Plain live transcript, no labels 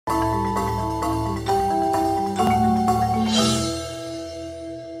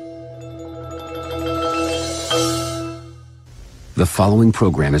The following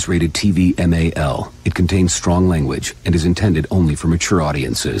program is rated TV MAL. It contains strong language and is intended only for mature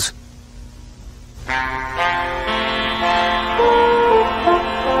audiences.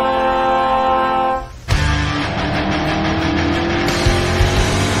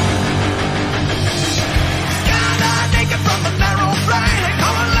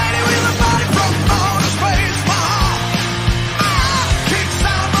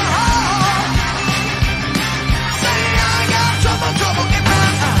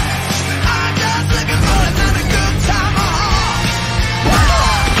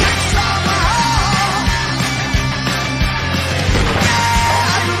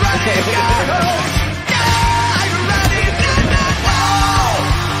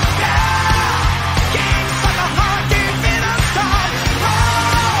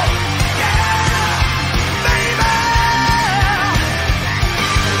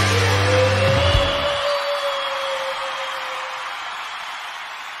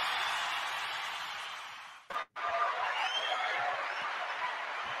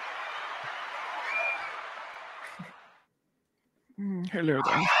 Hello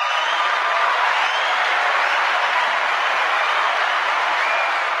there.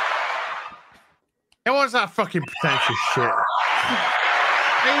 It was that fucking pretentious shit.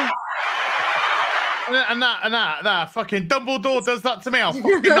 And that fucking Dumbledore does that to me. I'll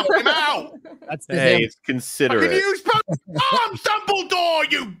fucking knock him out. That's Hey, it's considerate. Fucking use arms,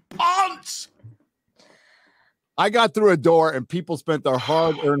 Dumbledore, you punts. I got through a door and people spent their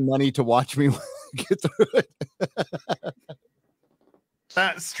hard-earned money to watch me get through it.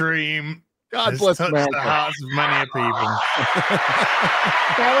 That stream. God bless touched America. the hearts of many people.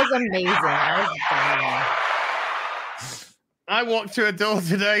 That was amazing. I was dying. I walked through a door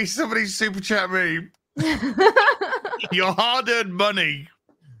today. Somebody super chat me your hard-earned money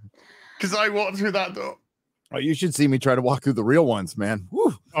because I walked through that door. Oh, you should see me try to walk through the real ones, man.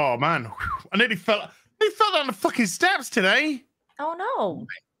 Woo. Oh man, I nearly fell down the fucking steps today. Oh no!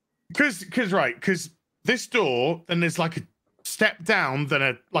 Because this door, and there's like a step down, then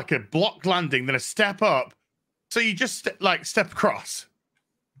a block landing, then a step up. So you just step across,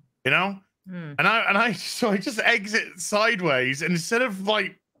 you know. And I just exit sideways, and instead of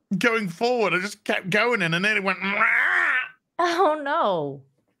going forward, I just kept going, and then it went. Oh no!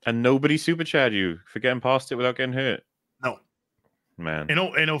 And nobody super chatted you for getting past it without getting hurt. No, man. In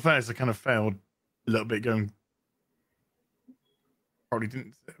all fairness, I kind of failed a little bit going. Probably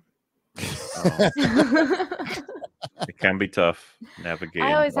didn't. It can be tough navigating.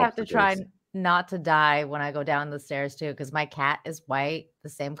 I always have to try obstacles. not to die when I go down the stairs too, because my cat is white, the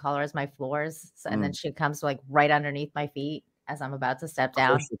same color as my floors, and then she comes right underneath my feet as I'm about to step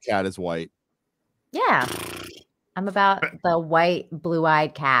down. The cat is white. Yeah, I'm about the white,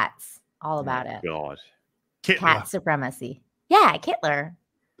 blue-eyed cats. All about it. God, Kittler. Cat supremacy. Yeah, Kittler.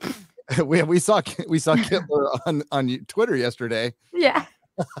 we saw Kittler on Twitter yesterday. Yeah.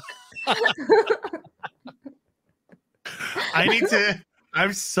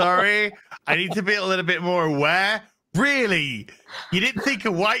 I'm sorry. I need to be a little bit more aware. Really? You didn't think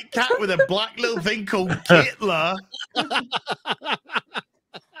a white cat with a black little thing called Kittler?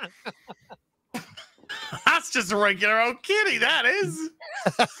 That's just a regular old kitty, that is.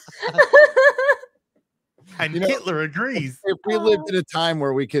 And Kittler agrees. If we lived in a time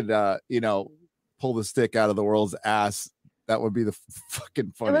where we could, pull the stick out of the world's ass, that would be the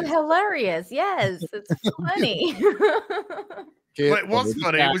fucking funny. It was hilarious. Yes, it's funny. But what's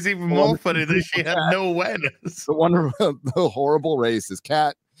funny? It was even more funny that she had no awareness. The horrible racist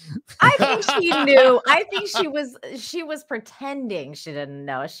cat. I think she knew. I think she was pretending she didn't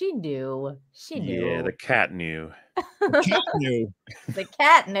know. She knew. She knew. Yeah, the cat knew. The cat knew. The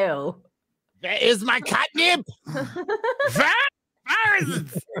cat knew. That is my catnip.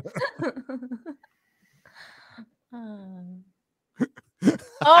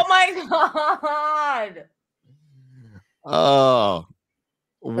 Oh my god. Oh,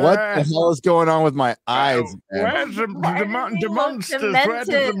 what the hell is going on with my eyes? Man? Where's the monsters? Where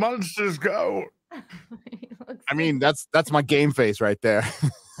did the monsters go? I mean, that's my game face right there.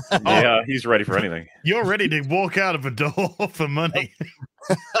 Yeah, he's ready for anything. You're ready to walk out of a door for money.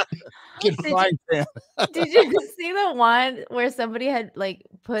 Did you see the one where somebody had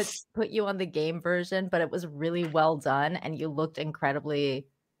put you on the game version, but it was really well done and you looked incredibly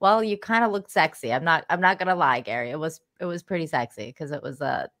well, you kind of looked sexy. I'm not gonna lie, Gary. It was pretty sexy because it was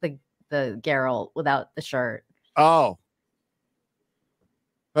the Geralt without the shirt. Oh.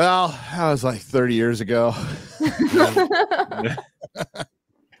 Well, that was like 30 years ago.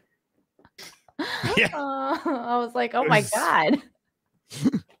 Yeah. I was like, oh my god.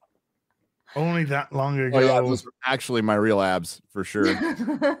 only that long ago. Oh yeah, those were actually my real abs for sure.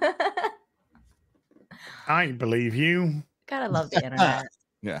 I believe you. Gotta love the internet.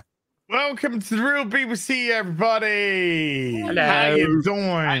 Welcome to the Real BBC, everybody. Hello. How you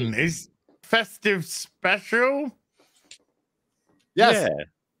doing? Is festive special? Yes.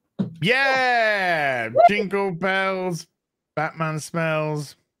 Yeah. Jingle bells, Batman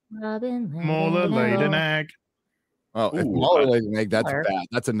smells, Robin Mauler laid an egg. Oh, if Ooh, Mauler laid an egg, that's Or- bad.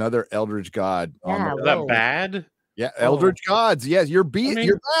 That's another Eldritch God. Yeah, Is that whoa. bad? Yeah, Eldritch Gods. Yes, you're mean-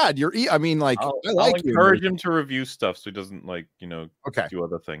 you're bad. You're I mean, like I'll I like you. encourage him to review stuff so he doesn't Okay. do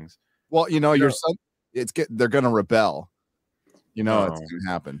other things. Well, your Yeah. son, they're gonna rebel. It's Oh. gonna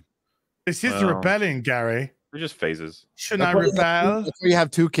happen. This is Well. rebellion, Gary. They're just phases. Shouldn't I That's why rebel? That's why you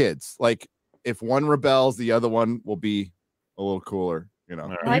have two kids. Like if one rebels, the other one will be a little cooler. All I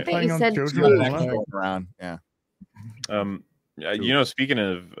right. like that Playing you on said children two. and all that. Going around. Yeah. Speaking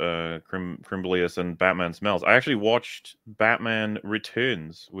of Crimblius and Batman smells, I actually watched Batman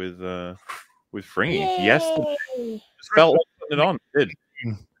Returns with Fringy. Yes, Yay. just felt like putting it on. Did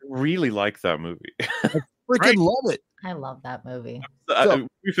really like that movie. Freaking Right. love it. I love that movie.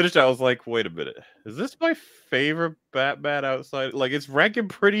 We finished it. I was like, wait a minute, is this my favorite Batman outside? Like, it's ranking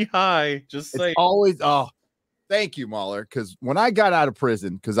pretty high. Just It's saying. always thank you, Mahler. Because when I got out of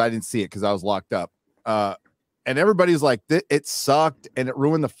prison, because I didn't see it because I was locked up, and everybody's like, it sucked and it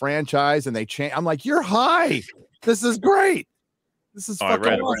ruined the franchise and they changed. I'm like, you're high. This is great. This is I fucking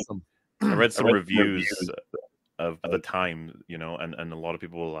read- awesome. I read some reviews of the time, and a lot of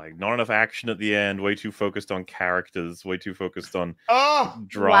people were like, not enough action at the end, way too focused on characters, way too focused on Oh,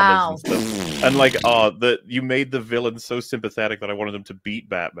 dramas and stuff. And like, you made the villain so sympathetic that I wanted him to beat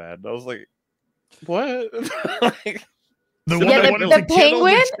Batman. I was like, what? Like, the Yeah, one Yeah, that the, wanted the to kill all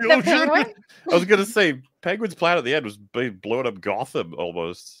penguin. The children. penguin. I was gonna say Penguin's plan at the end was blowing up Gotham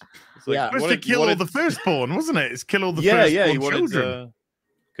almost. It's like, Yeah. It was to kill all the firstborn, wasn't it? It's kill all the he firstborn wanted children.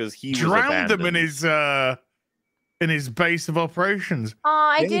 because he was Drowned them abandoned. in his base of operations. Oh,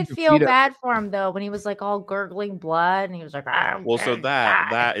 I They did defeat feel it. bad for him though when he was like all gurgling blood and he was like, Well, so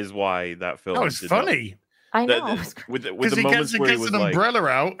that is why that film That was did not- funny I that- know. with because the he moments gets where he was an like, umbrella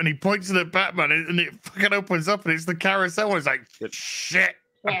out and he points it at Batman and it fucking opens up and it's the carousel. And it's like, shit.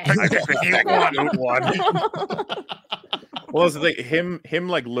 I guess he won. well, that's the thing. Him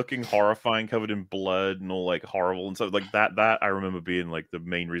like looking horrifying, covered in blood and all like horrible and stuff like that. That I remember being like the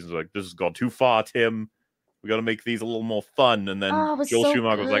main reasons. Like, this has gone too far, Tim. We got to make these a little more fun. And then Oh, it was Joel so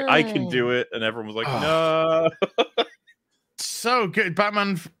Schumacher was like, I can good. do it, and everyone was like, no. So good.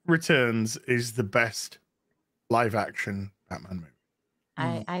 Batman Returns is the best live action Batman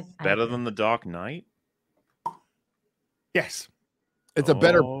movie. I Better than The Dark Knight. Yes. It's a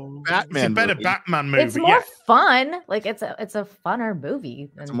better Oh. Batman. It's a better movie. Batman movie. It's more fun. Like it's a funner movie.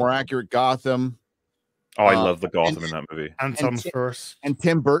 It's than- a more accurate Gotham. Oh, I love the Gotham and- in that movie. And Tom and- first. And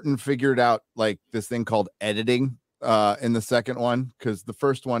Tim Burton figured out like this thing called editing in the second one, because the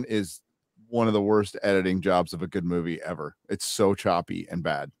first one is one of the worst editing jobs of a good movie ever. It's so choppy and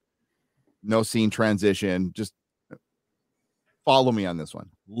bad. No scene transition. Just follow me on this one.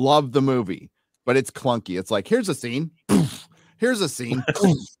 Love the movie, but it's clunky. It's like, here's a scene. Here's a scene.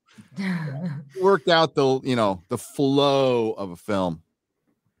 Worked out the flow of a film.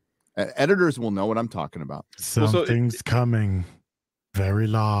 Editors will know what I'm talking about. Something's coming very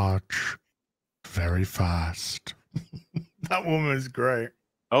large, very fast. That woman's great.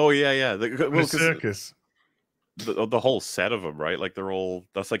 Oh yeah. The 'Cause circus. the whole set of them, right? Like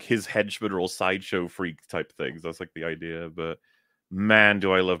that's like his henchmen are all sideshow freak type things. That's like the idea. But man,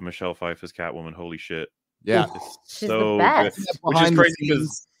 do I love Michelle Pfeiffer's Catwoman. Holy shit. Yeah. It's She's so the best. good. Which is Behind the crazy because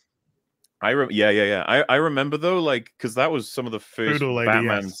scenes. I remember though, like, because that was some of the first Poodle lady,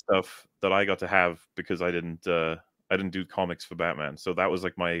 Batman yes. stuff that I got to have because I didn't do comics for Batman. So that was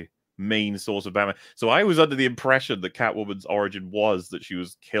like my main source of Batman. So I was under the impression that Catwoman's origin was that she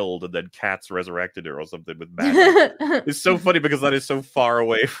was killed and then cats resurrected her or something with Batman. It's so funny because that is so far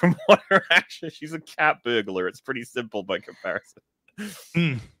away from what her action. She's a cat burglar. It's pretty simple by comparison.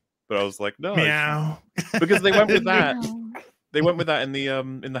 Mm. But I was like, no, Meow. because they went with that. They went with that in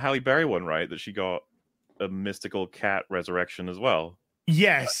the Halle Berry one, right? That she got a mystical cat resurrection as well.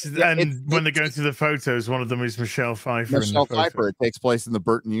 Yes, Yeah, and it's- when they go through the photos, one of them is Michelle Pfeiffer. Michelle in the photo. Pfeiffer. It takes place in the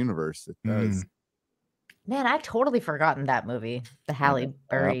Burton universe. It does. Man, I've totally forgotten that movie. The Halle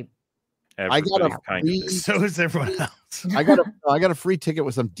Berry. I got a Everybody kind of free- did. So is everyone else. I got a free ticket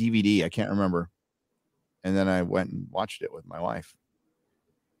with some DVD. I can't remember. And then I went and watched it with my wife.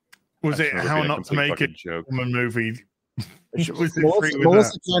 Was it That's How been a Not to complete Make It fucking joke. Woman movie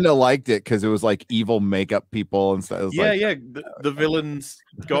Melissa kind of liked it because it was like evil makeup people and stuff. Yeah, like, yeah. The villain's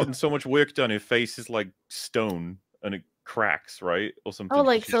gotten so much work done. Her face is like stone and it cracks, right, or something. Oh,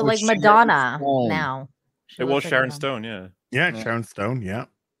 like so, like Madonna now. It was Sharon Stone, yeah. Yeah, Sharon Stone, yeah.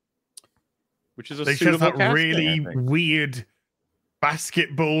 Which is a they show that really weird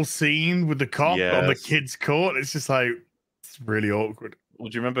basketball scene with the cop on the kids' court. It's just like it's really awkward. Well,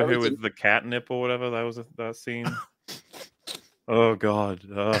 do you remember her with the catnip or whatever? That was that scene. Oh God!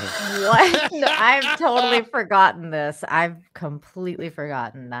 What? No, I've totally forgotten this. I've completely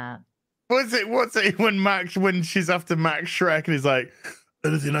forgotten that. What's it when she's after Max Shrek and he's like,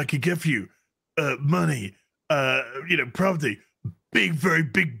 anything I could give you, money, property. Very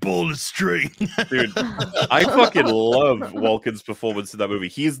big ball of string. Dude, I fucking love Walken's performance in that movie.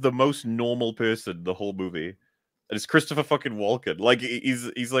 He's the most normal person the whole movie. And it's Christopher fucking Walken. Like,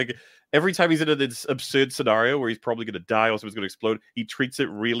 he's like, every time he's in this absurd scenario where he's probably going to die or something's going to explode, he treats it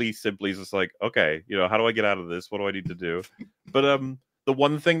really simply. He's just like, okay, how do I get out of this? What do I need to do? But the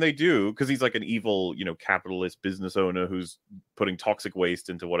one thing they do, because he's like an evil, capitalist business owner who's putting toxic waste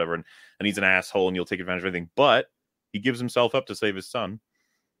into whatever, and he's an asshole and you'll take advantage of everything, but he gives himself up to save his son.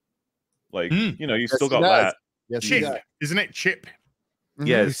 Like, you still got that. Yes, Chip, isn't it? Chip.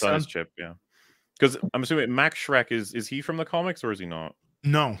 Yeah, his son is Chip, yeah. Because I'm assuming Max Shrek is he from the comics or is he not?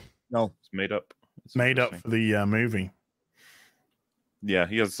 No. It's made up. It's made up for the movie. Yeah,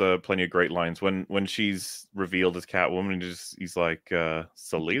 he has plenty of great lines. When she's revealed as Catwoman, he's like,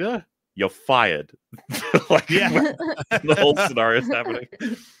 Salita, you're fired. Like, the whole scenario's happening.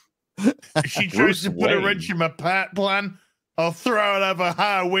 She tries to put a wrench in my plan. I'll throw it out a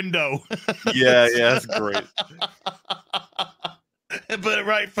high window. Yeah, that's great. But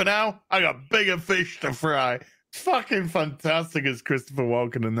right for now, I got bigger fish to fry. Fucking fantastic as Christopher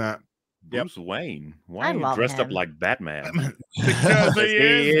Walken in that. Bruce Wayne. Why are you dressed up like Batman? Because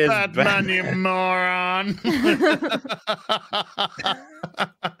he is Batman, you moron. He's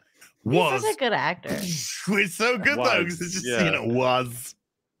such a good actor. He's so good though, because it's just was.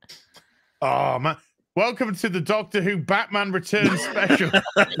 Oh man. Welcome to the Doctor Who Batman Returns special.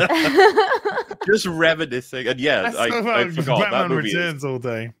 Just reminiscing. And I forgot Batman that movie Returns all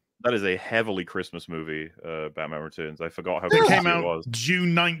day. That is a heavily Christmas movie, Batman Returns. I forgot how it came out. It was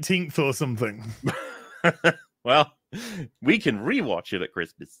June 19th or something. Well, we can rewatch it at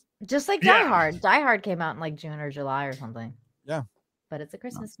Christmas. Just like Die Hard. Die Hard came out in like June or July or something. Yeah. But it's a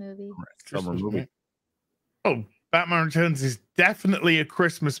Christmas movie. Summer movie. Oh, Batman Returns is definitely a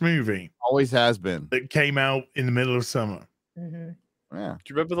Christmas movie. Always has been. That came out in the middle of summer. Mm-hmm. Yeah. Do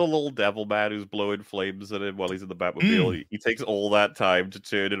you remember the little devil man who's blowing flames at him while he's in the Batmobile? He takes all that time to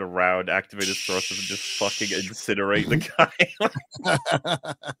turn it around, activate his thrusters, and just fucking incinerate the guy.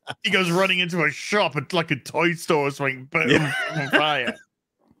 He goes running into a shop at like a toy store or something, boom, on fire.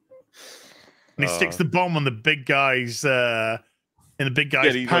 And he sticks the bomb on the big guy's in the big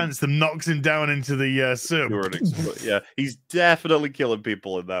guy's pants that knocks him down into the soup. Yeah, he's definitely killing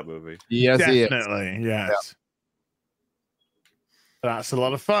people in that movie. Yes, definitely. Yes. Yeah. That's a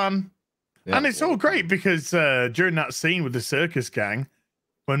lot of fun. Yeah. And it's all great because during that scene with the circus gang,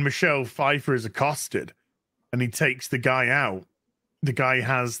 when Michelle Pfeiffer is accosted and he takes the guy out, the guy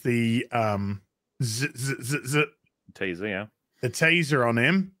has the taser, yeah. The taser on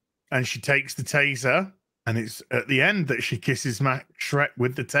him, and she takes the taser, and it's at the end that she kisses Max Shrek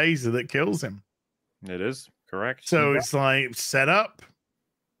with the taser that kills him. It is correct. So it's like set up,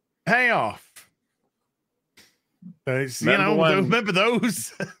 payoff. Remember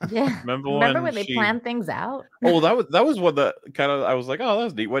those? Yeah. Remember when they planned things out? Oh, that was what the kind of I was like, oh,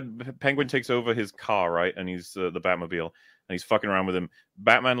 that's neat. When Penguin takes over his car, right, and he's the Batmobile, and he's fucking around with him.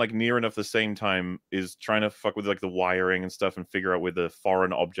 Batman, like near enough the same time, is trying to fuck with like the wiring and stuff and figure out where the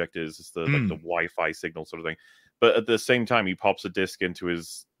foreign object is. It's the like the Wi-Fi signal sort of thing. But at the same time, he pops a disc into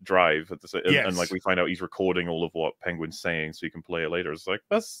his drive and like we find out he's recording all of what Penguin's saying, so you can play it later. It's like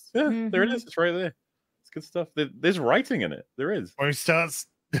there it is. It's right there. Good stuff. There's writing in it. There is. Or he starts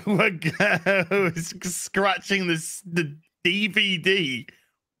scratching the DVD.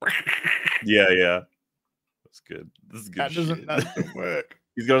 Yeah. That's good. This is good. That doesn't work.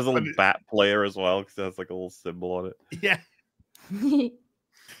 He's got his little bat player as well because it has like a little symbol on it. Yeah.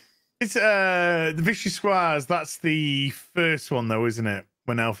 It's the Vichyssoise. That's the first one though, isn't it?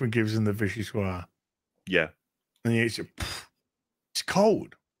 When Alfred gives him the Vichyssoise. Yeah. And it's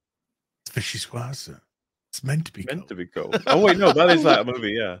cold. It's Vichyssoise. It's meant to be cold. Oh wait, no, that is that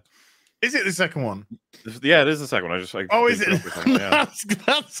movie. Yeah. Is it the second one? Yeah, it is the second one. Oh, is it? Yeah.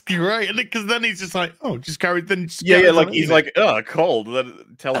 That's great. Because then he's just like, oh, just carry. Then just Yeah, carries like on he's eating like, cold.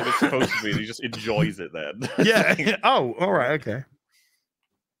 Then tell him it's supposed to be. And he just enjoys it then. it. Yeah. Oh, all right, okay.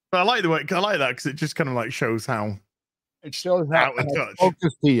 But I like the way I like that because it just kind of like shows how It shows out of touch.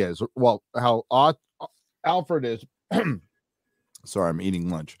 focused he is. Well, how Alfred is. Sorry, I'm eating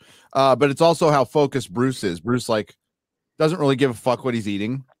lunch. But it's also how focused Bruce is. Bruce like doesn't really give a fuck what he's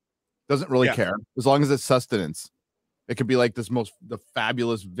eating. Doesn't really care as long as it's sustenance. It could be like the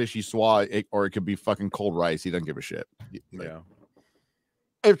fabulous vichyssoise, or it could be fucking cold rice. He doesn't give a shit. Yeah.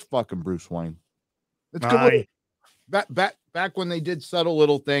 It's fucking Bruce Wayne. It's good. Back when they did subtle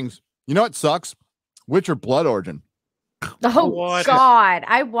little things. You know what sucks? Witcher Blood Origin. Oh What? God,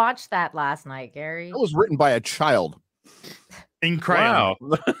 I watched that last night, Gary. It was written by a child. In crayon.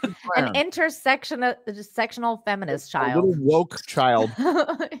 Wow. An intersectional feminist A child. little woke child.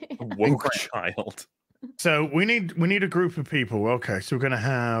 Woke child. So we need a group of people. Okay, so we're gonna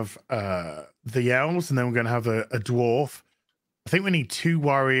have the elves, and then we're gonna have a dwarf. I think we need 2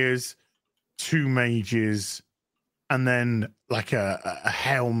 warriors, 2 mages, and then like a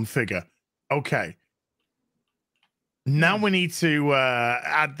helm figure. Okay. Now we need to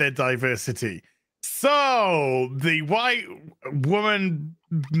add their diversity. So the white woman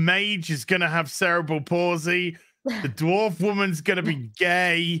mage is gonna have cerebral palsy. The dwarf woman's gonna be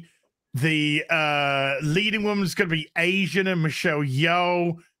gay. The leading woman's gonna be Asian and Michelle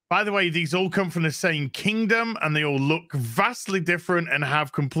Yeoh. By the way, these all come from the same kingdom, and they all look vastly different and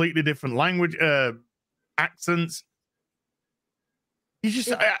have completely different language accents. You just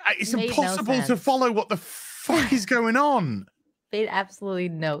it's made no impossible to sense. follow what the fuck is going on. Made absolutely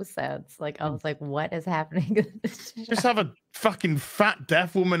no sense. Like I was like, what is happening? Just have a fucking fat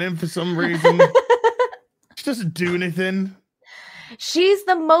deaf woman in for some reason. She doesn't do anything. She's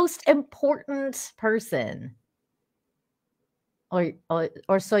the most important person.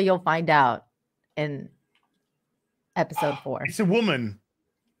 Or so you'll find out in episode 4. It's a woman.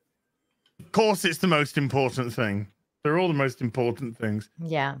 Of course, it's the most important thing. They're all the most important things.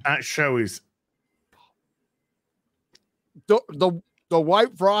 Yeah. That show is. The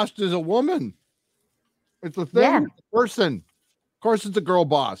White Frost is a woman. It's a thing. Yeah. It's a person. Of course, it's a girl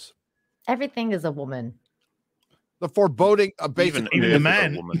boss. Everything is a woman. The foreboding, basically, Even the Earth is a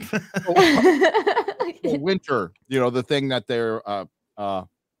man. woman. the winter. You know, the thing that they're that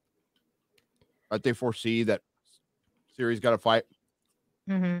they foresee that Ciri's got to fight.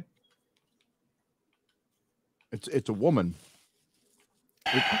 Hmm. It's a woman.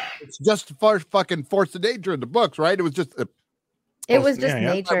 It's just for fucking force of nature in the books, right? It was just It was just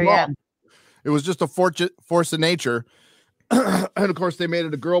yeah. nature, yeah. It was just a force of nature. And of course, they made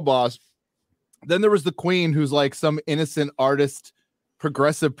it a girl boss. Then there was the queen, who's like some innocent artist,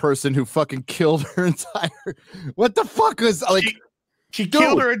 progressive person who fucking killed her entire. What the fuck was like? She Dude.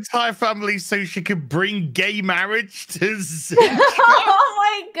 killed her entire family so she could bring gay marriage to. Oh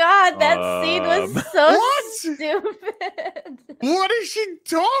my God, that scene was so What? stupid. What is she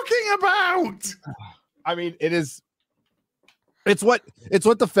talking about? I mean, it is. It's what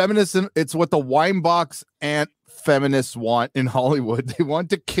the feminists and it's what the Weinbachs and feminists want in Hollywood. They want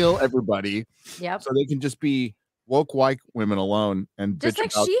to kill everybody, Yep. so they can just be woke white women alone and Just bitch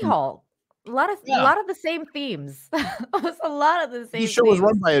like about She-Hulk. A lot of the same themes. It was a lot of the same The show was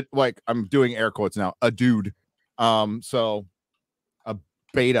themes. run by I'm doing air quotes now, a dude. So a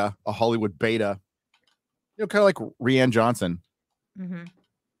beta, a Hollywood beta. You know, kind of like Rianne Johnson.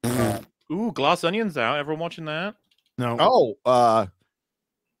 Mhm. Ooh, Glass Onion's out. Everyone watching that? No. Oh,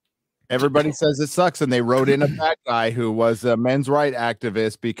 everybody says it sucks, and they wrote in a bad guy who was a men's right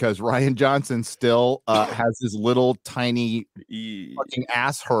activist because Rian Johnson still has his little tiny fucking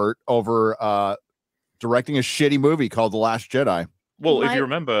ass hurt over directing a shitty movie called The Last Jedi. Well, if My- you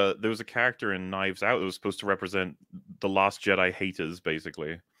remember, there was a character in Knives Out that was supposed to represent the Last Jedi haters,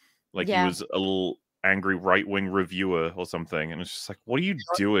 basically. Like Yeah. he was a little angry right-wing reviewer or something, and it's just like, what are you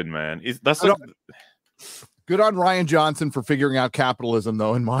doing, man? That's like, Good on Rian Johnson for figuring out capitalism,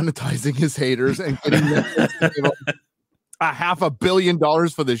 though, and monetizing his haters and getting them to give him $500 million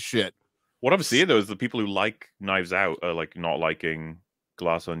for this shit. what I'm seeing though is the people who like Knives Out are like not liking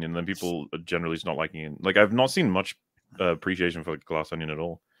Glass Onion, and then people are generally just not liking it. Like I've not seen much appreciation for Glass Onion at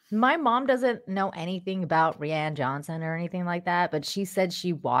all. My mom doesn't know anything about Rianne Johnson or anything like that, but she said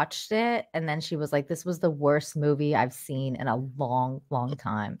she watched it and then she was like, this was the worst movie I've seen in a long, long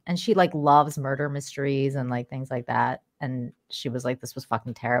time. And she like loves murder mysteries and like things like that. And she was like, this was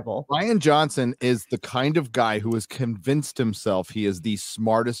fucking terrible. Rian Johnson is the kind of guy who has convinced himself he is the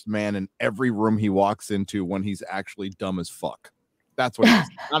smartest man in every room he walks into when he's actually dumb as fuck. That's what it is.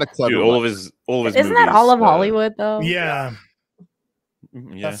 Not a clever. Dude, all of his Isn't that movies, all of Hollywood though? Yeah.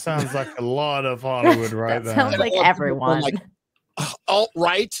 Yeah. That sounds like a lot of Hollywood right That there. sounds like everyone. Like,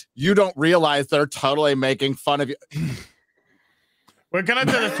 alt-right, you don't realize they're totally making fun of you. We're gonna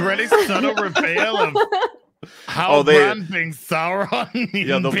do this really subtle reveal of how they- Bran being Sauron.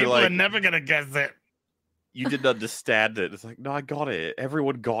 Yeah, they'll be People are like- never gonna guess it. You didn't understand it. It's like, no, I got it.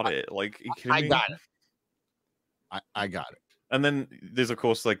 Everyone got it. Like, are you kidding I me? got it. I got it. And then there's of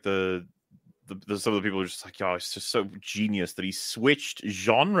course like the some of the people are just like, oh, it's just so genius that he switched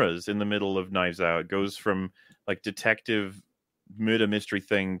genres in the middle of Knives Out. It goes from like detective murder mystery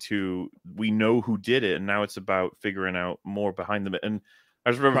thing to we know who did it, and now it's about figuring out more behind them. And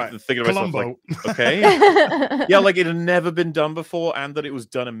I just remember thinking to myself, Columbo. like, okay, yeah, like it had never been done before, and that it was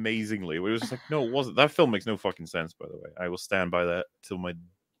done amazingly. It was just like, no, it wasn't. That film makes no fucking sense, by the way. I will stand by that till my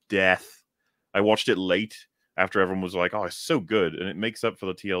death. I watched it late after everyone was like, oh, it's so good, and it makes up for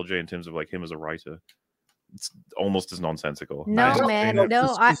the TLJ in terms of like him as a writer. It's almost as nonsensical. No, man,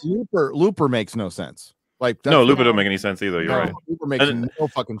 no. Looper makes no sense. Like No, Looper don't make any sense either. You're right. Looper makes And no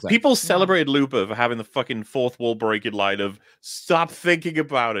fucking sense. People celebrated Looper for having the fucking fourth wall breaking line of "Stop thinking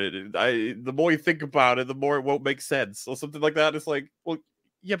about it." The more you think about it, the more it won't make sense, or something like that. It's like, well,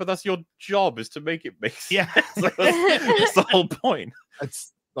 yeah, but that's your job, is to make it make sense. Yeah. Like, that's the whole point.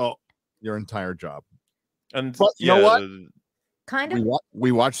 That's your entire job. And But you know what? Kind of.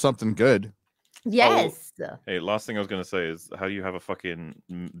 We watched something good. Yes. Hey, last thing I was gonna say is, how do you have a fucking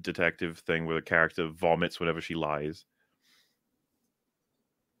detective thing where a character vomits whenever she lies?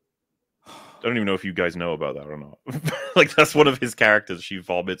 I don't even know if you guys know about that or not. Like, that's one of his characters. She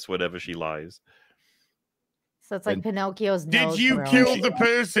vomits whenever she lies. So it's like And- Pinocchio's Did nose you growing. kill the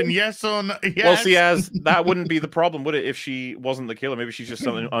person? Yes or no? Yes. Well, see, as that wouldn't be the problem, would it? If she wasn't the killer, maybe she's just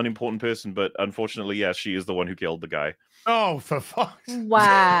some unimportant person. But unfortunately, yes, she is the one who killed the guy. Oh, for fuck's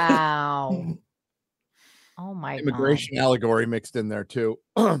Wow. Oh my Immigration allegory mixed in there too.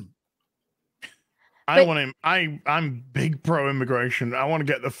 I But- want him. I'm big pro immigration. I want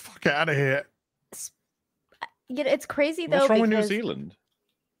to get the fuck out of here. God. You know, it's crazy though What's wrong with New because Zealand?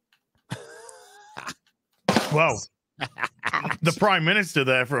 Whoa. The prime minister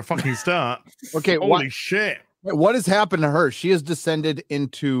there for a fucking start. Okay, Holy shit. what has happened to her? She has descended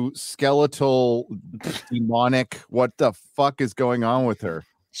into skeletal, demonic. What the fuck is going on with her?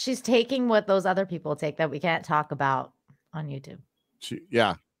 she's taking what those other people take that we can't talk about on YouTube.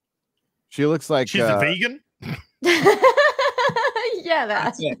 She looks like She's a vegan.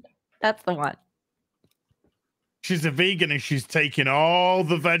 Yeah, that's the one. She's a vegan and she's taking all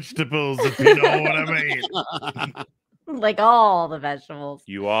the vegetables, if you know what I mean. Like all the vegetables.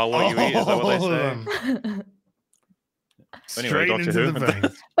 You are what you eat. Is that what they All of say? them. Anyway, Straight Doctor into Who. the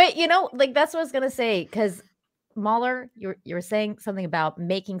veins. But you know, like that's what I was gonna say, because Mahler, you're saying something about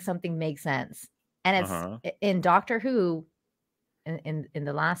making something make sense. And it's Uh-huh. in Doctor Who, in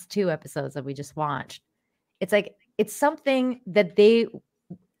the last 2 episodes that we just watched, it's like it's something that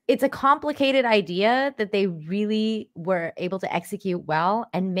it's a complicated idea that they really were able to execute well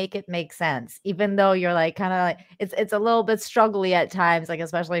and make it make sense, even though you're like kind of like it's a little bit struggly at times, like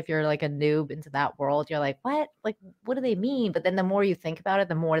especially if you're like a noob into that world, you're like, what do they mean? But then the more you think about it,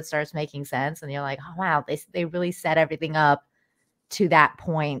 the more it starts making sense, and you're like, oh wow, they really set everything up to that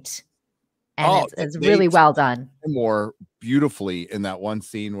point, and it's really well done. more beautifully in that one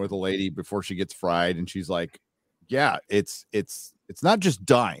scene where the lady, before she gets fried, and she's like, yeah, it's not just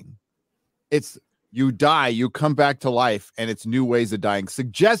dying, it's you die, you come back to life, and it's new ways of dying,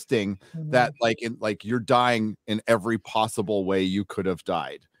 suggesting that like you're dying in every possible way you could have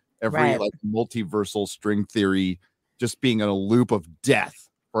died, every Right. like multiversal string theory, just being in a loop of death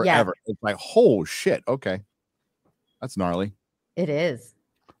forever. It's like, oh shit, okay, that's gnarly. It is.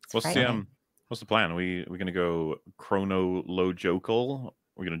 It's What's frightening. the plan? We're gonna go chronological.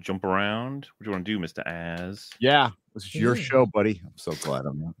 We're gonna jump around. What do you want to do, Mr. Az? Yeah, this is your Yeah. show, buddy. I'm so glad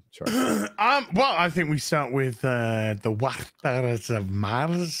I'm not sure. Well, I think we start with the Waters of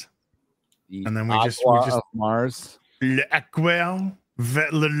Mars. And then we just of Mars. L'Aquel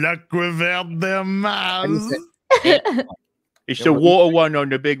vert de Mars. It's Yeah, the water one on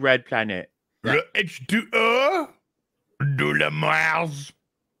the big red planet. Yeah. Le H2O de la Mars.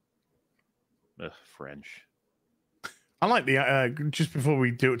 Ugh, French. I like the just before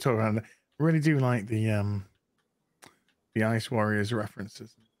we do talk around it, I really do like the Ice Warriors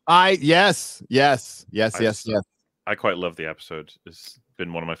references. Yes. I quite love the episode. It's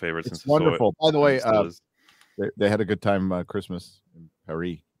been one of my favorites It's since I saw it. wonderful. By the way, It still is. they had a good time Christmas in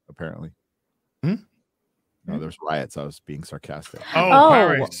Paris, apparently. Hmm? No, there's riots. I was being sarcastic. Oh, Oh.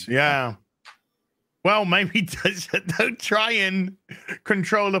 Paris. Yeah. Well, maybe don't try and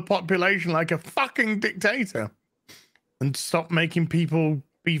control the population like a fucking dictator, and stop making people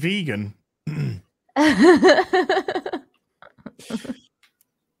be vegan.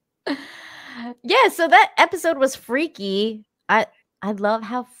 Yeah, so that episode was freaky. I love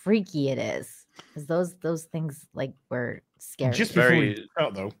how freaky it is, because those things like were scary. Just before we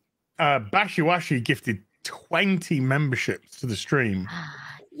start though, Bashiwashi gifted 20 memberships to the stream.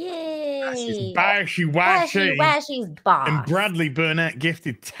 Yay! Bashiwashi's boss. And Bradley Burnett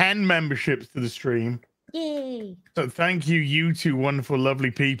gifted 10 memberships to the stream. Yay! So thank you, you two wonderful, lovely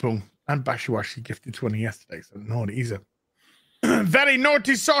people. And Bashiwashi gifted 20 yesterday, so naughty. He's a very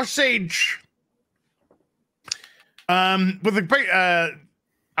naughty sausage. With a great,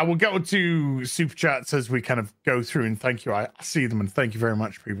 I will go to super chats as we kind of go through, and thank you. I see them, and thank you very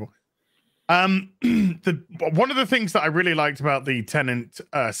much, people. One of the things that I really liked about the Tenant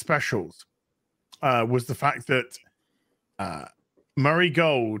specials was the fact that Murray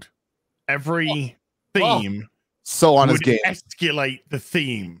Gold, every theme, so on his game, escalate the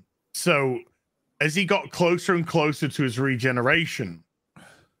theme. So as he got closer and closer to his regeneration,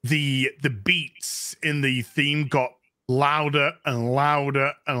 the beats in the theme got louder and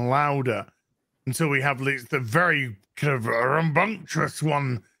louder and louder until we have the very kind of rambunctious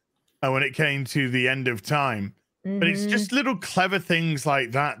one when it came to the end of time. But it's just little clever things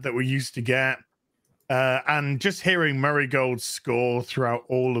like that we used to get. And just hearing Murray Gold's score throughout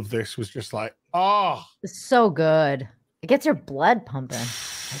all of this was just like, oh. It's so good. It gets your blood pumping.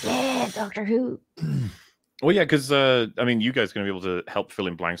 Like, yeah, Doctor Who. Well, yeah, because, I mean, you guys are going to be able to help fill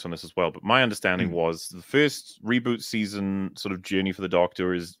in blanks on this as well. But my understanding was the first reboot season sort of journey for the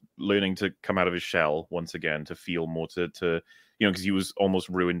Doctor is learning to come out of his shell once again, to feel more, to you know, because he was almost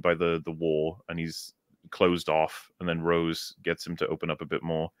ruined by the war and he's closed off. And then Rose gets him to open up a bit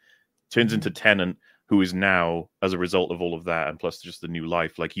more. Turns into Tennant, who is now, as a result of all of that, and plus just the new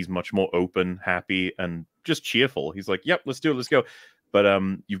life, like he's much more open, happy, and just cheerful. He's like, yep, let's do it, let's go. But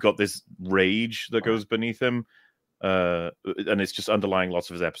you've got this rage that goes beneath him, and it's just underlying lots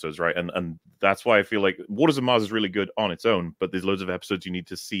of his episodes, right? And that's why I feel like Waters of Mars is really good on its own, but there's loads of episodes you need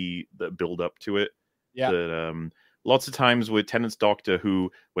to see that build up to it. Yeah. That, lots of times with Tennant's Doctor, who,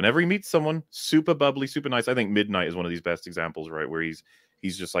 whenever he meets someone, super bubbly, super nice. I think Midnight is one of these best examples, right? Where he's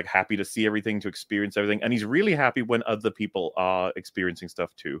just like happy to see everything, to experience everything, and he's really happy when other people are experiencing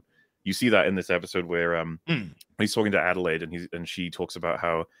stuff too. You see that in this episode where he's talking to Adelaide, and she talks about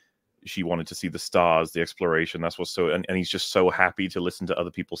how she wanted to see the stars, the exploration. That's what's so, and he's just so happy to listen to other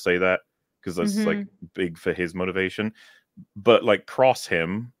people say that, because that's like big for his motivation. But like cross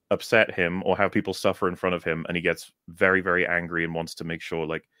him, upset him, or have people suffer in front of him, and he gets very, very angry and wants to make sure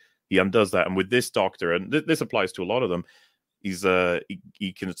like he undoes that. And with this Doctor, and this applies to a lot of them, he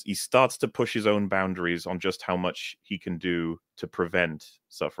starts to push his own boundaries on just how much he can do to prevent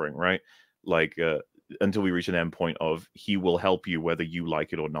suffering, right? Like until we reach an end point of he will help you whether you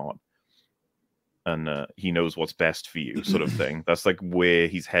like it or not, and he knows what's best for you, sort of thing. That's like where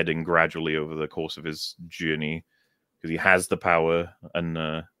he's heading gradually over the course of his journey, because he has the power,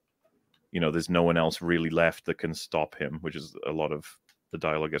 and you know, there's no one else really left that can stop him, which is a lot of the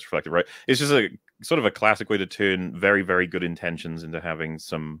dialogue gets reflected, right? It's just a sort of a classic way to turn very, very good intentions into having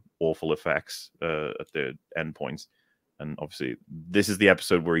some awful effects at the end points. And obviously, this is the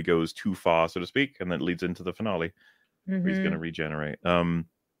episode where he goes too far, so to speak, and then it leads into the finale, where he's going to regenerate.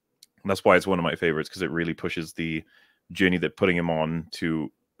 That's why it's one of my favorites, because it really pushes the journey that putting him on to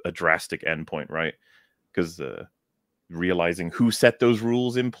a drastic endpoint, right? Because realizing who set those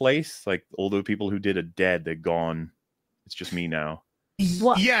rules in place, like all the people who did are dead, they're gone. It's just me now.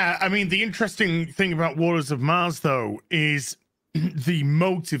 What? Yeah, I mean, the interesting thing about Waters of Mars, though, is the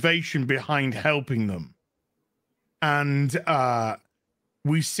motivation behind helping them. And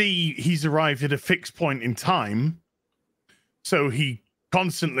we see he's arrived at a fixed point in time. So he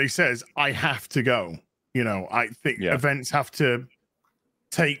constantly says, I have to go. You know, I think events have to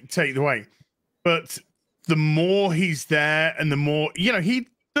take the way. But the more he's there and the more, you know, he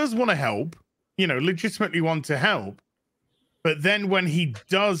does want to help, you know, legitimately want to help. But then when he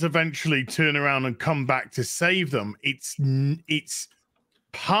does eventually turn around and come back to save them, it's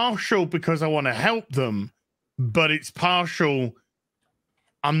partial because I want to help them, but it's partial.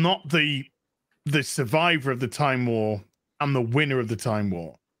 I'm not the survivor of the Time War. I'm the winner of the Time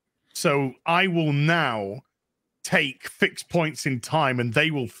War. So I will now take fixed points in time and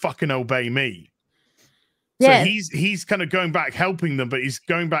they will fucking obey me. Yeah. So he's kind of going back helping them, but he's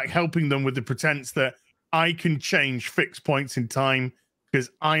going back helping them with the pretense that I can change fixed points in time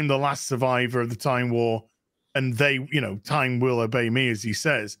because I'm the last survivor of the Time War, and they, you know, time will obey me, as he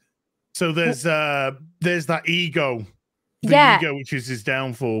says. So there's that ego, ego, which is his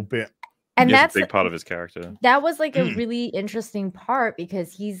downfall bit. And that's a big part of his character. That was like a really interesting part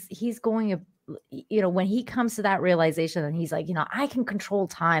because he's going, when he comes to that realization and he's like, I can control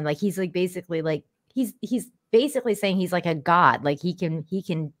time. Like he's like basically like he's basically saying he's like a god. Like he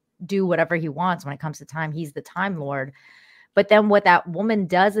can do whatever he wants when it comes to time. He's the Time Lord. But then what that woman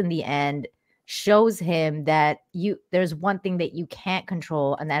does in the end shows him that there's one thing that you can't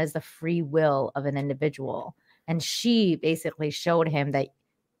control, and that is the free will of an individual. And she basically showed him that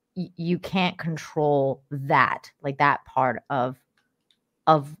you can't control that, like that part of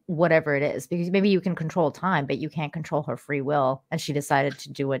whatever it is, because maybe you can control time, but you can't control her free will. And she decided to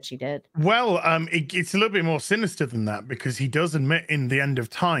do what she did. Well, it's a little bit more sinister than that, because he does admit in The End of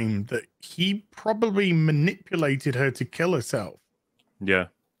Time that he probably manipulated her to kill herself. Yeah.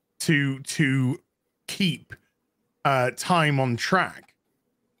 To keep time on track.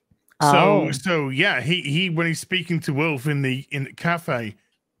 Oh. So yeah, he when he's speaking to Wolf in the cafe,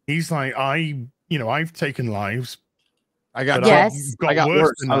 he's like, I've taken lives. I got worse.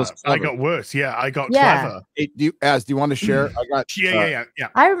 I got worse. Yeah, I got clever. Hey, do you want to share? I got yeah.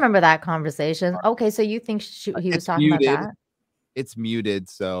 I remember that conversation. Okay, so you think he was talking muted. about that? It's muted,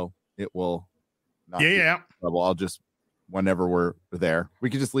 so it will not yeah. Trouble. I'll just whenever we're there, we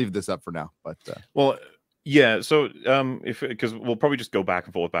can just leave this up for now. But well, yeah. So because we'll probably just go back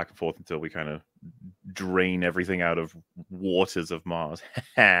and forth until we kind of drain everything out of waters of Mars.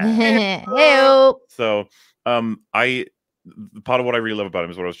 So part of what I really love about him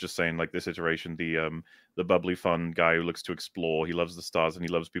is what I was just saying, like this iteration, the bubbly fun guy who looks to explore. He loves the stars and he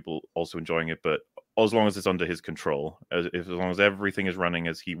loves people also enjoying it, but as long as it's under his control, as long as everything is running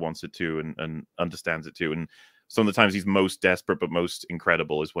as he wants it to and understands it to. And some of the times he's most desperate but most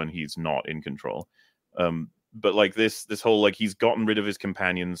incredible is when he's not in control. But like this whole, like, he's gotten rid of his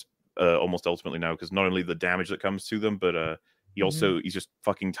companions almost ultimately now, because not only the damage that comes to them, but he also he's just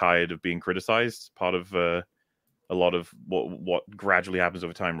fucking tired of being criticized. Part of a lot of what gradually happens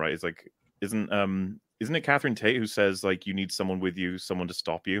over time, right? It's like, isn't it Catherine Tate who says, like, you need someone with you, someone to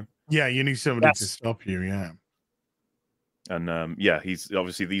stop you? Yeah, you need somebody to stop you. Yeah. And he's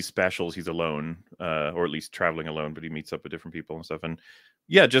obviously these specials, he's alone, or at least traveling alone, but he meets up with different people and stuff. And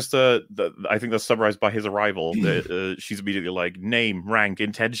yeah, just I think that's summarized by his arrival. She's immediately like, name, rank,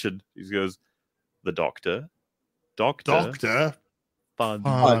 intention. He goes, the Doctor.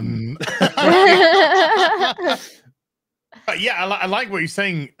 Fun. Yeah, I like what you're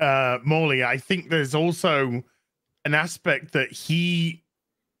saying, Morley. I think there's also an aspect that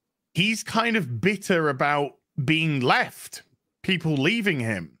he's kind of bitter about being left, people leaving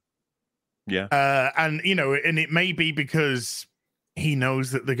him. Yeah. And it may be because he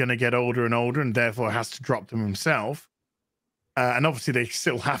knows that they're going to get older and older and therefore has to drop them himself. And obviously they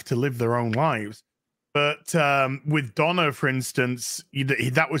still have to live their own lives. But with Donna, for instance,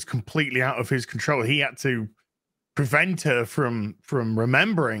 that was completely out of his control. He had to prevent her from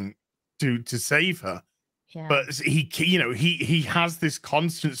remembering to save her. Yeah. But he has this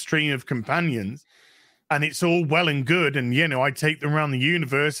constant stream of companions, and it's all well and good. And I take them around the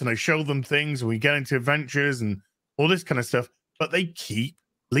universe and I show them things, and we get into adventures and all this kind of stuff. But they keep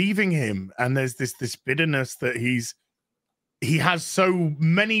leaving him, and there's this bitterness that he has so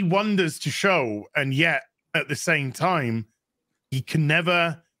many wonders to show, and yet at the same time, he can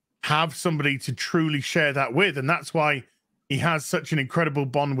never have somebody to truly share that with. And that's why he has such an incredible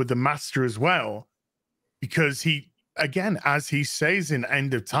bond with the Master as well, because he, again, as he says in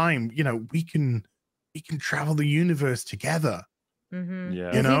End of Time, we can travel the universe together. Mm-hmm.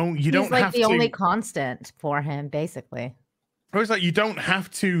 Yeah. You don't he's like have the to. only constant for him, basically. It was like, you don't have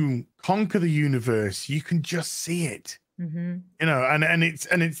to conquer the universe; you can just see it. Mm-hmm. And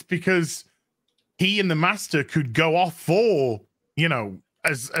it's because he and the Master could go off for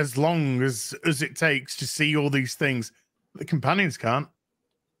as long as it takes to see all these things. The companions can't.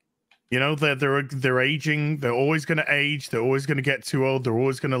 They're aging. They're always going to age. They're always going to get too old. They're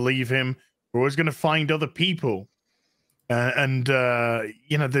always going to leave him. They're always going to find other people.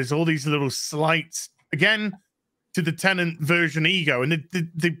 There's all these little slights again to the Tennant version ego, and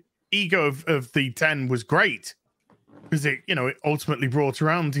the ego of the 10 was great because it ultimately brought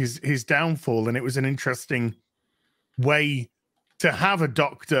around his downfall, and it was an interesting way to have a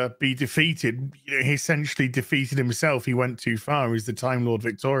Doctor be defeated. He essentially defeated himself. He went too far. He's the Time Lord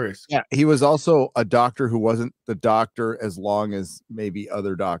victorious. Yeah, he was also a Doctor who wasn't the Doctor as long as maybe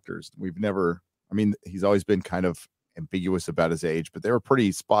other Doctors. He's always been kind of ambiguous about his age, but they were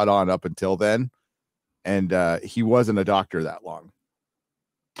pretty spot on up until then. And he wasn't a Doctor that long.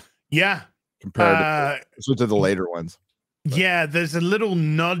 Yeah. Compared to the later ones. Yeah, there's a little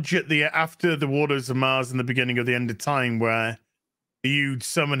nudge at the after the Waters of Mars and the beginning of the End of Time where you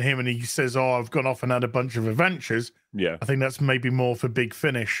summon him and he says, "Oh, I've gone off and had a bunch of adventures." Yeah. I think that's maybe more for Big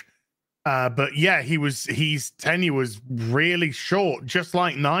Finish. But yeah, his tenure was really short, just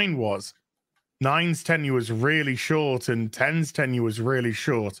like 9 was. 9's tenure was really short, and 10's tenure was really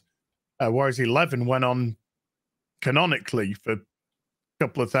short. Whereas 11 went on canonically for a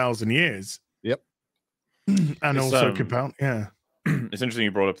couple of thousand years. Yep. And It's, also Capel, yeah. It's interesting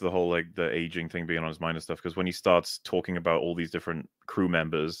you brought up the whole like the aging thing being on his mind and stuff, because when he starts talking about all these different crew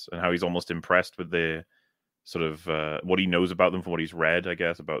members and how he's almost impressed with their sort of what he knows about them from what he's read, I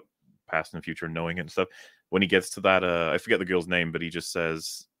guess, about past and future knowing it and stuff. When he gets to that, I forget the girl's name, but he just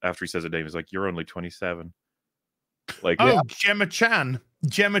says, after he says her name, he's like, "You're only 27." Like, Oh, Gemma Chan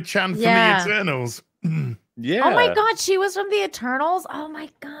from Yeah. the Eternals. yeah. Oh my god, she was from the Eternals. Oh my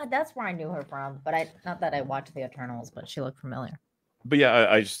god, that's where I knew her from. But not that I watched the Eternals, but she looked familiar. But yeah,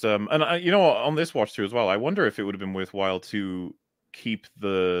 I just and you know, on this watch through as well, I wonder if it would have been worthwhile to keep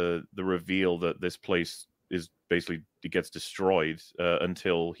the reveal that this place is basically, it gets destroyed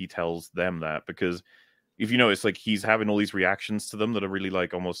until he tells them that, because if you notice, like, he's having all these reactions to them that are really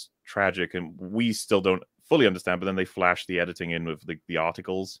like almost tragic, and we still don't fully understand. But then they flash the editing in with the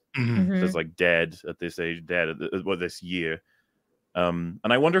articles. Mhm. It says like dead at this age, dead at this year. And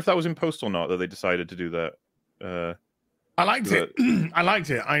I wonder if that was in post or not, that they decided to do that. I liked it. I liked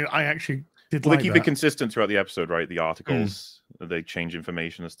it. I actually did. Well, like they keep that. it consistent throughout the episode, right? The articles, they change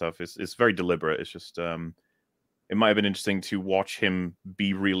information and stuff. It's very deliberate. It's just it might have been interesting to watch him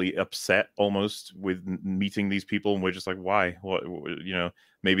be really upset almost with meeting these people, and we're just like, why? What? You know,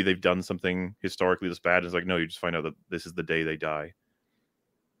 maybe they've done something historically that's bad. It's like, no, you just find out that this is the day they die,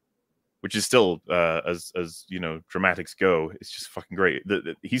 which is still as you know, dramatics go, it's just fucking great.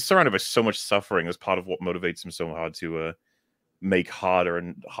 He's surrounded by so much suffering as part of what motivates him so hard to make harder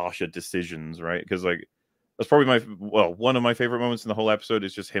and harsher decisions, right? Because like, that's probably one of my favorite moments in the whole episode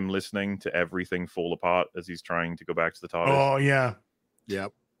is just him listening to everything fall apart as he's trying to go back to the TARDIS. Oh yeah.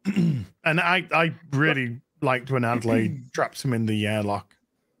 Yep. And I really liked when Adelaide traps him in the airlock.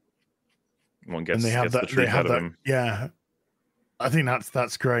 One gets, And they have gets that. the They truth have out of that. him. Yeah. I think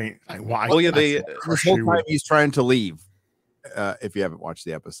that's great. Like, why? Oh yeah, they This whole time he's trying to leave. If you haven't watched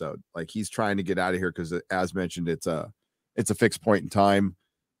the episode, like, he's trying to get out of here because, as mentioned, it's a fixed point in time.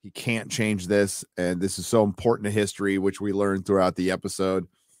 He can't change this, and this is so important to history, which we learned throughout the episode.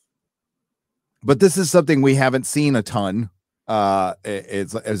 But this is something we haven't seen a ton.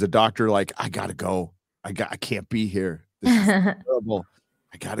 It's as a doctor, like, I gotta go. I can't be here. This is terrible.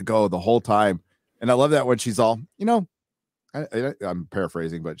 I gotta go the whole time. And I love that when she's all, you know, I'm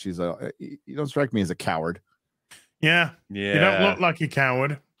paraphrasing, but she's you don't strike me as a coward. Yeah. yeah. You don't look like a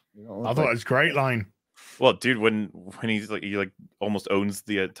coward. I thought it was a great line. Well, dude, when he's like, he like almost owns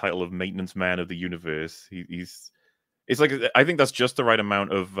the title of maintenance man of the universe. He's it's like, I think that's just the right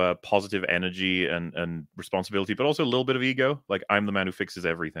amount of positive energy and responsibility, but also a little bit of ego. Like, I'm the man who fixes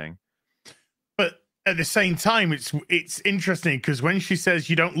everything. But at the same time, it's interesting because when she says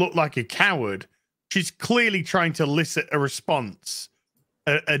you don't look like a coward, she's clearly trying to elicit a response,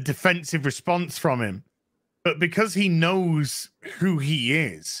 a defensive response from him. But because he knows who he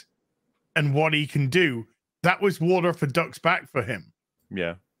is and what he can do, that was water off a duck's back for him.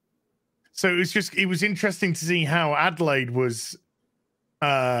 Yeah. So it was interesting to see how Adelaide was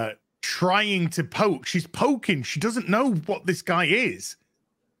trying to poke. She's poking. She doesn't know what this guy is.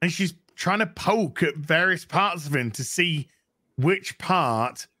 And she's trying to poke at various parts of him to see which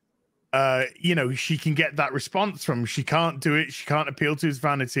part, you know, she can get that response from. She can't do it. She can't appeal to his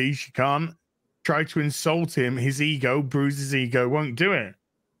vanity. She can't try to insult him. His ego, bruise his ego, won't do it.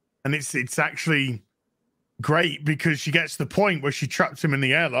 And it's actually great because she gets to the point where she traps him in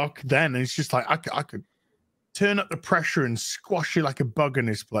the airlock then, and it's just like, I could turn up the pressure and squash you like a bug in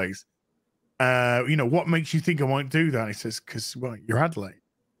this place. You know, what makes you think I won't do that? He says, because, well, you're Adelaide.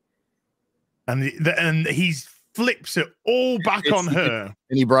 And he flips it all back on her.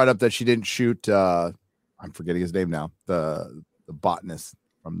 And he brought up that she didn't shoot, I'm forgetting his name now, the botanist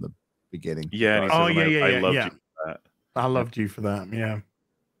from the beginning. Yeah. And he says, I loved you for that. I loved you for that. Yeah.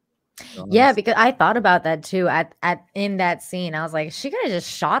 Yeah, because I thought about that too in that scene. I was like, she could have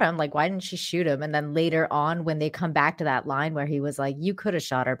just shot him. Like, why didn't she shoot him? And then later on, when they come back to that line where he was like, you could have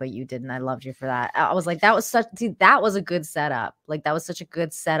shot her, but you didn't. I loved you for that. I was like, that was a good setup. Like, that was such a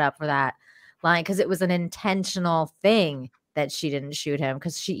good setup for that line, because it was an intentional thing that she didn't shoot him,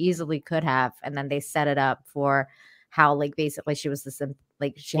 because she easily could have. And then they set it up for how, like, basically she was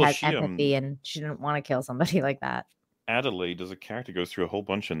like, she had empathy and she didn't want to kill somebody like that. Adelaide as a character goes through a whole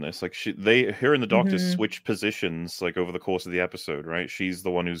bunch in this. Like her and the Doctor Mhm. switch positions like over the course of the episode, right? She's the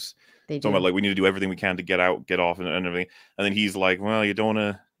one who's They talking about do. like we need to do everything we can to get out, get off, and everything. And then he's like, well, you don't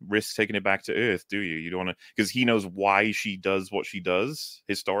want to risk taking it back to Earth, do you? You don't want to, because he knows why she does what she does,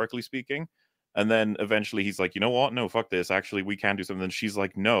 historically speaking. And then eventually he's like, you know what? No, fuck this. Actually, we can do something. And she's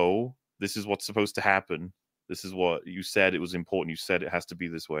like, no, this is what's supposed to happen. This is what you said. It was important. You said it has to be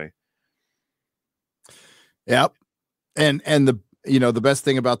this way. Yep. And the the best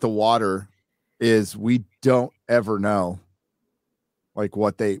thing about the water is we don't ever know like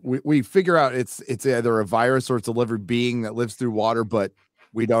what we figure out it's either a virus or it's a living being that lives through water, but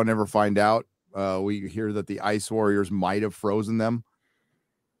we don't ever find out. We hear that the ice warriors might have frozen them,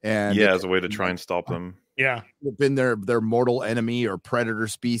 and yeah, as a way to try and stop them. Yeah, been their mortal enemy or predator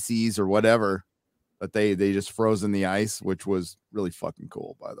species or whatever, but they just froze in the ice, which was really fucking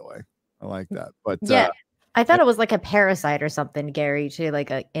cool, by the way. I like that. But yeah, I thought it was like a parasite or something, Gary, too,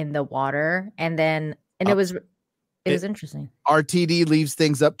 like in the water, and it was interesting. RTD leaves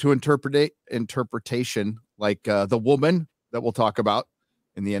things up to interpretation, like the woman that we'll talk about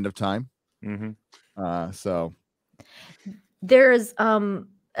in the end of time. Mm-hmm. So there's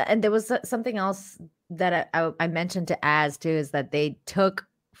and there was something else that I mentioned to Az too, is that they took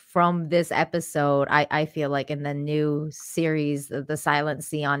from this episode, I feel like in the new series, The Silent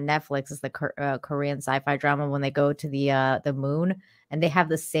Sea on Netflix, is the Korean sci-fi drama, when they go to the moon and they have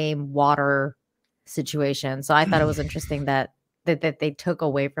the same water situation. So I thought it was interesting that they took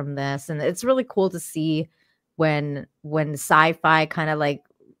away from this, and it's really cool to see when sci-fi kind of like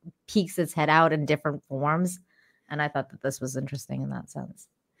peeks its head out in different forms. And I thought that this was interesting in that sense.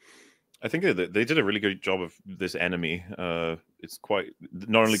 I think they did a really good job of this enemy. It's quite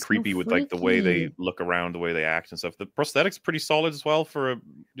not only So creepy with like the way they freaky. look around, the way they act and stuff. The prosthetics pretty solid as well for a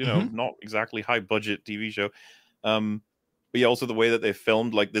not exactly high budget TV show. But yeah, also the way that they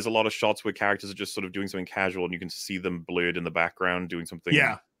filmed, like there's a lot of shots where characters are just sort of doing something casual and you can see them blurred in the background doing something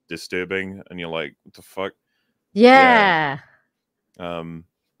disturbing, and you're like, what the fuck? Yeah. And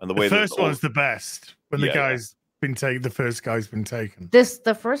the way the first one's the best when the first guy's been taken.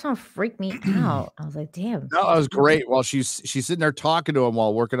 The first one freaked me out. I was like, damn. No, that was great. While she's sitting there talking to him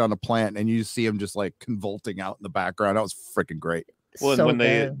while working on a plant, and you see him just like convulsing out in the background. That was freaking great. Well, So and when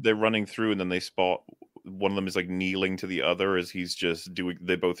good. they're running through, and then they spot one of them is like kneeling to the other as he's just doing.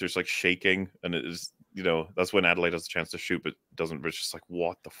 They both just like shaking, and it is that's when Adelaide has a chance to shoot, but doesn't. But it's just like,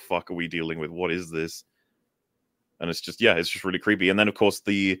 what the fuck are we dealing with? What is this? And it's just it's just really creepy. And then of course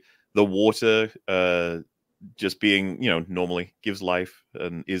the water just being normally gives life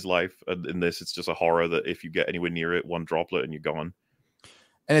and is life, and in this it's just a horror that if you get anywhere near it, one droplet and you're gone.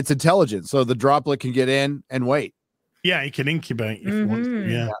 And it's intelligent, so the droplet can get in and wait. Yeah, he can incubate if he wants to.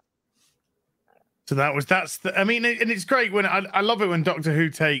 Yeah. So I mean, and it's great when I love it when Doctor Who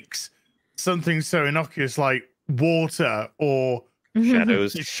takes something so innocuous like water or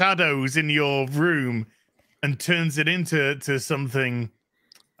shadows in your room and turns it into something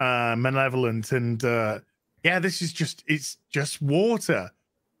malevolent. And this is it's just water.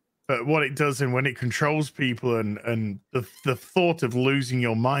 But what it does, and when it controls people, and the thought of losing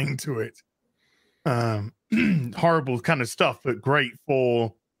your mind to it, horrible kind of stuff, but great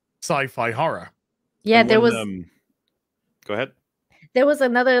for sci-fi horror. Yeah, there was. Go ahead. There was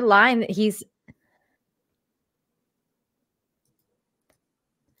another line.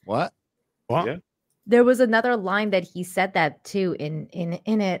 What? Yeah. There was another line that he said that too in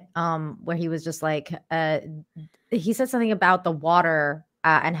it, where he was just like, he said something about the water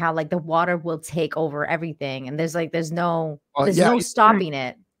and how like the water will take over everything, and there's no stopping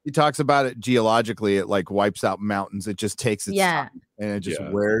it. He talks about it geologically. It like wipes out mountains. It just takes its time, and it just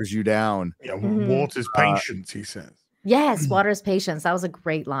wears you down. Yeah, water's patience, he says. Yes, water's patience. That was a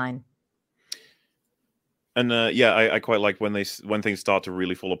great line. And I quite like when things start to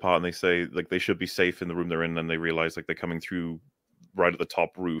really fall apart, and they say like they should be safe in the room they're in, and they realize like they're coming through right at the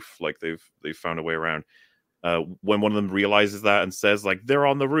top roof, like they've found a way around. When one of them realizes that and says like they're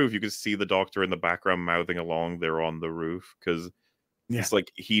on the roof, you can see the Doctor in the background mouthing along, they're on the roof, because it's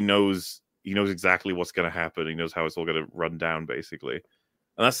like he knows exactly what's going to happen. He knows how it's all going to run down, basically.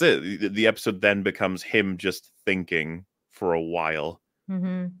 And that's it. The episode then becomes him just thinking for a while.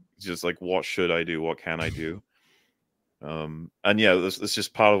 Mm-hmm. Just like, what should I do? What can I do? And that's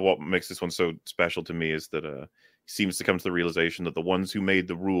just part of what makes this one so special to me, is that he seems to come to the realization that the ones who made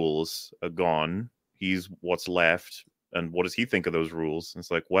the rules are gone. He's what's left. And what does he think of those rules? And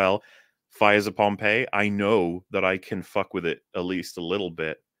it's like, well, fires of Pompeii, I know that I can fuck with it at least a little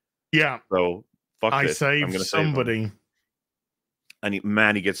bit. Yeah. So fuck I this. I'm saved gonna somebody. Save him.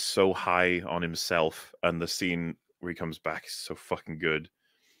 And he gets so high on himself, and the scene where he comes back is so fucking good.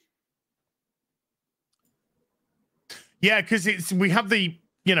 Yeah, because we have the,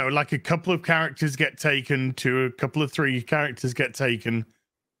 you know, like a couple of characters get taken to a couple of 3 characters get taken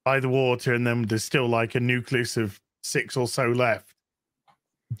by the water, and then there's still like a nucleus of 6 or so left.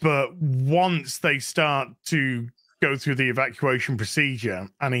 But once they start to go through the evacuation procedure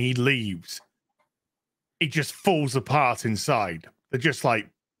and he leaves, it just falls apart inside. They're just like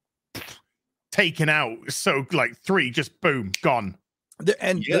taken out. So like 3, just boom, gone.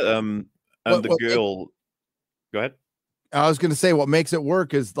 And the girl. Go ahead. I was going to say what makes it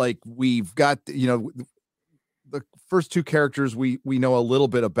work is like we've got, you know, the first 2 characters we know a little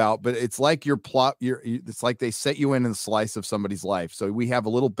bit about, but it's like your plot. It's like they set you in a slice of somebody's life. So we have a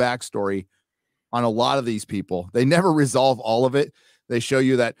little backstory on a lot of these people. They never resolve all of it. They show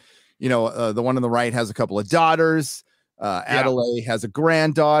you that, you know, the one on the right has a couple of daughters. Adelaide has a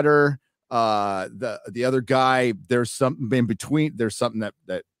granddaughter. The other guy, there's something in between. There's something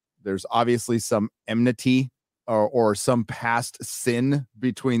that there's obviously some enmity or some past sin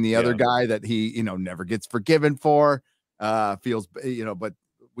between the other guy that he, you know, never gets forgiven for, feels, you know, but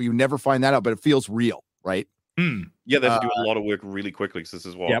we never find that out, but it feels real, right? Yeah, they have to do a lot of work really quickly, because this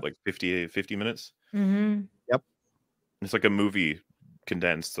is what, like 50 minutes? Mm-hmm. Yep. It's like a movie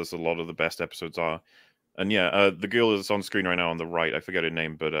condensed, as a lot of the best episodes are. And yeah, the girl is on screen right now on the right. I forget her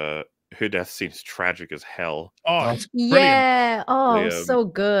name, but her death scene is tragic as hell. Oh, it's yeah. Oh, so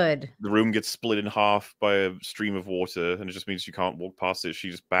good. The room gets split in half by a stream of water, and it just means you can't walk past it.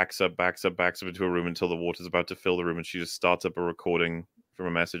 She just backs up into a room until the water's about to fill the room, and she just starts up a recording from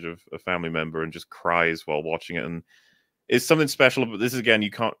a message of a family member and just cries while watching it. And it's something special. But this is, again,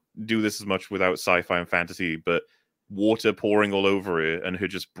 you can't do this as much without sci-fi and fantasy, but water pouring all over her and her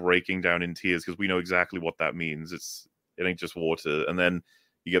just breaking down in tears, because we know exactly what that means. It ain't just water. And then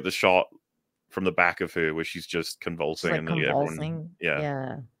you get the shot from the back of her where she's just convulsing. Like and convulsing. Everyone,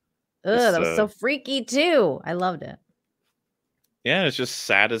 yeah. Ugh, that was so freaky too. I loved it. Yeah, it's just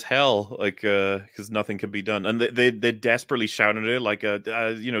sad as hell, like, because nothing can be done. And they're desperately shouting at her, like,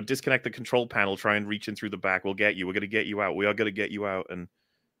 you know, disconnect the control panel, try and reach in through the back. We'll get you. We're going to get you out. We are going to get you out. And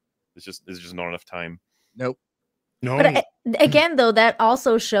there's just not enough time. Nope. No. But again, though, that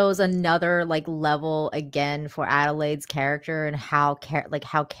also shows another like level again for Adelaide's character and how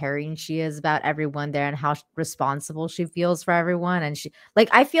caring she is about everyone there and how responsible she feels for everyone. And she, like,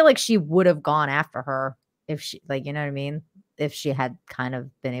 I feel like she would have gone after her if she, like, you know what I mean? If she had kind of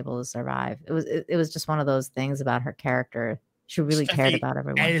been able to survive. It was just one of those things about her character. She really cared about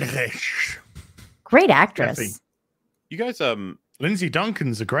everyone. Great actress. Steffi. You guys, Lindsay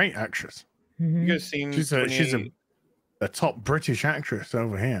Duncan's a great actress. Mm-hmm. You guys seen? She's a top British actress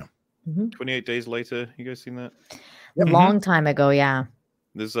over here. 28 Days Later. You guys seen that? A long time ago, yeah.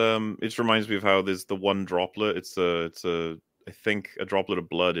 There's it just reminds me of how there's the one droplet. It's I think a droplet of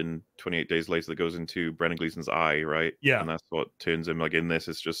blood in 28 Days Later that goes into Brendan Gleeson's eye, right? Yeah. And that's what turns him, like, in this,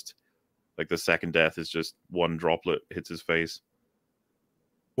 it's just like the second death is just one droplet hits his face.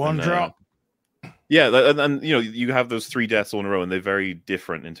 One drop. Yeah, and you know, you have those 3 deaths all in a row, and they're very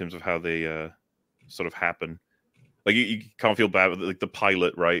different in terms of how they sort of happen. Like, you can't feel bad with, like, the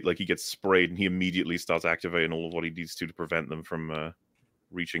pilot, right? Like, he gets sprayed and he immediately starts activating all of what he needs to prevent them from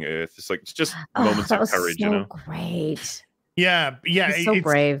reaching Earth. It's like, it's just moments of courage, so you know? Great. Yeah. He's so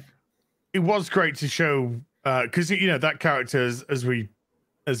brave. It was great to show, because, you know, that character,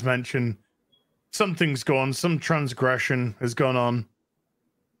 as mentioned, something's gone, some transgression has gone on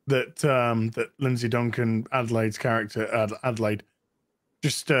that Lindsay Duncan, Adelaide's character, Adelaide,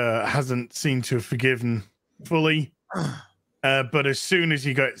 just hasn't seemed to have forgiven fully. But as soon as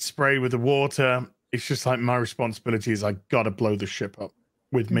he got sprayed with the water, it's just like, my responsibility is I got to blow the ship up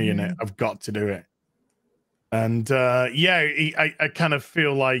with me in it. I've got to do it. And I kind of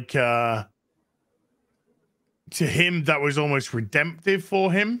feel like to him that was almost redemptive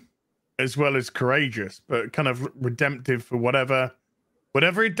for him, as well as courageous, but kind of redemptive for whatever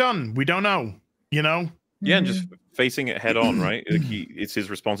he'd done. We don't know, you know? Yeah, and just facing it head on, right? Like, it's his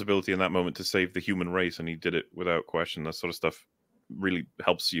responsibility in that moment to save the human race, and he did it without question. That sort of stuff really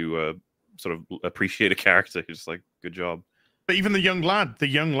helps you sort of appreciate a character who's like, good job. But even the young lad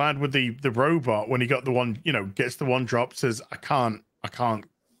with the robot, when he got the one, you know, gets the one drop, says, I can't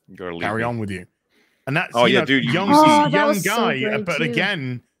carry on with you. And that's dude, young guy, so but too.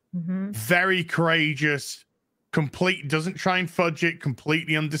 Again, very courageous, doesn't try and fudge it,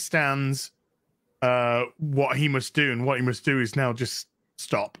 completely understands what he must do, and what he must do is now just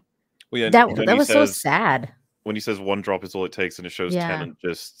stop. Well, yeah, that was so sad. When he says one drop is all it takes, and it shows Tennant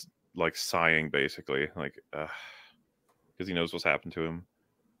just like sighing, basically, like because he knows what's happened to him.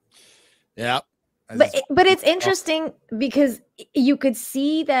 Yeah. But it's interesting because you could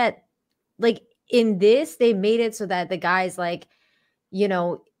see that, like, in this, they made it so that the guy's like, you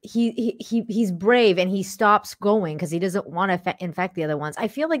know, he's brave and he stops going because he doesn't want to infect the other ones. I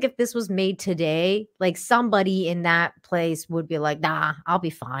feel like if this was made today, like somebody in that place would be like, nah, I'll be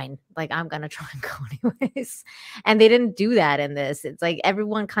fine. Like, I'm gonna try and go anyways. And they didn't do that in this. It's like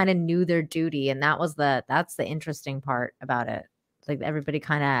everyone kind of knew their duty, and that's the interesting part about it. Like everybody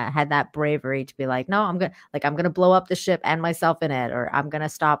kind of had that bravery to be like, no, I'm gonna blow up the ship and myself in it, or I'm gonna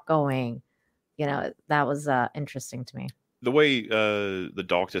stop going. You know, that was interesting to me. The way the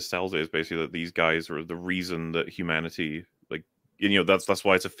Doctor sells it is basically that these guys are the reason that humanity, like, you know, that's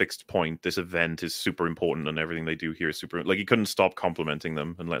why it's a fixed point. This event is super important, and everything they do here is super. Like, he couldn't stop complimenting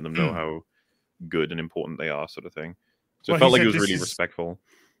them and letting them know how good and important they are, sort of thing. So it felt like it was really respectful.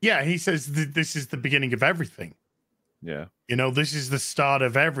 Yeah, he says this is the beginning of everything. Yeah, you know, this is the start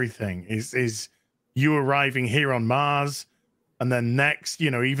of everything. Is you arriving here on Mars, and then next,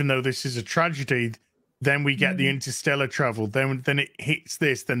 you know, even though this is a tragedy, then we get the interstellar travel. Then it hits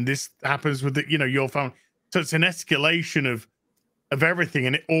this. Then this happens with the, you know, your phone. So it's an escalation of everything,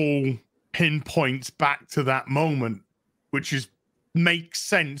 and it all pinpoints back to that moment, which makes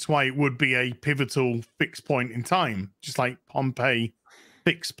sense why it would be a pivotal fixed point in time, just like Pompeii,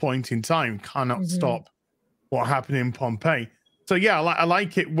 fixed point in time, cannot stop what happened in Pompeii. So yeah, I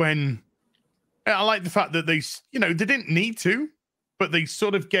like it when I like the fact that they, you know, they didn't need to, but they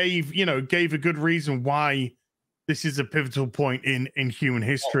sort of gave a good reason why this is a pivotal point in human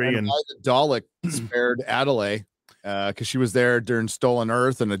history. And why the Dalek spared Adelaide, because she was there during Stolen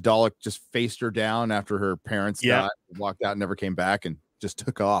Earth, and the Dalek just faced her down after her parents died, walked out, and never came back, and just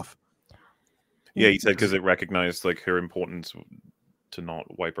took off. Yeah, he said because it recognized like her importance to not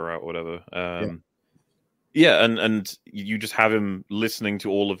wipe her out or whatever. Yeah, and you just have him listening to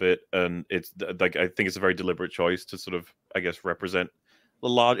all of it, and it's like, I think it's a very deliberate choice to sort of, I guess, represent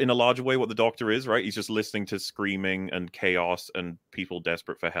in a larger way what the Doctor is, right? He's just listening to screaming and chaos and people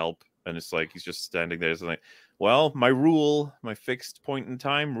desperate for help, and it's like he's just standing there, it's like, well, my rule, my fixed point in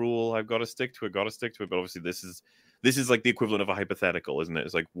time rule, I've got to stick to it. But obviously, this is like the equivalent of a hypothetical, isn't it?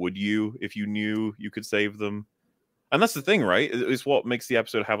 It's like, would you, if you knew you could save them? And that's the thing, right? It's what makes the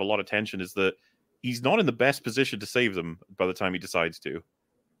episode have a lot of tension, is that he's not in the best position to save them by the time he decides to.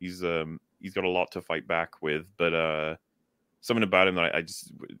 He's got a lot to fight back with, but something about him that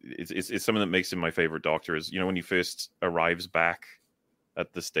it's something that makes him my favorite Doctor is, you know, when he first arrives back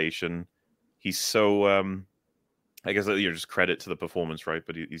at the station, he's so I guess you're just credit to the performance, right?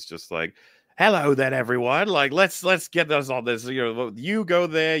 But he's just like, hello then, everyone. Like, let's get us on this. You know, you go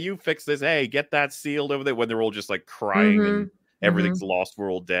there, you fix this. Hey, get that sealed over there. When they're all just like crying and everything's lost,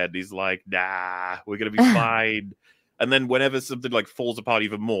 we're all dead. He's like, nah, we're gonna be fine. And then whenever something like falls apart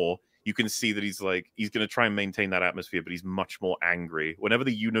even more, you can see that he's gonna try and maintain that atmosphere, but he's much more angry. Whenever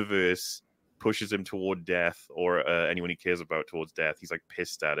the universe pushes him toward death, or anyone he cares about towards death, he's like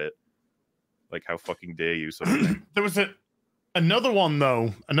pissed at it. Like, how fucking dare you? Sort of thing. There was another one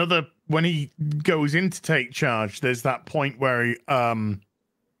though. When he goes in to take charge, there's that point where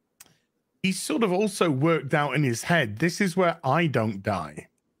he's sort of also worked out in his head, this is where I don't die.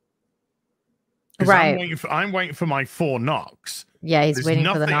 Right. I'm waiting for my 4 knocks. Yeah, he's waiting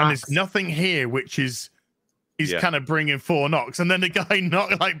for the knocks. And there's nothing here which is kind of bringing 4 knocks. And then the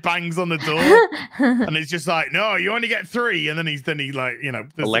guy bangs on the door and it's just like, no, you only get 3. And then he like, you know,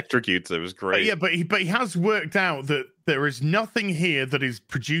 electrocutes. It was great. But he has worked out that there is nothing here that is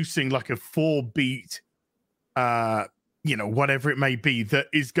producing like a 4-beat you know, whatever it may be, that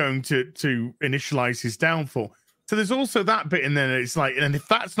is going to initialize his downfall. So there's also that bit in there. It's like, and if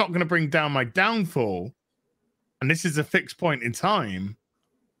that's not going to bring down my downfall, and this is a fixed point in time,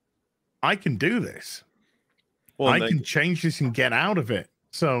 I can do this. Well, I can change this and get out of it.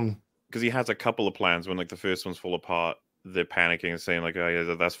 So, because he has a couple of plans. When like the first ones fall apart, they're panicking and saying like, "Oh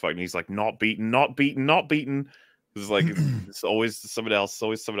yeah, that's fine." And he's like, "Not beaten, not beaten, not beaten." It's like it's always someone else. It's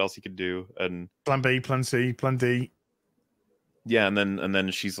always someone else he can do. And plan B, plan C, plan D. Yeah, and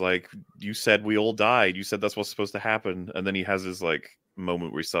then she's like, "You said we all died. You said that's what's supposed to happen." And then he has his like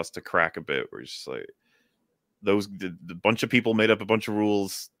moment where he starts to crack a bit, where he's just like, the bunch of people made up a bunch of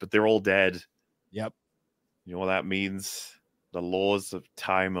rules, but they're all dead. Yep. You know what that means? The laws of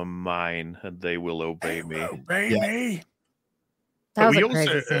time are mine, and they will obey me. Obey me. That was a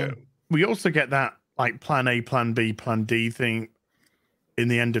crazy scene. We also get that like plan A, plan B, plan D thing in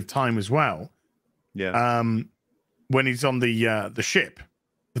the end of time as well. Yeah. When he's on the ship,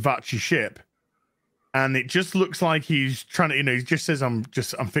 the Vachi ship, and it just looks like he's trying to, you know, he just says, I'm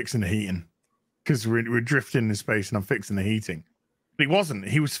fixing the heating, because we're drifting in space and I'm fixing the heating. But he wasn't.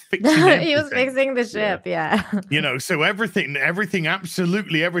 He was fixing everything. He was fixing the ship. Yeah. So everything,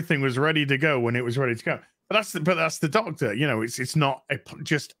 absolutely everything was ready to go when it was ready to go. But that's the Doctor. It's not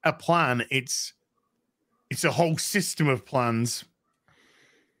just a plan. It's a whole system of plans.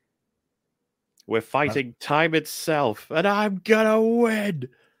 We're fighting time itself, and I'm gonna win.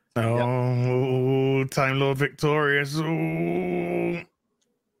 Oh, Time Lord victorious.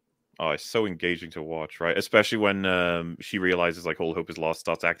 Oh, it's so engaging to watch, right? Especially when she realizes like all hope is lost,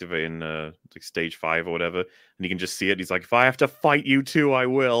 starts activating like stage 5 or whatever, and you can just see it. He's like, if I have to fight you too, I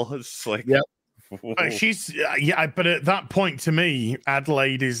will. It's like, yep. She's but at that point, to me,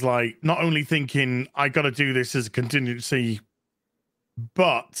 Adelaide is like not only thinking I got to do this as a contingency,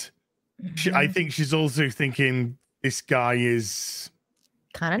 but I think she's also thinking this guy is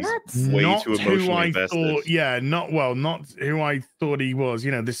kind of nuts. Way not too who emotionally I invested. thought. Not who I thought he was.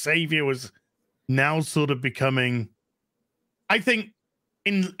 The savior was now sort of becoming. I think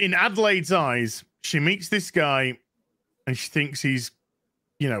in Adelaide's eyes, she meets this guy, and she thinks he's,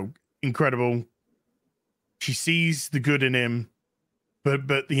 incredible. She sees the good in him, but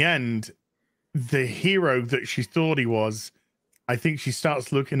at the end, the hero that she thought he was, I think she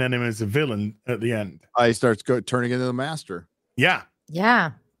starts looking at him as a villain at the end. He starts turning into the master. Yeah.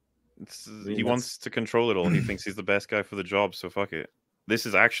 Yeah. He wants to control it all. He thinks he's the best guy for the job, so fuck it. This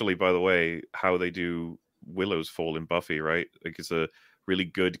is actually, by the way, how they do Willow's fall in Buffy, right? Like, it's a really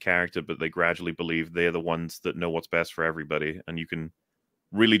good character, but they gradually believe they're the ones that know what's best for everybody, and you can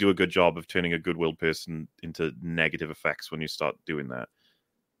really do a good job of turning a good-willed person into negative effects when you start doing that.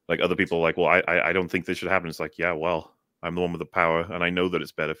 Like, other people are like, well, I don't think this should happen. It's like, yeah, well, I'm the one with the power, and I know that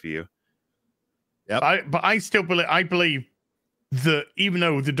it's better for you. Yep. But I still believe that even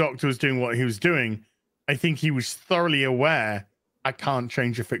though the Doctor was doing what he was doing, I think he was thoroughly aware I can't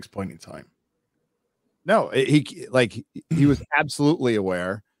change a fixed point in time. No, he was absolutely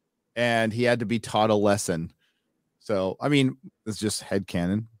aware, and he had to be taught a lesson. So, I mean, it's just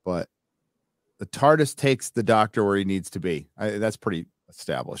headcanon, but the TARDIS takes the Doctor where he needs to be. That's pretty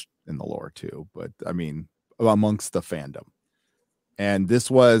established in the lore too, but I mean, amongst the fandom. And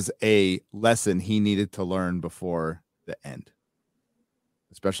this was a lesson he needed to learn before the end,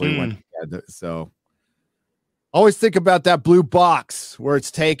 especially when he had to, so always think about that blue box where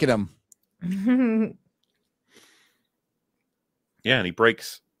it's taking him. Yeah, and he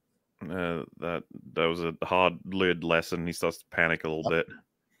breaks. That was a hard learned lesson. He starts to panic a little bit.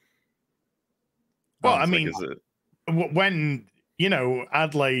 Well, I mean, when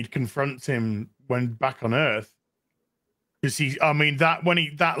Adelaide confronts him when back on Earth, because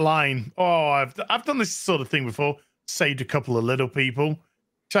that line. Oh, I've done this sort of thing before. Saved a couple of little people.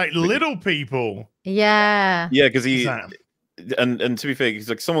 It's like little people. Yeah. Yeah, because he. And to be fair, he's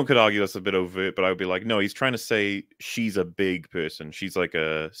like, someone could argue that's a bit overt, but I would be like, no, he's trying to say she's a big person. She's like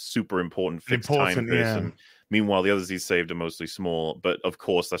a super important fixed time person. Yeah. Meanwhile, the others he's saved are mostly small. But of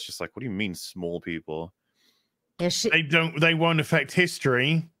course, that's just like, what do you mean small people? Yeah, they won't affect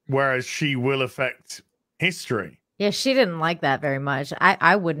history, whereas she will affect history. Yeah, she didn't like that very much.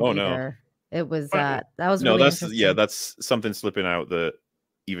 I wouldn't either. No. It was that was really that's something slipping out that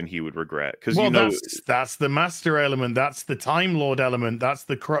even he would regret, because that's the master element, that's the Time Lord element, that's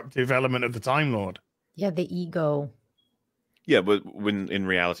the corruptive element of the Time Lord. Yeah, the ego. Yeah, but when in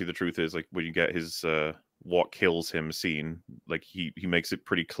reality the truth is, like, when you get his what kills him scene, like he makes it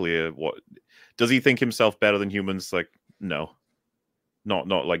pretty clear what does he think himself better than humans? Like, no, not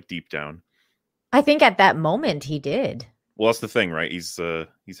like deep down. I think at that moment he did. Well, that's the thing, right? He's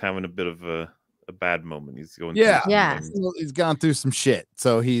having a bit of a bad moment. He's going he's gone through some shit,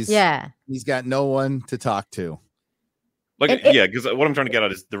 so he's got no one to talk to. Like, because what I'm trying to get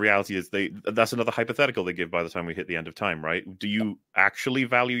at is the reality is that's another hypothetical they give by the time we hit the end of time, right? Do you actually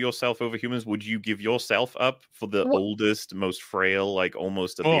value yourself over humans? Would you give yourself up for the oldest, most frail, like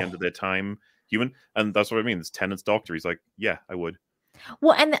almost at the end of their time human? And that's what I mean. It's Tennant's Doctor. He's like, yeah, I would.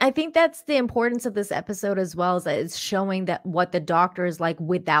 Well, and I think that's the importance of this episode as well, is that it's showing that what the Doctor is like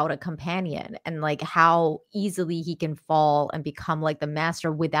without a companion, and like how easily he can fall and become like the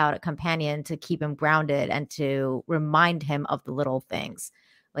master without a companion to keep him grounded and to remind him of the little things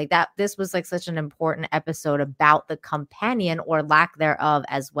like that. This was like such an important episode about the companion or lack thereof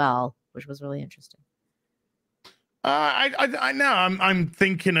as well, which was really interesting. I know. I'm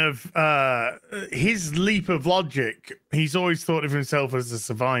thinking of his leap of logic. He's always thought of himself as a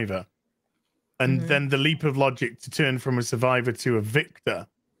survivor, and then the leap of logic to turn from a survivor to a victor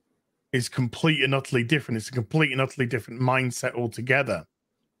is complete and utterly different. It's a complete and utterly different mindset altogether.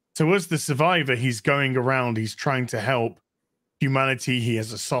 So as the survivor, he's going around. He's trying to help humanity. He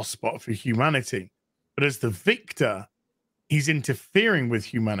has a soft spot for humanity. But as the victor, he's interfering with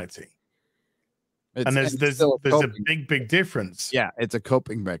humanity. And there's still a big difference. Yeah, it's a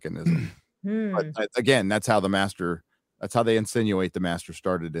coping mechanism. Hmm. But again, that's how they insinuate the master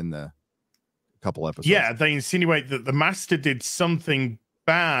started in the couple episodes. Yeah, they insinuate that the master did something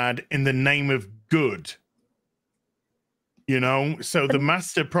bad in the name of good. So the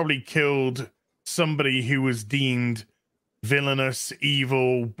master probably killed somebody who was deemed villainous,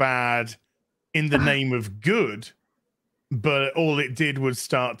 evil, bad in the name of good, but all it did was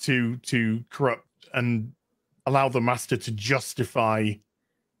start to corrupt and allow the master to justify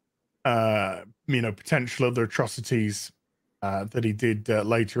potential other atrocities that he did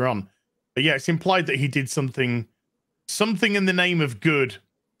later on. But yeah, it's implied that he did something in the name of good,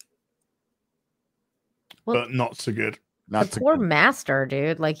 but not so good. The poor master,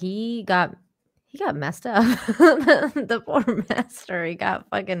 dude. Like he got messed up. The poor master, he got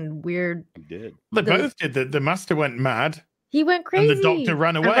fucking weird. He did. They both did. The master went mad. He went crazy. And the doctor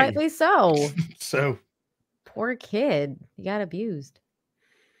ran away. And rightly so. So poor kid. He got abused.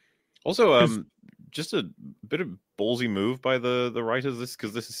 Also, just a bit of ballsy move by the writers.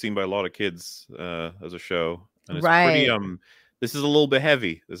 Because this is seen by a lot of kids as a show, and it's pretty. This is a little bit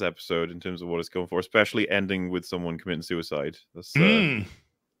heavy, this episode, in terms of what it's going for, especially ending with someone committing suicide. That's, It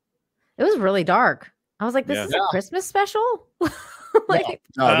was really dark. I was like, "This is a Christmas special." This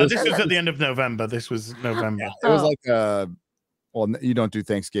was at the end of November. This was November. It was like well, you don't do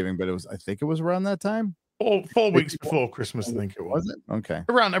Thanksgiving, but I think it was around that time. 4 weeks before Christmas, I think it was. Was it? Okay.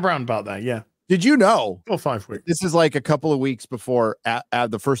 Around about that, yeah. Did you know? 4 or 5 weeks. This is like a couple of weeks before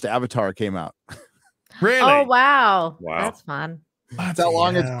the first Avatar came out. Really? Oh, wow. That's fun. That's how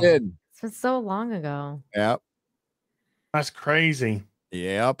long it's been. It's been so long ago. Yep. That's crazy.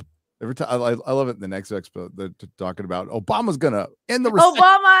 Yep. Every time I love it in the next episode, they're talking about Obama's gonna end the recession.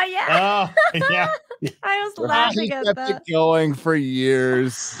 Obama, yeah. Yeah. I was laughing at that. It going for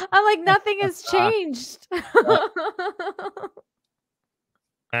years. I'm like, nothing has changed.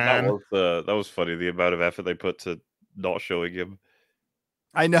 That was funny. The amount of effort they put to not showing him.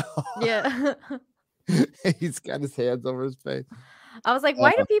 I know. Yeah. He's got his hands over his face. I was like,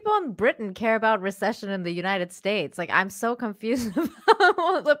 why do people in Britain care about recession in the United States? Like, I'm so confused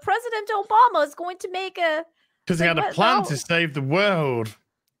about the President Obama is going to make a... Because he had a plan to save the world.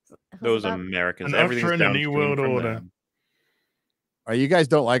 Those Americans. And usher in a new world order. You guys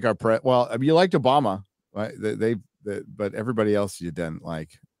don't like our well, I mean, you liked Obama, right? But everybody else you didn't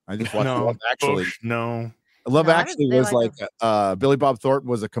like. I just watched Love Actually. Bush, no. Love Actually was like Billy Bob Thornton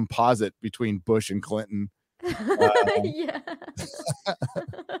was a composite between Bush and Clinton. Yeah.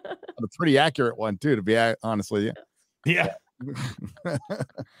 A pretty accurate one too, to be honest with you. Yeah. Which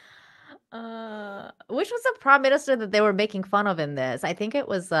was the prime minister that they were making fun of in this? I think it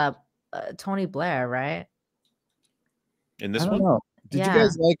was Tony Blair, right? In this I one? don't know. Did you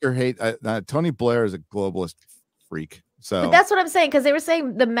guys like or hate? Tony Blair is a globalist freak. So but that's what I'm saying, because they were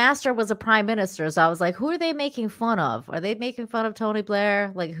saying the master was a prime minister. So I was like, who are they making fun of? Are they making fun of Tony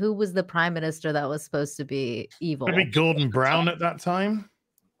Blair? Like, who was the prime minister that was supposed to be evil? Maybe Gordon Brown at that time.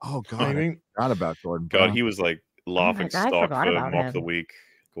 Oh God, I forgot about Gordon Brown. God, he was like laughing stock for Mock of the Week.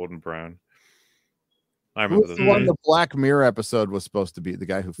 Gordon Brown. I remember the one. The Black Mirror episode was supposed to be the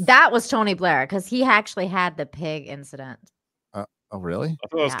guy who. That was Tony Blair, because he actually had the pig incident. Oh, really? I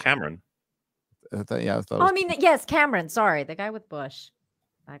thought it was Cameron. I thought. I mean, yes, Cameron. Sorry, the guy with Bush.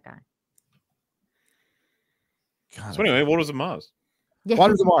 That guy. God, so anyway, Waters of Mars. Yeah.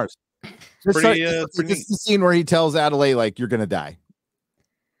 Waters of Mars. This Pretty is the scene where he tells Adelaide, like, you're gonna die.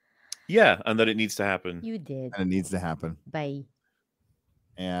 Yeah, and that it needs to happen. You did. And it needs to happen. Bye.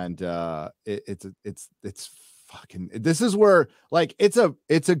 And it's fucking. This is where like it's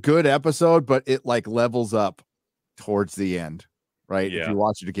a good episode, but it like levels up towards the end, right? Yeah. If you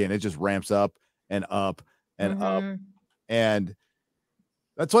watch it again, it just ramps up and up and up, and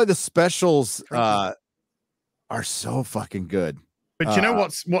that's why the specials are so fucking good. But you know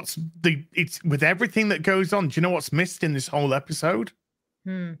what's it's with everything that goes on. Do you know what's missed in this whole episode?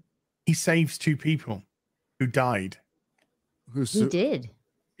 He saves 2 people who died. He did.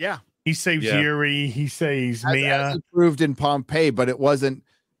 Yeah. He saves Yuri. He saves Mia. As proved in Pompeii, but it wasn't.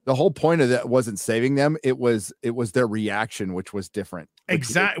 The whole point of that wasn't saving them. It was their reaction, which was different.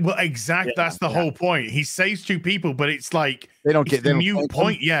 Exactly. Well, exactly. That's the whole point. He saves 2 people, but it's like they don't get the mute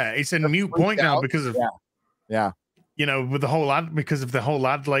point. Yeah, it's a mute point now because of you know, with the whole because of the whole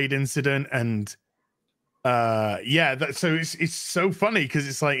Adelaide incident and so it's so funny because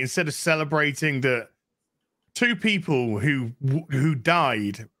it's like instead of celebrating that 2 people who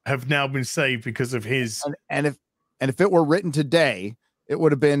died have now been saved because of his and if it were written today, it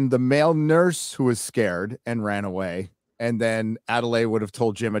would have been the male nurse who was scared and ran away, and then Adelaide would have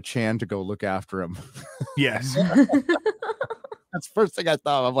told Gemma Chan to go look after him. Yes. That's the first thing I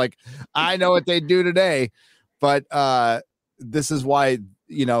thought. I'm like, I know what they do today, but this is why,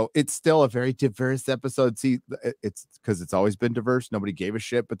 you know, it's still a very diverse episode. See, it's because it's always been diverse. Nobody gave a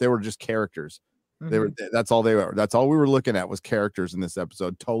shit, but they were just characters. They were, that's all they were. That's all we were looking at was characters in this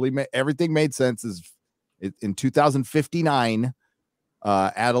episode. Totally everything made sense. In 2059,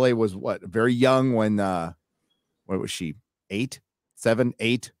 Adelaide was what, very young when what was she, 7,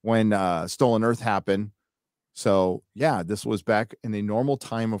 8 when Stolen Earth happened. So yeah, this was back in a normal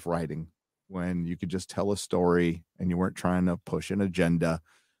time of writing when you could just tell a story and you weren't trying to push an agenda,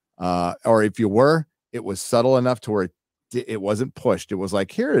 or if you were, it was subtle enough to where it wasn't pushed. It was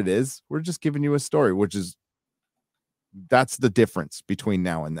like, here it is, we're just giving you a story, that's the difference between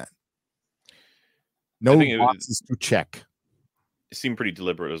now and then. No boxes to check. It seemed pretty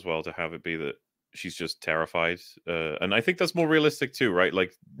deliberate as well to have it be that she's just terrified, and I think that's more realistic too, right?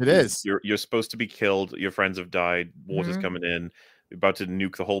 Like it is. You're supposed to be killed. Your friends have died. Water's coming in. You're about to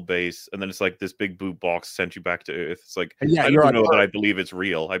nuke the whole base, and then it's like this big blue box sent you back to Earth. It's like, yeah, I don't know that I believe it's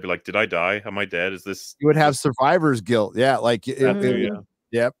real. I'd be like, did I die? Am I dead? Is this? You would have survivor's guilt. Yeah, like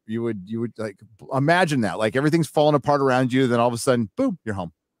yep. You would like imagine that, like everything's falling apart around you, then all of a sudden, boom, you're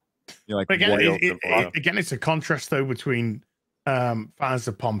home. You're like, again, again, it's a contrast though between Fires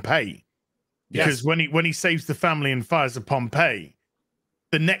of Pompeii. Because when he saves the family in Fires of Pompeii,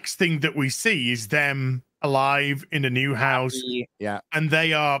 the next thing that we see is them alive in a new house. Yeah. And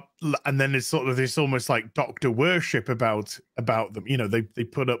they are, and then there's sort of this almost like doctor worship about them. You know, they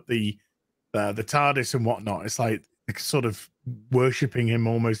put up the TARDIS and whatnot. It's like sort of worshipping him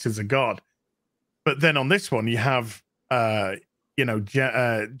almost as a god. But then on this one, you have Jenna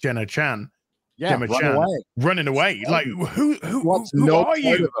Chan. Yeah, running away. Like who are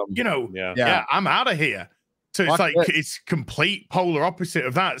you? You know, yeah, I'm out of here. So it's like it's complete polar opposite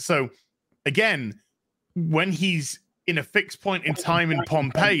of that. So again, when he's in a fixed point in time in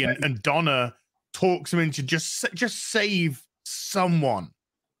Pompeii and Donna talks him into just save someone,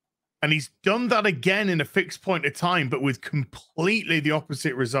 and he's done that again in a fixed point of time, but with completely the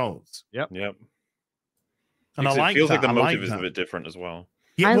opposite results. Yep. And I like it feels that. like the motive is a bit different as well.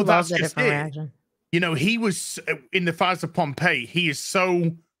 Yeah, well, that's just it. You know, he was in the Fires of Pompeii. He is so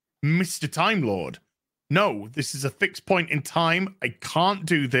Mr. Time Lord. No, this is a fixed point in time. I can't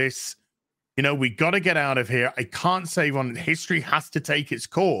do this. You know, we got to get out of here. I can't save on. History has to take its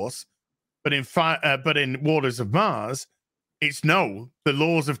course. But in Waters of Mars, it's no. The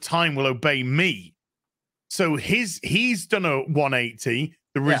laws of time will obey me. So he's done a 180.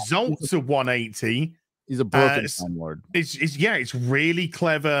 The results of 180. He's a broken Time Lord. It's really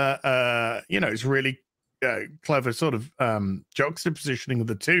clever. It's really clever sort of juxtapositioning of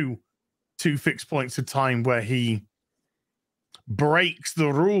the two fixed points of time where he breaks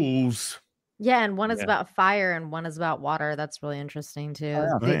the rules. Yeah, and one is about fire and one is about water. That's really interesting too.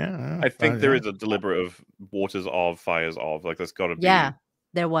 I think there is a deliberate of waters of, fires of. Like that's got to be. Yeah,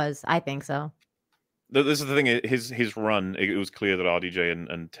 there was. I think so. This is the thing. His run. It was clear that RDJ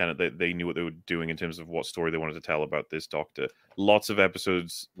and Tennant they knew what they were doing in terms of what story they wanted to tell about this Doctor. Lots of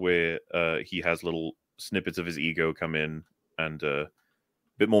episodes where he has little snippets of his ego come in and a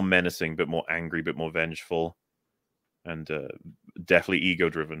bit more menacing, bit more angry, bit more vengeful, and definitely ego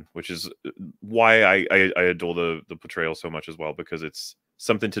driven, which is why I adore the portrayal so much as well, because it's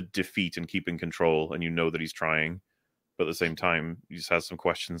something to defeat and keep in control, and you know that he's trying. But at the same time, he just has some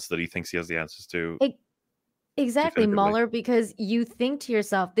questions that he thinks he has the answers to. Exactly, Muller, because you think to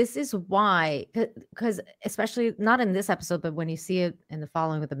yourself, this is why, because especially not in this episode, but when you see it in the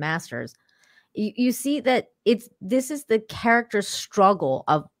following with the Masters, you see that this is the character's struggle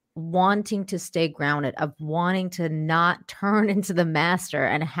of wanting to stay grounded, of wanting to not turn into the Master,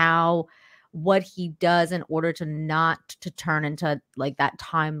 and what he does in order to not to turn into like that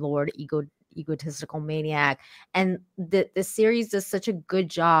Time Lord egotistical maniac. And the series does such a good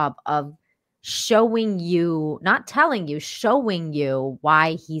job of showing you, not telling you, showing you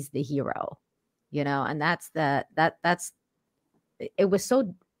why he's the hero, and it was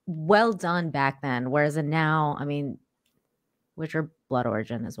so well done back then, whereas now, I mean, Witcher Blood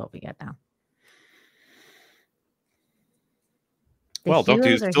Origin is what we get now. Well, Doctor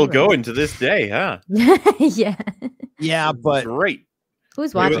Who's still going to this day, huh? Yeah, but great.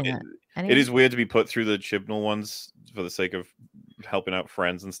 Who's watching it? It is weird to be put through the Chibnall ones for the sake of helping out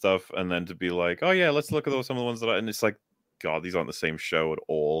friends and stuff, and then to be like, oh yeah, let's look at some of the ones and it's like, God, these aren't the same show at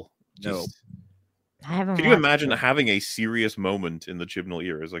all. No. I haven't. Can you imagine having a serious moment in the Chibnall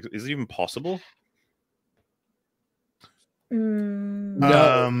era? Is it even possible?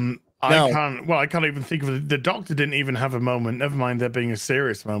 No. I can't even think of it. The Doctor didn't even have a moment. Never mind there being a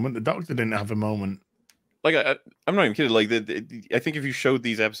serious moment. The Doctor didn't have a moment. Like I'm not even kidding. Like I think if you showed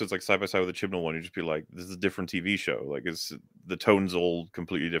these episodes like side by side with the Chibnall one, you'd just be like, "This is a different TV show." Like it's the tone's all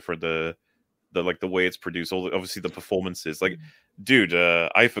completely different. The like the way it's produced, obviously the performances. Like, dude,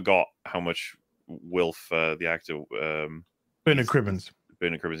 I forgot how much Wilf, the actor, Bernard Cribbins.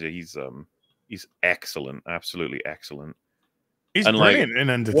 Bernard Cribbins, yeah, he's excellent, absolutely excellent. He's brilliant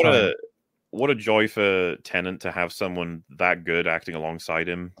in End of Time. What a joy for Tennant to have someone that good acting alongside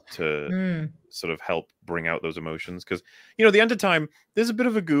him to sort of help bring out those emotions. Because, you know, the End of Time, there's a bit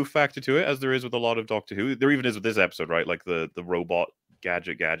of a goof factor to it, as there is with a lot of Doctor Who. There even is with this episode, right? Like the robot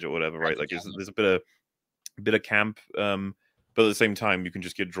gadget, whatever, right? Like there's a bit of camp, but at the same time, you can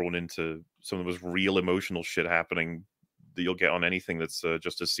just get drawn into some of the most real emotional shit happening that you'll get on anything that's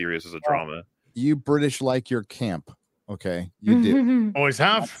just as serious as a drama. You British like your camp, okay? You do. Always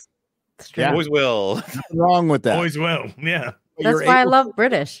have. Yeah. Always will. Nothing wrong with that. Always will. Yeah. That's why I love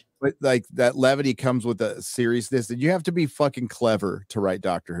British. But like that levity comes with a seriousness, and you have to be fucking clever to write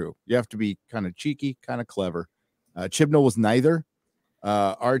Doctor Who. You have to be kind of cheeky, kind of clever. Chibnall was neither.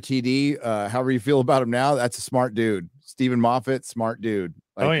 RTD, however you feel about him now, that's a smart dude. Stephen Moffat, smart dude.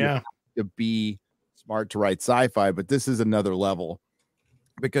 Like, oh you yeah. have to be smart to write sci-fi, but this is another level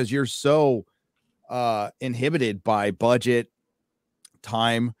because you're so inhibited by budget,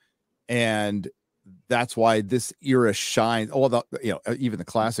 time, and that's why this era shines. Oh, even the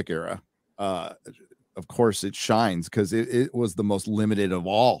classic era, of course, it shines because it was the most limited of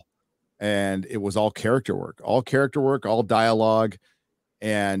all, and it was all character work, all dialogue,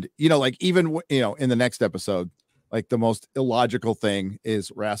 and like even in the next episode, like the most illogical thing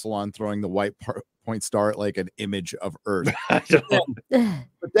is Rassilon throwing the white point star at like an image of Earth.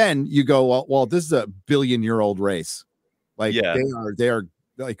 But then you go, well, this is a billion-year-old race. Like they are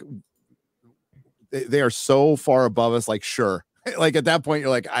like. They are so far above us. Like, sure. Like at that point, you're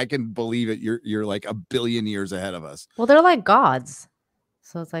like, I can believe it. You're like a billion years ahead of us. Well, they're like gods.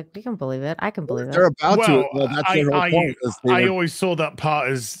 So it's like, we can believe it. I can believe it. They're about to. Well, that's their whole point. I always saw that part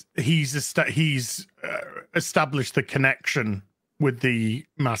as he's established the connection with the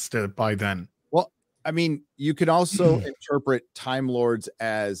master by then. Well, I mean, you can also interpret Time Lords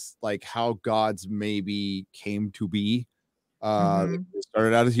as like how gods maybe came to be. They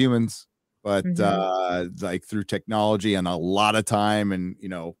started out as humans. But like through technology and a lot of time and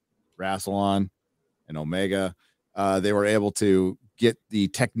Rassilon and Omega, they were able to get the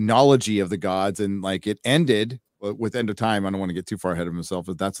technology of the gods, and like it ended with End of Time. I don't want to get too far ahead of myself,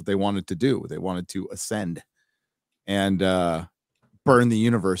 but that's what they wanted to do. They wanted to ascend and burn the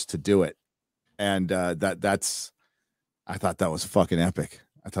universe to do it. And that's I thought that was fucking epic.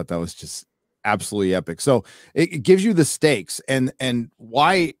 I thought that was just absolutely epic. So it gives you the stakes and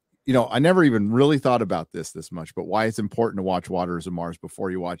why. I never even really thought about this much, but why it's important to watch Waters of Mars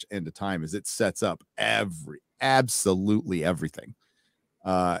before you watch End of Time is it sets up absolutely everything.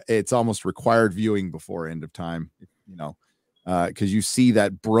 It's almost required viewing before End of Time, because you see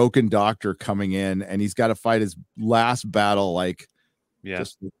that broken doctor coming in and he's got to fight his last battle.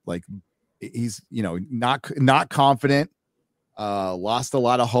 Just like he's, not confident, lost a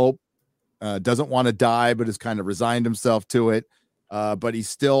lot of hope, doesn't want to die, but has kind of resigned himself to it. But he's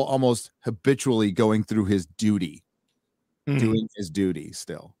still almost habitually going through his duty, doing his duty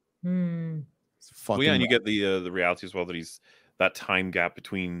still. And you get the reality as well that that time gap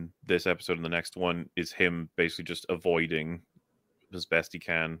between this episode and the next one is him basically just avoiding as best he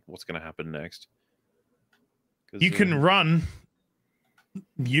can what's going to happen next. You can run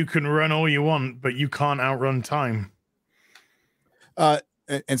all you want, but you can't outrun time. And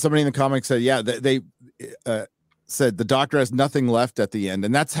somebody in the comics said, yeah, they said the doctor has nothing left at the end,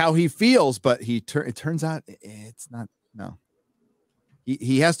 and that's how he feels. But it turns out it's not. No,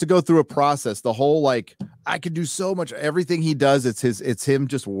 he has to go through a process. The whole I could do so much. Everything he does, it's him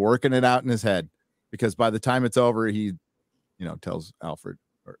just working it out in his head. Because by the time it's over, he, tells Alfred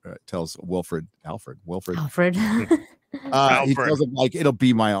or tells Wilfred. He tells him it'll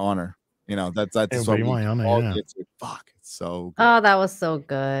be my honor. That's it'll be my honor. Yeah. Fuck, it's so good. Oh, that was so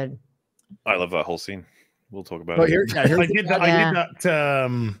good. I love that whole scene. We'll talk about it. I did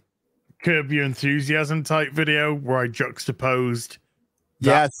that Curb Your Enthusiasm type video where I juxtaposed.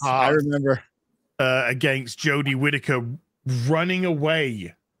 Yes, I remember. Against Jodie Whittaker running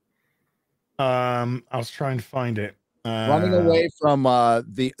away. I was trying to find it. Running away from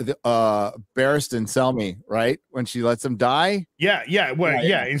the Barristan Selmy, right? When she lets him die. Yeah. Well,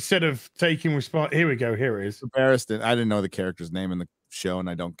 yeah. Instead of taking response, here we go. Here it is. Barristan. I didn't know the character's name in the show, and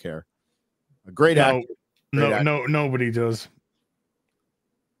I don't care. A great actor. Nobody does.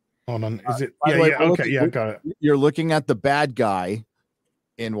 Hold on. Is it? By the Yeah, way, yeah. we're Okay, looking- yeah, got it. You're looking at the bad guy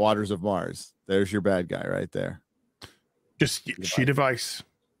in Waters of Mars. There's your bad guy right there. Just sheet of ice.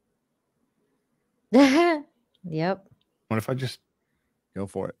 Yep. What if I just Go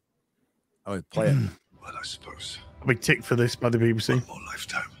for it. Oh, play it. Well, I suppose. I'll be ticked for this by the BBC? One more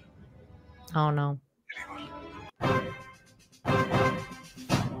lifetime. Oh no.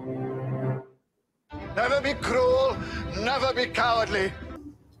 Never be cruel, never be cowardly.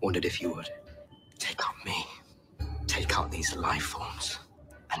 Wondered if you would take out me, take out these life forms,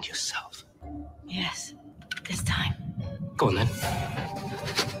 and yourself. Yes. This time. Go on then.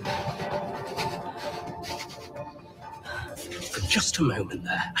 For just a moment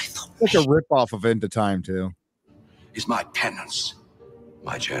there, I thought, Like a rip off of Into Time too. Is my penance.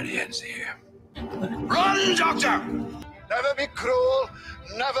 My journey ends here. Run, Doctor! Never be cruel,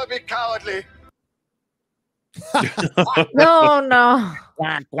 never be cowardly. No.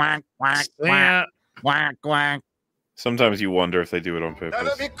 Quack, quack, quack, Yeah. quack, quack. Sometimes you wonder if they do it on Never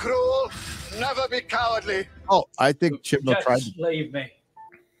purpose. be cruel, never be cowardly. Oh, I think Chipmunk tried. Just leave me.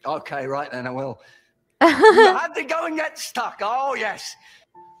 okay, right then, I will. no. You had to go and get stuck. Oh, yes.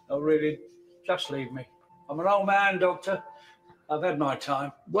 Oh, really? Just leave me. I'm an old man, Doctor. I've had my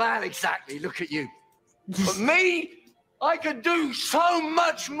time. Well, exactly. Look at you. But me, I could do so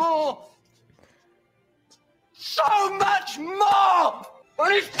much more. So much more!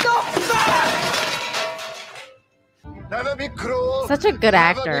 But it's not fair! Never be cruel. Such a good never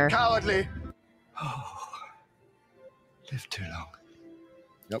actor. Be cowardly. Oh, live too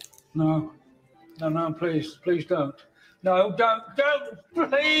long. No, please don't. No, don't,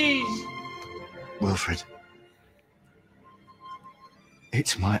 please. Wilfred,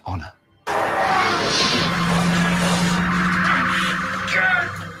 it's my honor.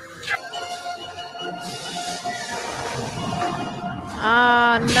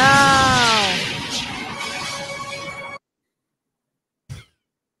 Oh no.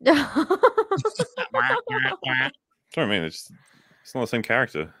 Sorry, man. It's not the same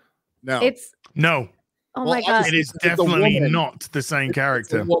character. No, It's No, oh Well, my god. it is It's a definitely woman. not the same it's a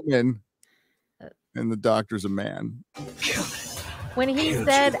character. woman, and the doctor's a man. When he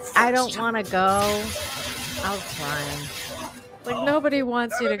said I don't want to go, I was crying. Like nobody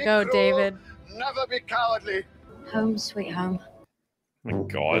wants you to Never be go, cruel, David. Never be cowardly. Home sweet home. Oh my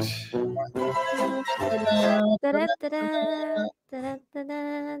God.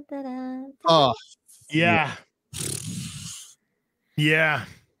 Oh, Yeah. Yeah.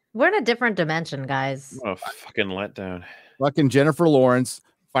 We're in a different dimension, guys. What a fucking letdown. fucking Jennifer Lawrence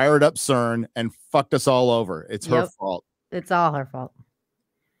fired up CERN and fucked us all over. It's her Yep. fault. It's all her fault.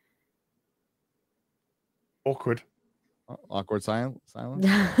 Awkward. Awkward silence.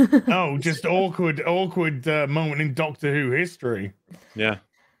 No, just awkward moment in Doctor Who history Yeah.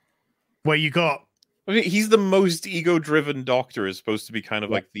 where you got I mean, he's the most ego-driven Doctor is supposed to be kind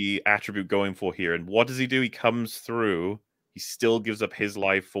of like the attribute going for here. And what does he do? He comes through. He still gives up his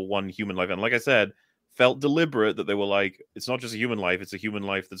life for one human life. And like I said, felt deliberate that they were like, it's not just a human life, it's a human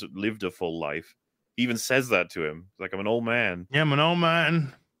life that's lived a full life. He even says that to him. Like, I'm an old man. yeah, I'm an old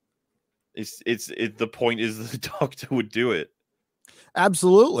man. The point is the Doctor would do it.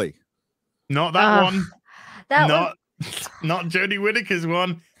 Absolutely. Not that Ugh. one. That Not was not Jodie Whittaker's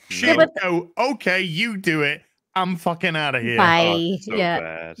one. She'd No. but- go, okay, you do it. I'm fucking out of here. bye. Oh, it's so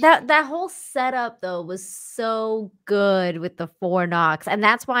yeah. bad. That whole setup though was so good with the 4 knocks, and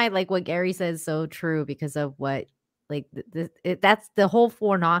that's why like what Gary says is so true because of what like that's the whole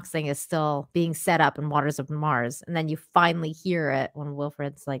 4 knocks thing is still being set up in Waters of Mars, and then you finally hear it when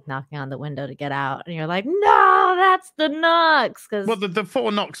Wilfred's like knocking on the window to get out, and you're like, no, that's the knocks because Well, the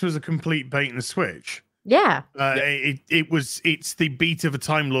 4 knocks was a complete bait and switch. yeah, It's the beat of a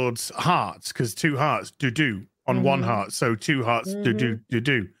Time Lord's hearts because 2 hearts do on one Mhm. heart, so 2 hearts do.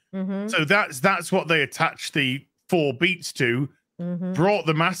 mm-hmm, So that's what they attached the 4 beats to. mm-hmm, Brought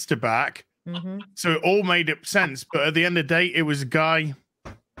the master back, mm-hmm. so it all made sense. But at the end of the day, it was a guy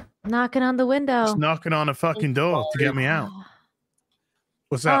knocking on the window. just knocking on a fucking door to get me out.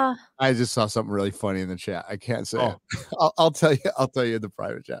 What's that? Ah, I just saw something really funny in the chat. I can't say Oh. it. I'll tell you. I'll tell you in the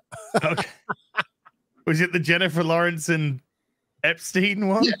private chat. Okay. Was it the Jennifer Lawrence and Epstein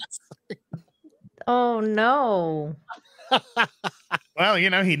one? oh no. Well,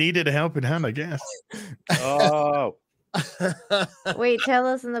 he needed a helping hand, I guess. Oh. Wait, tell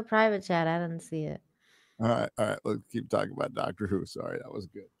us in the private chat. I didn't see it. All right. Let's keep talking about Doctor Who. Sorry, that was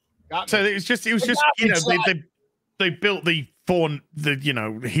good. So it was just they built the 4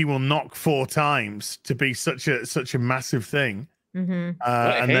 he will knock 4 times to be such a massive thing. Mm-hmm.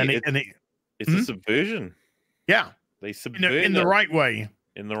 And Hey, then it's it a subversion. yeah, They subvert in the right way.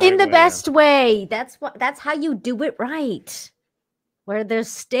 in the right in the way, best way. That's how you do it right. Where there's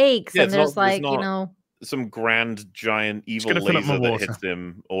stakes Yeah, and it's there's not- it's like, you not- know, some grand giant evil gonna fill up my laser that water. hits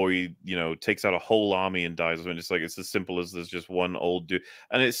him, or he, takes out a whole army and dies. I mean, it's as simple as there's just one old dude,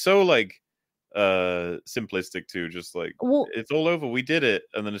 and it's so like simplistic too. Just like well, it's all over, we did it,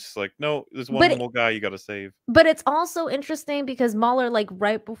 and then it's just like, no, there's one But- more guy you got to save. but it's also interesting because Mueller, like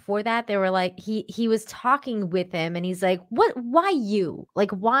right before that, they were like he was talking with him and he's like, why you?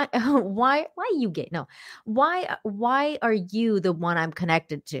 Like why you gay? No. Why are you the one I'm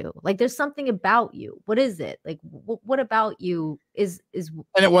connected to? Like there's something about you. What is it? Like what about you is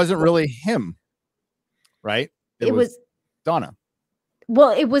And it wasn't really him, right? it was Donna. well,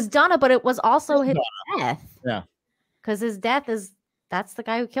 it was Donna, but it was also his death. Yeah. Because his death that's the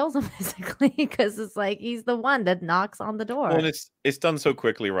guy who kills him, basically. Because it's like he's the one that knocks on the door. Well, and it's done so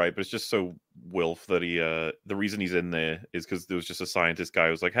quickly, right? But it's just so Wilf that he the reason he's in there is because there was just a scientist guy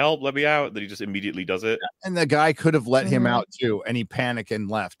who was like, help, let me out, that he just immediately does it. And the guy could have let him Mhm. out too, and he panicked and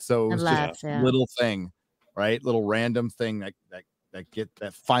left. So it And was left, just a yeah. little thing, right? Little random thing that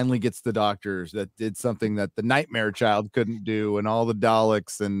finally gets the doctors, that did something that the Nightmare Child couldn't do, and all the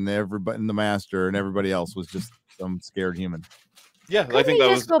Daleks and everybody and the Master and everybody else was just some scared human. Yeah, I Couldn't think he that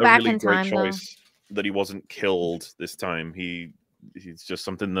just was go a back really in great time, though? choice that he wasn't killed this time. He's just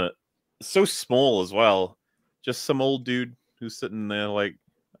something that so small as well. Just some old dude who's sitting there like,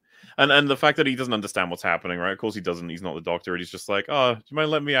 and the fact that he doesn't understand what's happening, right? Of course he doesn't. He's not the doctor. And he's just like, oh, do you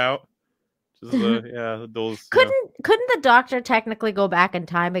mind letting me out? Just yeah, the doors. Couldn't the doctor technically go back in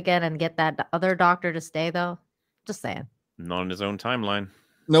time again and get that other doctor to stay though? Just saying. Not in his own timeline.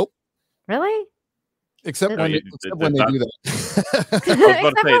 Nope. Really? Except No, when, you- except when they that- do that. Except about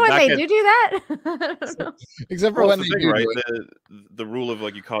to for say, when that they gets- do that. I don't know. Except for Well, when that's they the thing, do right? it. The rule of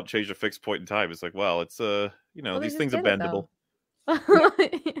like you can't change a fixed point in time. It's like, well, it's Well, they these just things are did it, though.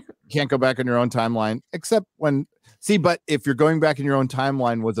 bendable. Can't go back in your own timeline, except when but if you're going back in your own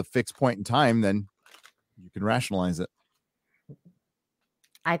timeline was a fixed point in time, then you can rationalize it.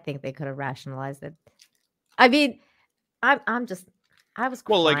 I think they could have rationalized it. I mean, I was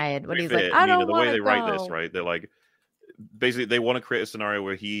Well, like, quiet when to be he's like, fair, I Nina, don't the way want they to write this, go. right? They're like, basically, they want to create a scenario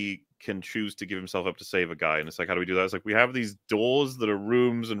where he can choose to give himself up to save a guy, and it's like, how do we do that? It's like we have these doors that are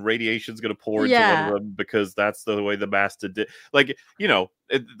rooms, and radiation's going to pour into one Yeah. of them because that's the way the master did. Like,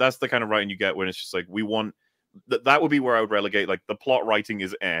 that's the kind of writing you get when it's just like we want that would be where I would relegate. Like the plot writing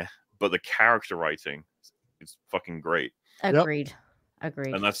is but the character writing is fucking great, Agreed.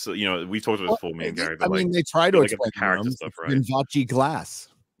 and that's we talked about this before, me and Gary. I But mean, like, they try to like, explain the character rooms. stuff, It's right? Vinci glass.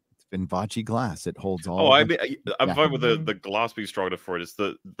 It's Vinci glass. It holds all. Oh, I the- mean, I'm Yeah. fine with the glass being strong enough for it. It's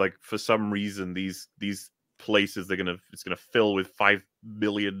the like for some reason these places it's gonna fill with 5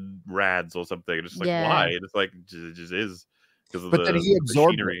 million rads or something. And it's like Yeah. why? And it's like it just is because of But then the he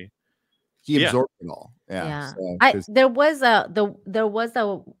absorbed it. machinery. he yeah. absorbed it all. Yeah. Yeah. so, 'cause- There was a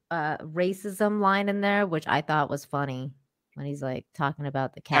racism line in there which I thought was funny when he's like talking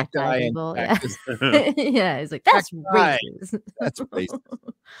about the cacti Cacti and people. Yeah. cactus. Yeah, he's like, that's Cacti. racist. That's racist.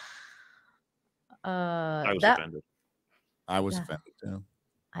 I was that offended. I was Yeah. offended too.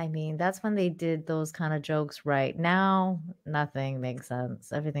 I mean, that's when they did those kind of jokes right now. Nothing makes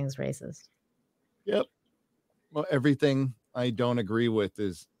sense. Everything's racist. Yep. Well, everything I don't agree with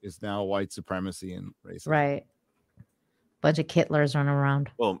is now white supremacy and racism. Right. Bunch of Kittlers running around.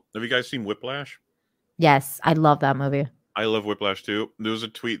 Well, have you guys seen Whiplash? Yes, I love that movie. I love Whiplash too. There was a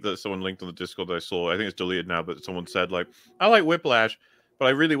tweet that someone linked on the Discord that I saw. I think it's deleted now, but someone said like, "I like Whiplash, but I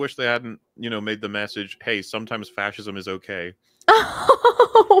really wish they hadn't, made the message, hey, sometimes fascism is okay."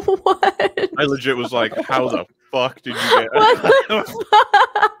 Oh, what? I legit was like, how the fuck did you get What the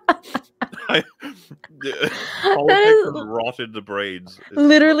fuck? Politics is- has rotted the brains.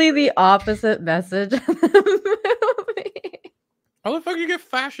 Literally the opposite message of the movie. How the fuck you get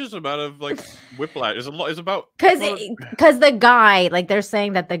fascism out of like Whiplash? It's about Because the guy, like they're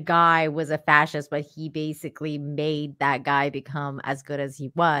saying that the guy was a fascist, but he basically made that guy become as good as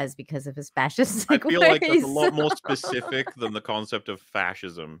he was because of his fascist. I feel like that's a lot more specific than the concept of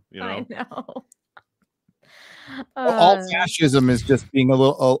fascism. I know. All fascism is just being a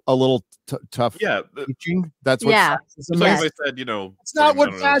little tough. Yeah, teaching. That's what Yeah. fascism it's like is. if I said, It's not what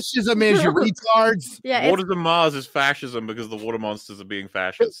I don't know, fascism is, you retards. Yeah, Waters of Mars is fascism because the water monsters are being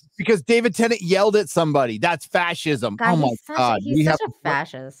fascists. Because David Tennant yelled at somebody. That's fascism. God, oh my he's such, god. he's such a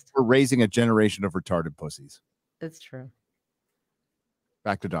fascist. We're raising a generation of retarded pussies. It's true.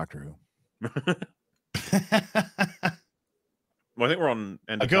 Back to Doctor Who. Well, I think we're on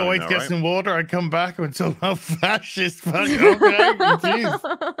end I of go time away now, to get right? some water. I come back and talk about fascist. Fuck, okay,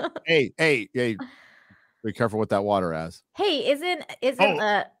 jeez. Hey. Be careful with that water, Az. Hey, isn't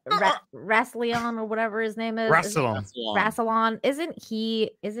Rassilon or whatever his name is? Rassilon. Isn't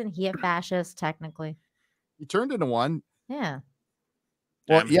he a fascist technically? He turned into one. Yeah.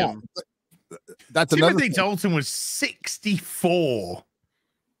 Well, yeah. That's Timothy Dalton was 64.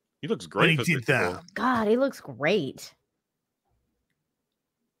 He looks great. When he did that. God, he looks great.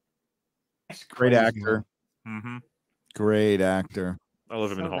 Great actor. Mm-hmm. Great actor. I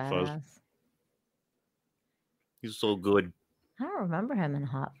love him in Hot Fuzz. He's so good. I don't remember him in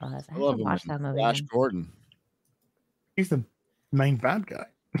Hot Fuzz. I love haven't watched that movie. Flash Gordon. He's the main bad guy.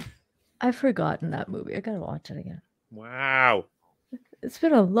 I've forgotten that movie. I gotta watch it again. Wow. It's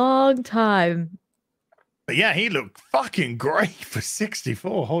been a long time. But yeah, he looked fucking great for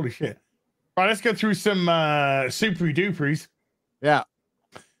 64. Holy shit. All right, let's go through some supery duperies. Yeah.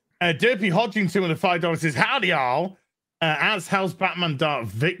 Derpy Hodgington with the $5 says, howdy, y'all. As hell's Batman Dark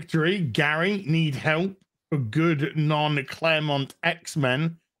Victory. Gary, need help for good non-Claremont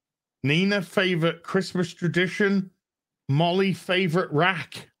X-Men. Nina, favorite Christmas tradition. Molly, favorite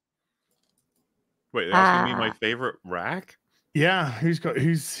rack. Wait, they're asking me my favorite rack? Yeah, who's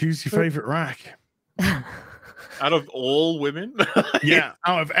your favorite rack? Out of all women? Yeah,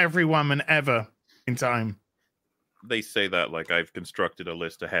 out of every woman ever in time. They say that like I've constructed a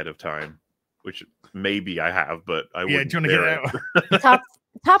list ahead of time, which maybe I have, but I wouldn't. Yeah, do you want to get out?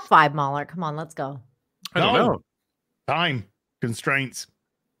 top 5, Mahler. Come on, let's go. I don't know. Time constraints.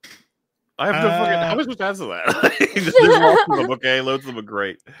 I have no fucking. How am I supposed to answer that? There's lots of them. Okay, loads of them are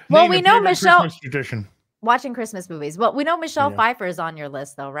great. Well, we know Michelle. Tradition. Watching Christmas movies. Well, we know Michelle Pfeiffer is on your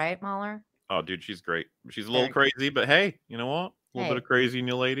list, though, right, Mahler? Oh, dude, she's great. She's a little crazy, but hey, you know what? A little bit of crazy in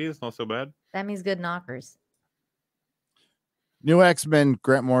your lady. It's not so bad. That means good knockers. New X-Men,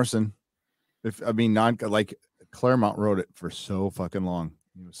 Grant Morrison. Like Claremont wrote it for so fucking long.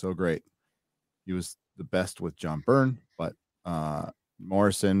 He was so great. He was the best with John Byrne, but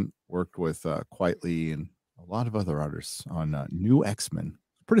Morrison worked with Quietly and a lot of other artists on New X-Men.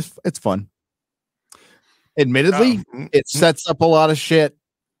 It's fun. Admittedly, it sets up a lot of shit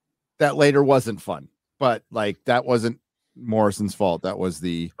that later wasn't fun, but like that wasn't Morrison's fault. That was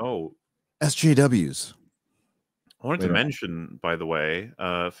the SJWs. I wanted to mention, by the way,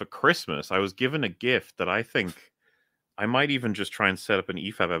 for Christmas, I was given a gift that I think I might even just try and set up an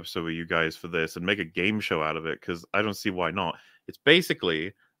EFAB episode with you guys for this and make a game show out of it, because I don't see why not. It's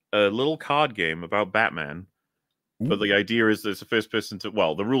basically a little card game about Batman. But the idea is that it's a first person to,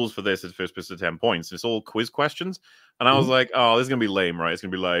 the rules for this is first person to 10 points. It's all quiz questions. And I was like, oh, this is going to be lame, right? It's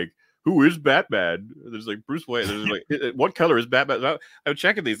going to be like, who is Batman? There's like Bruce Wayne. There's like, what color is Batman? I was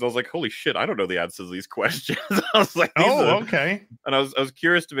checking these. And I was like, holy shit, I don't know the answers to these questions. I was like, okay. And I was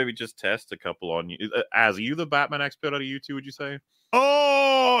curious to maybe just test a couple on you. As are you the Batman expert out of you two, would you say?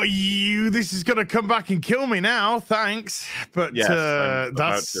 Oh, this is going to come back and kill me now. Thanks. But yes, I'm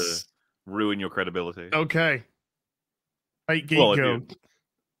that's about to ruin your credibility. Okay.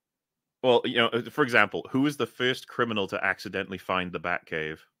 Well, you know, for example, who is the first criminal to accidentally find the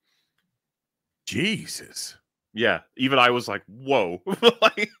Batcave? Jesus. Yeah, even I was like, whoa.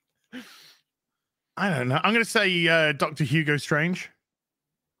 Like, I don't know. I'm going to say Dr. Hugo Strange.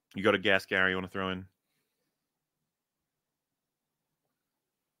 You got a guess, Gary, you want to throw in?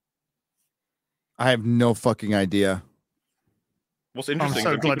 I have no fucking idea. What's interesting, I'm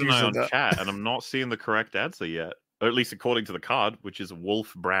so I'm glad keeping you an eye on said that. chat, and I'm not seeing the correct answer yet. Or at least according to the card, which is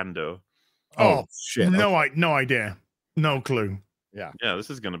Wolf Brando. Oh shit! No idea, no clue. Yeah, this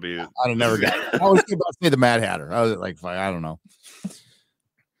is going to be. I'd have never got it. I was about to say the Mad Hatter. I was like, I don't know.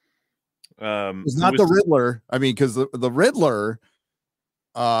 It's not the Riddler. I mean, because the Riddler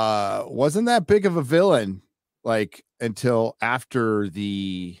wasn't that big of a villain, like until after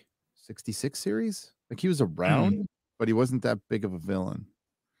the 66 series. Like he was around, but he wasn't that big of a villain.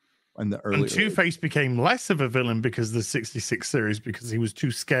 And Two-Face became less of a villain because of the 66 series, because he was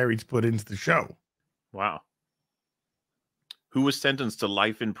too scary to put into the show. Wow. Who was sentenced to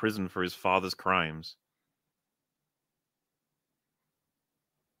life in prison for his father's crimes?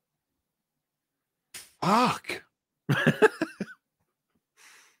 Fuck.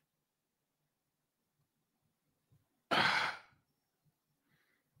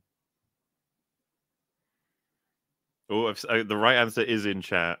 Oh, the right answer is in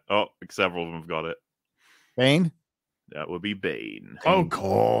chat. Oh, several of them have got it. Bane? That would be Bane. Of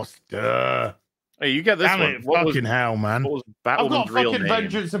course. Duh. Hey, you get this Damn one. it, fucking hell, man. What was I've Batwoman's got real fucking name?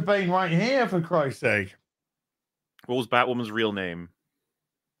 Vengeance of Bane right here, for Christ's sake. What was Batwoman's real name?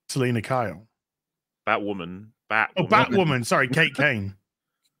 Selena Kyle. Batwoman. Oh, Batwoman. Sorry, Kate Kane.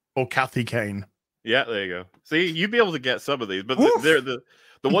 Or Kathy Kane. Yeah, there you go. See, you'd be able to get some of these, but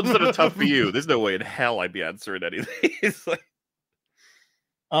The ones that are tough for you, there's no way in hell I'd be answering any of these. Like,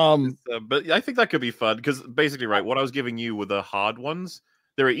 but I think that could be fun because basically, right, what I was giving you were the hard ones.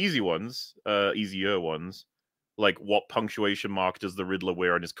 There are easy ones, easier ones. Like, what punctuation mark does the Riddler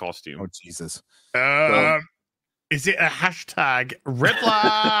wear on his costume? Oh, Jesus. Is it a hashtag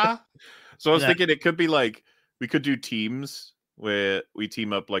Riddler? So I was thinking it could be like, we could do teams where we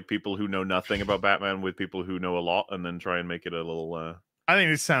team up like people who know nothing about Batman with people who know a lot and then try and make it a little... I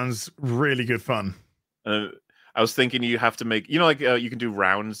think this sounds really good fun. I was thinking you have to make, you know, like you can do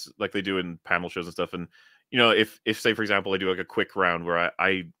rounds like they do in panel shows and stuff. And, you know, if say, for example, I do like a quick round where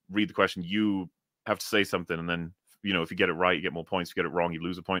I read the question, you have to say something. And then, you know, if you get it right, you get more points. If you get it wrong, you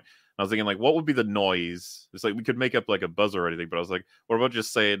lose a point. And I was thinking, like, what would be the noise? It's like we could make up like a buzzer or anything. But I was like, what about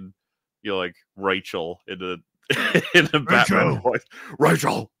just saying, you know, like Rachel in the Batman voice?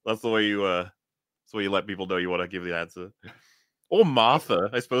 Rachel. That's the way you let people know you want to give the answer. Or Martha.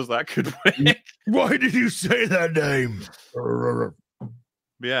 I suppose that could work. Why did you say that name?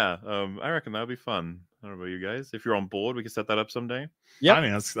 Yeah, I reckon that would be fun. I don't know about you guys. If you're on board, we can set that up someday. Yeah, I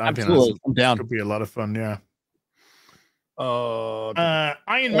think absolutely. I'm down. Could be a lot of fun. Yeah.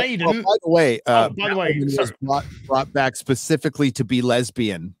 Iron Maiden. Oh, by the way, was brought back specifically to be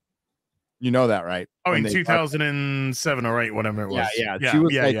lesbian. You know that, right? Oh, in 2007 or 8, whatever it was. Yeah. She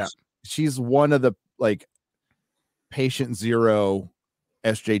was she's one of the like patient zero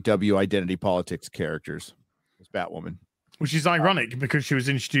SJW identity politics characters. It's Batwoman. Which is ironic because she was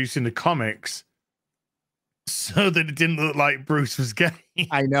introduced in the comics so that it didn't look like Bruce was gay.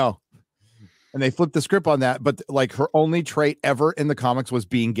 I know. And they flipped the script on that, but like her only trait ever in the comics was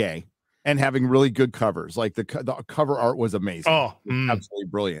being gay and having really good covers. Like the cover art was amazing. Oh, absolutely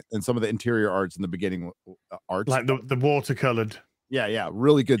brilliant. And some of the interior arts in the beginning arts, like the watercolored. Yeah,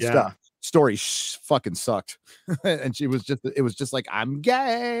 really good stuff. Story fucking sucked. And it was just like, I'm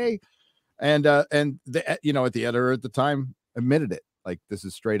gay. And the, you know, the editor at the time admitted it. Like, this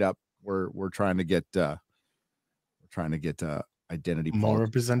is straight up. We're trying to get identity more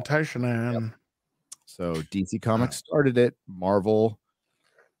representation. And yep. So DC Comics started it. Marvel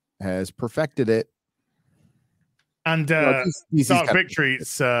has perfected it. And Dark Victory,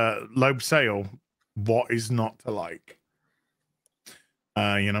 it's Loeb Sale. What is not to like?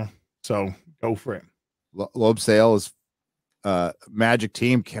 You know, so go for it. Loeb Sale is Magic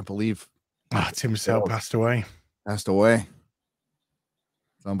Team. Can't believe Tim Sale passed away. It's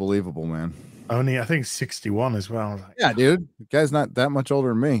unbelievable, man. Only, I think, 61 as well. Yeah, dude. The guy's not that much older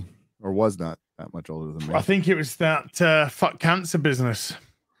than me, or was not that much older than me. I think it was that fuck cancer business.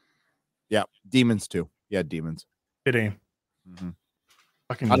 Yeah, demons too. Yeah, demons. Did he? Mm-hmm.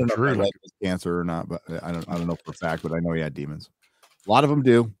 Fucking I don't know if like cancer or not, but I don't know for a fact, but I know he had demons. A lot of them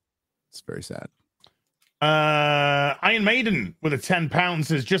do. It's very sad. Iron Maiden with a £10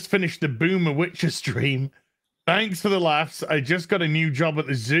 has just finished the Boomer Witcher stream. Thanks for the laughs. I just got a new job at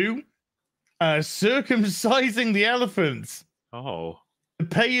the zoo. Circumcising the elephants. Oh. The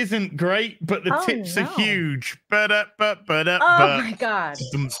pay isn't great, but the tips are huge. Oh my god.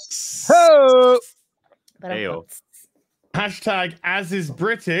 Hey-o. Hashtag as is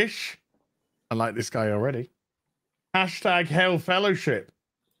British. I like this guy already. Hashtag Hail Fellowship.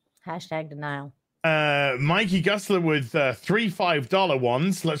 Hashtag denial. Mikey Gusler with 3 $5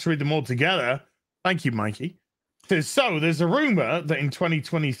 ones. Let's read them all together. Thank you, Mikey. So there's a rumor that in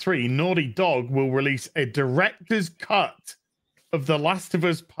 2023, Naughty Dog will release a director's cut of The Last of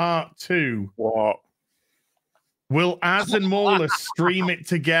Us Part 2. What? Will Az and Mauler stream it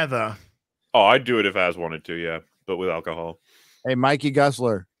together? Oh, I'd do it if Az wanted to, yeah, but with alcohol. Hey, Mikey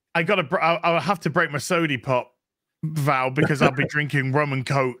Gusler. I'll have to break my sody pop vow because I'll be drinking rum and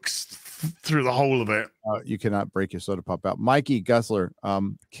cokes through the whole of it. You cannot break your soda pop out. Mikey Gusler,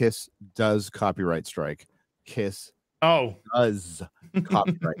 Kiss does copyright strike. Kiss does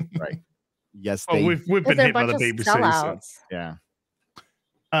copyright strike. Yes, we've been hit by the BBC. So. Yeah.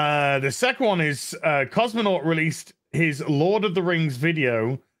 The second one is Cosmonaut released his Lord of the Rings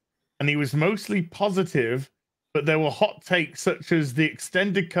video, and he was mostly positive, but there were hot takes such as the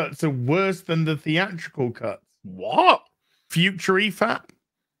extended cuts are worse than the theatrical cuts. What? Future EFAP?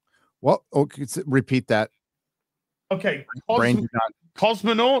 What? Okay, repeat that. Okay.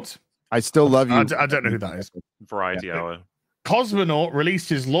 Cosmonaut? I still love you. I don't know who that is. Variety Hour. Cosmonaut released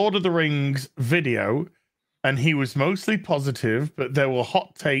his Lord of the Rings video, and he was mostly positive, but there were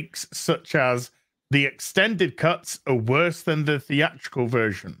hot takes such as the extended cuts are worse than the theatrical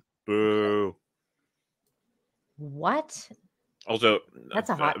version. Boo. What? Also, that's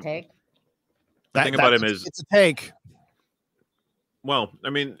a hot take. The thing about him is it's a take. Well, I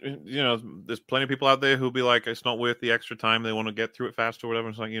mean, you know, there's plenty of people out there who'll be like, it's not worth the extra time. They want to get through it fast or whatever.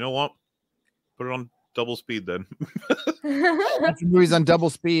 It's like, you know what? Put it on double speed then. Movies on double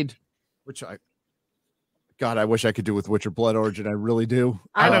speed, which I wish I could do with Witcher Blood Origin. I really do.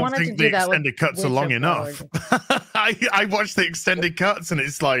 I don't wanted to think do the that with extended cuts are long Witcher enough. I watched the extended cuts and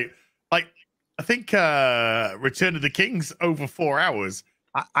it's like I think Return of the King's over 4 hours.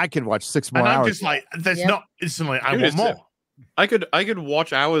 I could watch 6 more and I'm hours. just like, there's not instantly. I Dude, want more. I could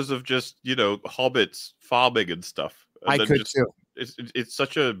watch hours of just, you know, hobbits farming and stuff. And I then could just, too. It's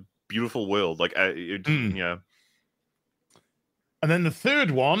such a beautiful world. Like, yeah. And then the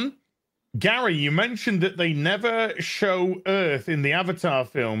third one, Gary, you mentioned that they never show Earth in the Avatar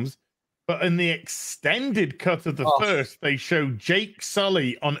films, but in the extended cut of the first, they show Jake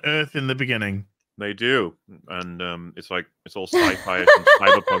Sully on Earth in the beginning. They do, and it's like it's all sci-fi and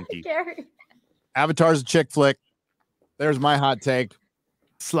cyberpunky. Gary. Avatar's a chick flick. There's my hot take.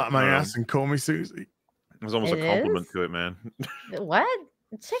 Slap my ass and call me Susie. There's almost a compliment to it, man. What?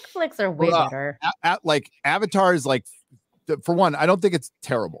 Chick flicks are way better. Like Avatar is like, for one, I don't think it's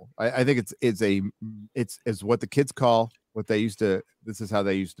terrible. I think it's what the kids call what they used to. This is how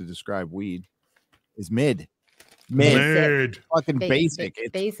they used to describe weed. Is mid. Fucking basic.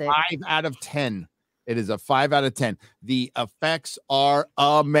 It's basic. 5 out of 10. It is a 5 out of 10. The effects are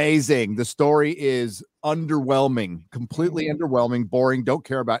amazing. The story is underwhelming, completely underwhelming, boring. Don't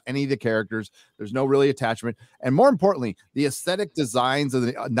care about any of the characters. There's no really attachment. And more importantly, the aesthetic designs of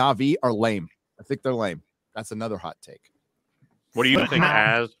the Na'vi are lame. I think they're lame. That's another hot take. What do you think,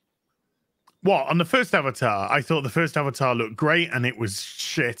 Az? What, on the first Avatar? I thought the first Avatar looked great and it was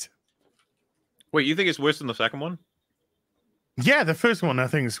shit. Wait, you think it's worse than the second one? Yeah, the first one I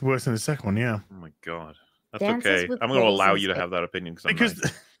think is worse than the second one. Yeah. Oh my god, that's Dances okay. with I'm going to Wolves allow and you to Snakes. have that opinion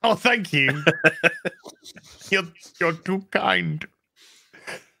Because oh, thank you. You're too kind.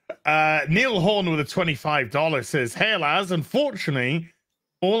 Neil Horn with a $25 says, "Hey, Laz, unfortunately,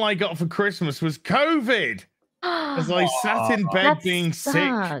 all I got for Christmas was COVID. As I sat in bed That being sick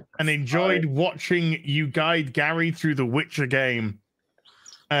sucks. and enjoyed watching you guide Gary through the Witcher game.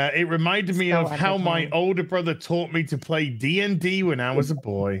 It reminded me So of how my entertaining. older brother taught me to play D&D when I was a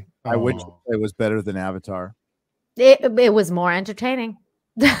boy. I wish Oh. it was better than Avatar. It was more entertaining.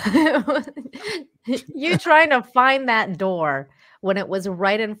 You trying to find that door when it was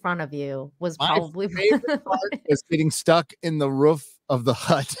right in front of you was My probably favorite part is getting stuck in the roof of the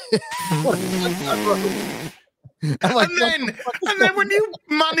hut. I'm like, and then when you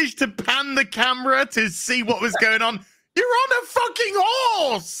managed to pan the camera to see what was going on, you're on a fucking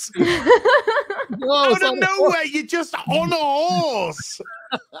horse. Out of nowhere, you're just on a horse.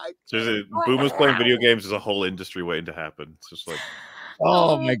 Boomers playing video games is a whole industry waiting to happen. It's just like,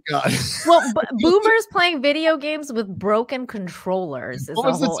 oh my god. Well, boomers playing video games with broken controllers is What a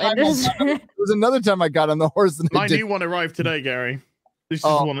was the whole time I industry. There was another time I got on the horse. And My new one arrived today, Gary. This is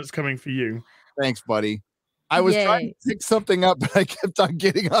the one that's coming for you. Thanks, buddy. I was trying Yay. to pick something up, but I kept on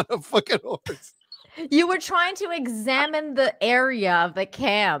getting on a fucking horse. You were trying to examine the area of the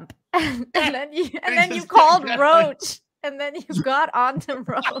camp, and then you called Roach, and then you got onto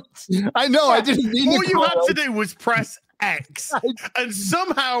Roach. I know. I didn't mean All to you call had to Roach. do was press X, and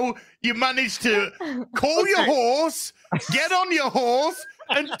somehow you managed to call your horse, get on your horse,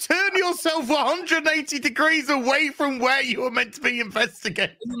 and turn yourself 180 degrees away from where you were meant to be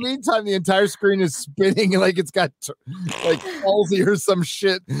investigating. In the meantime, the entire screen is spinning like it's got like palsy or some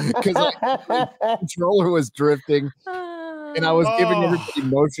shit because the controller was drifting and I was giving everybody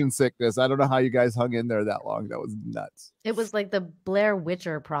motion sickness. I don't know how you guys hung in there that long. That was nuts. It was like the Blair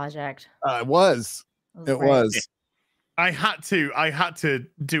Witcher project. It was. It great. was. I had to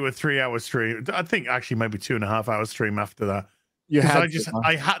do a 3-hour stream. I think actually maybe 2.5 hour stream after that. You 'Cause had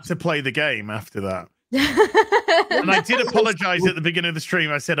I had to play the game after that. And I did apologize at the beginning of the stream.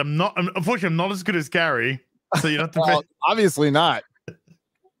 I said, unfortunately, I'm not as good as Gary. So you have to Well, obviously not.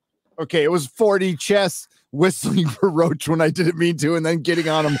 Okay, it was 4D chess whistling for Roach when I didn't mean to, and then getting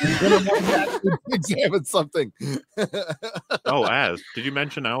on him when I wanted to examine something. oh, Az, did you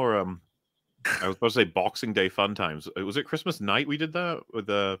mention our I was supposed to say Boxing Day fun times. Was it Christmas night we did that with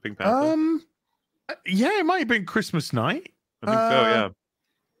the Pink Panther? Yeah, it might have been Christmas night. I think so, yeah.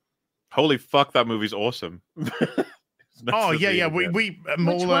 Holy fuck, that movie's awesome. Oh yeah. We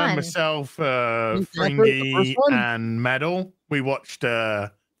Mola, one? myself, Panther, the Fringy, first one? and Medal. We watched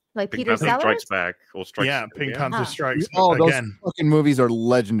Like Pink Peter Panther Sellers. Strikes Back or Strikes. yeah, Pink Panther Ah. Strikes Oh, those again. fucking movies are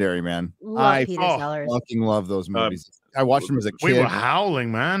legendary, man. Love I Peter oh, Sellers. fucking love those movies. I watched them as a We kid. were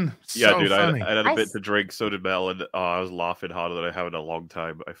howling, man. Yeah, So dude, funny. I had a I bit s- to drink. So did Mel, and I was laughing harder than I have in a long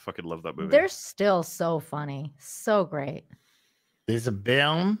time. I fucking love that movie. They're still so funny, so great. There's a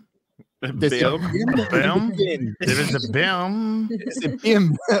film. This Bill? A film. There is a film. It's a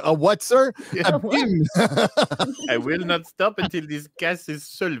bim. A what, sir? A bim. I will not stop until this gas is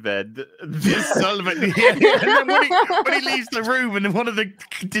solved. This Sullivan. Yeah, yeah. And then when he leaves the room, and then one of the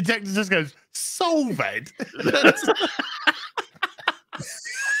detectives just goes, "Solved."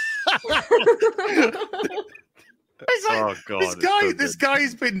 It's like, Oh god! this it's guy, so this good.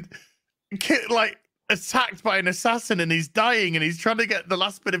 guy's been like attacked by an assassin, and he's dying, and he's trying to get the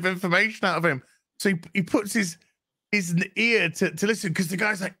last bit of information out of him. So he puts his ear to listen, because the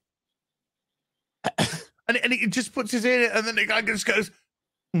guy's like, and he just puts his ear, and then the guy just goes,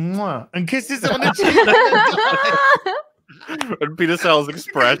 "Mwah," and kisses him on the cheek. And Peter Sellers'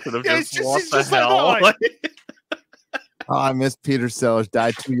 expression of Yeah, just, it's what the just like hell? that, like- Oh, I miss Peter Sellers.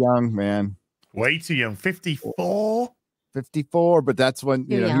 Died too young, man. Way too young, 54. 54, but that's when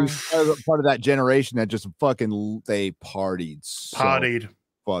Too he was part of that generation that just fucking they partied so Partied,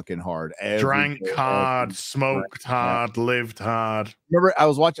 fucking hard. Every drank day, hard, every- smoked hard, lived hard. Remember, I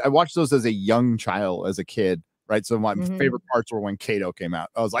watched those as a young child, as a kid, right? So my Mhm. favorite parts were when Kato came out.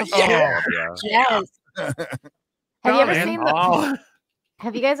 I was like, Oh, yeah. yeah. Yes. Have you ever Darling. seen the? Oh,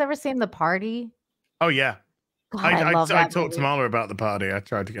 Have you guys ever seen The Party? Oh, yeah. God, I love that talked to movie. Mahler about the party. I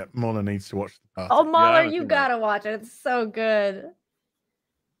tried to get Mahler needs to watch the party. Oh, Mahler, haven't you seen that. gotta watch it. It's so good.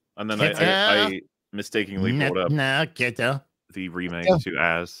 and then Get I mistakenly brought up No, Keto. the remake Yeah. to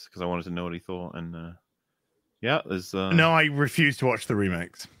Az because I wanted to know what he thought, and yeah, there's No, I refuse to watch the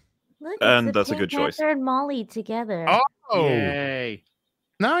remakes. Look, And it's the that's a Pink good choice. Panther and Molly together. Oh, Yay.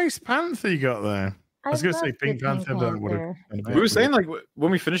 nice Panther you got there. I was going to say love the Pink Panther. That would have. Panther. We were saying like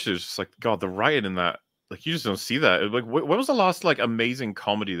when we finished it, it's just like God, the writing in that, like you just don't see that. Like when was the last like amazing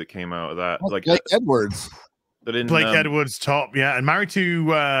comedy that came out of that? Like Blake Edwards. that in Blake Edwards, top, yeah, and married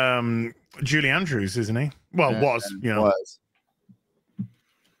to Julie Andrews, isn't he? Well, Yeah, was, you know. Was.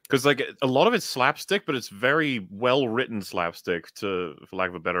 because like a lot of it's slapstick, but it's very well written slapstick, for lack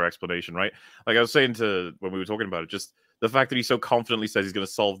of a better explanation, right? Like I was saying to when we were talking about it, just the fact that he so confidently says he's going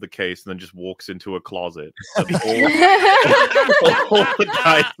to solve the case and then just walks into a closet. That's all, all the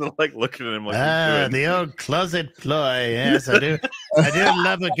guys are like looking at him like he's doing. The old closet ploy. Yes, I do. I do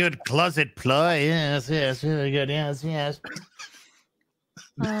love a good closet ploy. Yes, really good. Yes.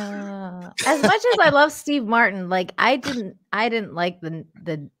 As much as I love Steve Martin, like I didn't like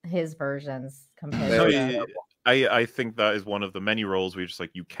his versions compared No, to I think that is one of the many roles where you're just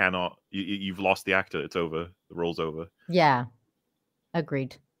like you cannot you've lost the actor. It's over. The role's over. yeah.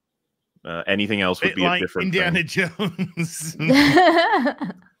 Agreed. Anything else would Bit be a like different Indiana thing. Jones.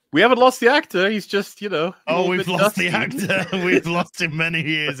 We haven't lost the actor. He's just a Oh, little we've bit lost the dusty. actor. We've lost him many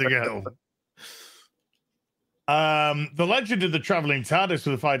years ago. The Legend of the Traveling TARDIS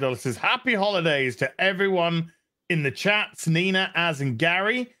with the $5 says, "Happy holidays to everyone in the chats, Nina, Az, and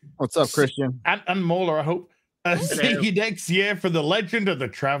Gary, What's up, Christian? and Mauler, I hope. See you next year for the Legend of the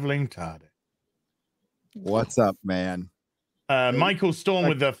Traveling TARDIS." What's up, man? Michael Storm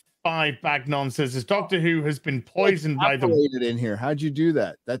with the 5 Bagnon says, "As Doctor Who has been poisoned by the..." Evaporated in here. How'd you do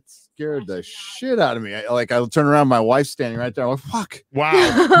that? That scared the shit out of me. I turn around, my wife's standing right there. I'm like, fuck.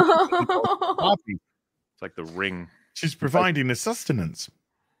 Wow. Coffee. It's like the Ring. She's providing the sustenance.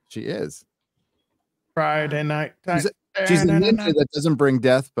 She is. Friday night. She's a ninja that doesn't bring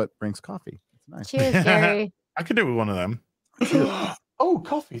death, but brings coffee. It's nice. Cheers, Gary. I could do with one of them. Oh,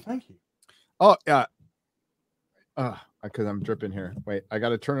 coffee. Thank you. Oh, yeah. Because I'm dripping here. Wait, I got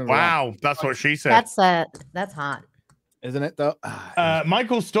to turn it around. Wow. That's what she said. That's hot. Isn't it, though?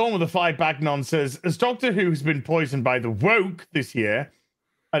 Michael Storm with the 5 Bagnon says, "As Doctor Who has been poisoned by the woke this year,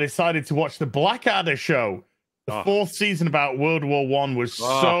 I decided to watch the Blackadder show. The 4th season about World War One was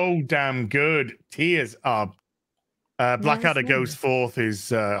so damn good. Tears up. Blackadder seen Goes Forth is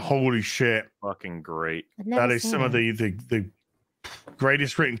holy shit. Fucking great. I've never That is seen some of it. the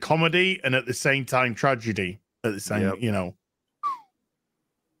greatest written comedy and at the same time tragedy. At the same, Yep. you know.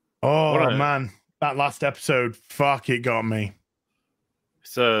 Oh What a- man, that last episode, fuck, it got me.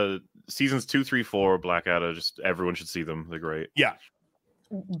 So seasons 2, 3, 4, Blackadder. Just everyone should see them. They're great. Yeah.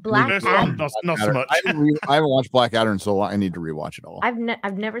 Black First Adder. one, not so much. I haven't watched Blackadder in so long. I need to rewatch it all. I've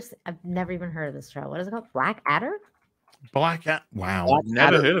never even heard of this show. What is it called? Black Adder? Blackadder. Wow.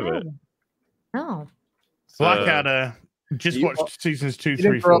 Never heard of it. No. Blackadder. Just You- watched seasons 2, You 3,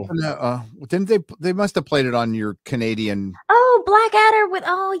 didn't grow 4. up in the, didn't they must have played it on your Canadian. Oh, Blackadder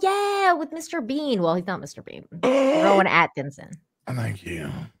with Mr. Bean. Well, he's not Mr. Bean. Rowan Atkinson. Thank you.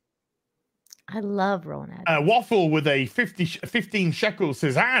 I love Rowan Atkinson. Waffle with a 15 shekels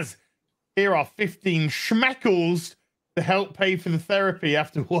says, "As here are 15 schmeckles to help pay for the therapy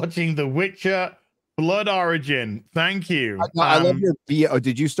after watching The Witcher Blood Origin. Thank you. I love your BO.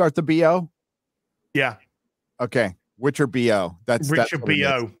 Did you start the BO? Yeah. Okay. Witcher BO. That's Richard what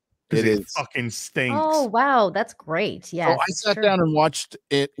BO. It is. Fucking stinks. Oh wow, that's great. Yeah. So I sat down and watched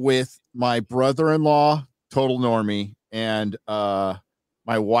it with my brother-in-law, total normie, and my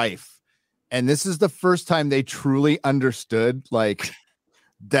wife. And this is the first time they truly understood like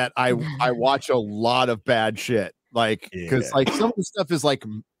that I watch a lot of bad shit. Like because like some of the stuff is like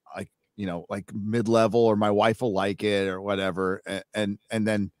like mid-level, or my wife will like it or whatever. And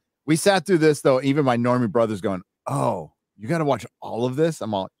then we sat through this though. Even my normie brother's going, "Oh, you got to watch all of this."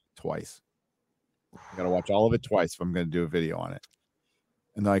 I'm all twice. I got to watch all of it twice if I'm going to do a video on it.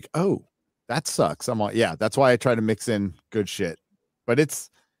 And they're like, "Oh, that sucks." I'm all, yeah. That's why I try to mix in good shit. But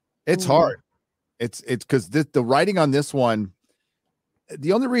it's hard. It's because the writing on this one.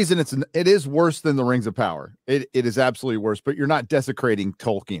 The only reason it is worse than the Rings of Power. It is absolutely worse, but you're not desecrating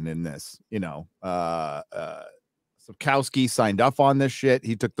Tolkien in this, Sapkowski signed up on this shit.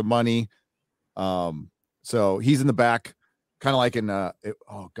 He took the money. So he's in the back, kind of like in oh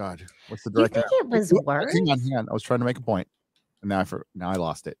God, what's the director? You think it was worse? Hang on. I was trying to make a point. And now I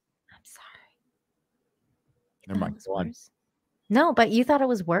lost it. I'm sorry. Never mind. Go on. No, but you thought it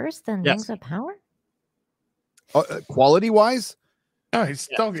was worse than Rings of Power? Quality wise? Oh, it's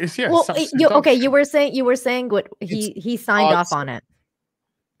dog. It's Well, you were saying what he signed off on it.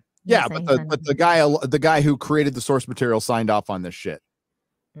 Yeah, but the guy who created the source material signed off on this shit.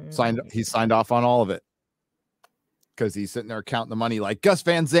 He signed off on all of it because he's sitting there counting the money like Gus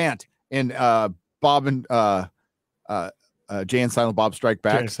Van Sant and Bob and Jay and Silent Bob Strike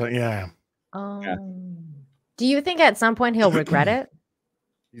Back. Yeah. Do you think at some point he'll regret it?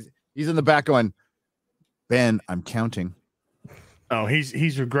 He's in the back going, "Ben, I'm counting." Oh,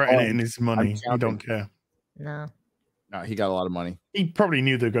 he's regretting it in his money. He don't care. No, he got a lot of money. He probably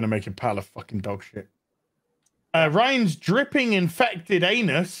knew they were going to make a pile of fucking dog shit. Ryan's dripping infected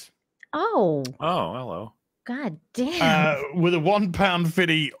anus. Oh, hello. God damn. With a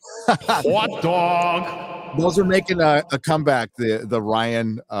 £1.50 hot dog. Those are making a comeback. The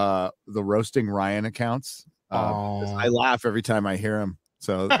Ryan, the roasting Ryan accounts. I laugh every time I hear them.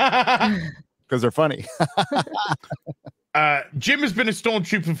 So because they're funny. Jim has been a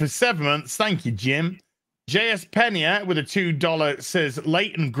stormtrooper for 7 months. Thank you, Jim. JS Pena with a $2 says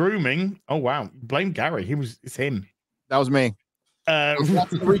latent grooming. Oh wow, blame Gary. It's him. That was me.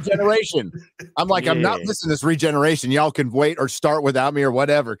 Regeneration. I'm like, I'm not listening to this regeneration. Y'all can wait or start without me or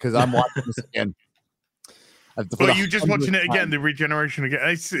whatever because I'm watching this again. Well, you just watching it again, the regeneration again.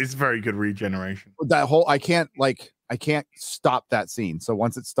 It's very good regeneration. That whole I can't stop that scene. So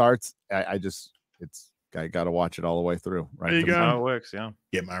once it starts, I got to watch it all the way through. Right, there you go. How it works, yeah.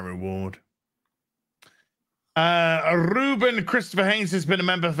 Get my reward. Ruben Christopher Haynes has been a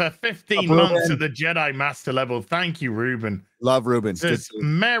member for 15 months at the Jedi Master level. Thank you, Ruben. Love Ruben. Says,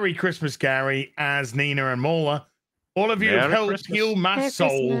 Merry Christmas, Gary, as Nina and Mola. All of you have helped heal my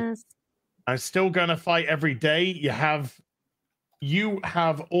soul. I'm still gonna fight every day. You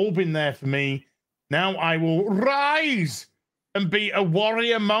have all been there for me. Now I will rise and be a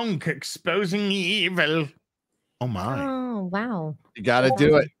warrior monk exposing evil. Oh my. Oh wow. You gotta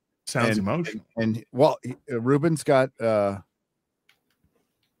do it. Sounds emotional. And well, Ruben's got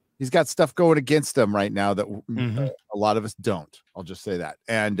he's got stuff going against him right now that a lot of us don't. I'll just say that.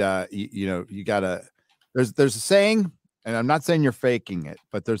 And you gotta there's a saying, and I'm not saying you're faking it,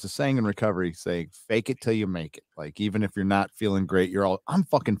 but there's a saying in recovery saying fake it till you make it. Like even if you're not feeling great, I'm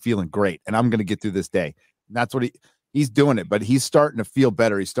fucking feeling great and I'm gonna get through this day. And that's what he's doing it, but he's starting to feel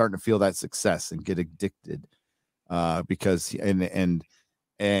better. He's starting to feel that success and get addicted because he's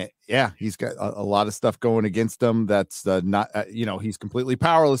got a lot of stuff going against him. That's not, he's completely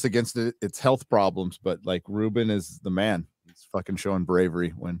powerless against it. It's health problems, but like Ruben is the man. He's fucking showing bravery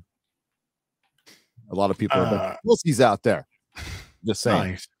when a lot of people are pussies out there. Just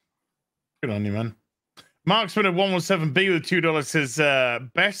saying. Nice. Good on you, man. Marksman at 117B with $2 says,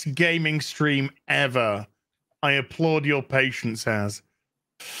 best gaming stream ever. I applaud your patience, as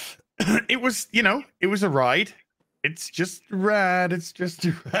it was a ride. It's just a ride. It's just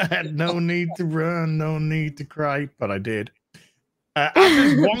a ride. No need to run. No need to cry. But I did.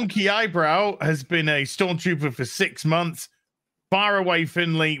 Ash's wonky eyebrow has been a stormtrooper for 6 months. Far away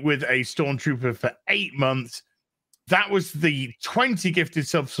Finley with a stormtrooper for 8 months. That was the 20 gifted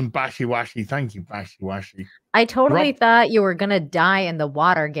subs from Bashi Washi. Thank you, Bashi Washi. I totally thought you were going to die in the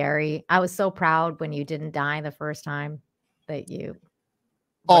water, Gary. I was so proud when you didn't die the first time that you.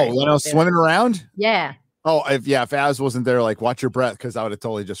 Oh, when I was swimming around? Yeah. Oh, if Az wasn't there, like, watch your breath, because I would have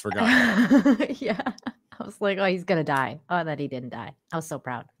totally just forgotten. Yeah. I was like, oh, he's going to die. Oh, that he didn't die. I was so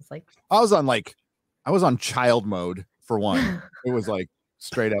proud. It's like, I was on like I was on child mode for one. It was like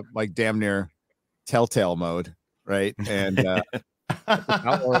straight up, like damn near Telltale mode, right? And that's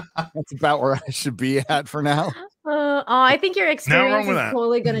about where I should be at for now. I think your experience is that.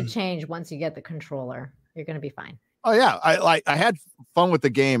 totally going to change once you get the controller. You're going to be fine. Oh yeah, I had fun with the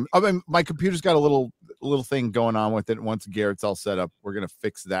game. I mean, my computer's got a little thing going on with it. Once Garrett's all set up, we're gonna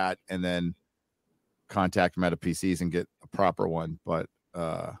fix that and then contact Meta PCs and get a proper one. But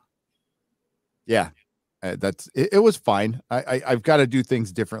yeah, that's it was fine. I've got to do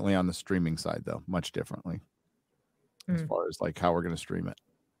things differently on the streaming side though, much differently as far as like how we're gonna stream it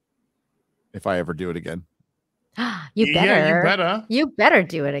if I ever do it again. You better. Yeah, you better. You better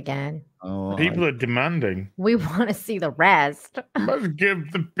do it again. Oh, People are demanding. We want to see the rest. Must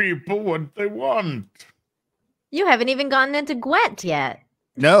give the people what they want. You haven't even gotten into Gwent yet.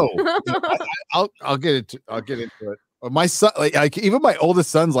 No, I'll get it. I'll get into it. My son, like even my oldest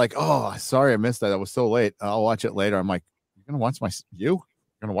son's like, "Oh, sorry, I missed that. I was so late. I'll watch it later." I'm like, "You're gonna watch you're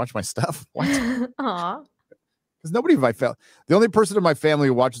gonna watch my stuff?" What? Aw. Because nobody in my family, the only person in my family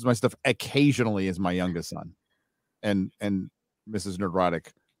who watches my stuff occasionally is my youngest son, and Mrs. Nerdrotic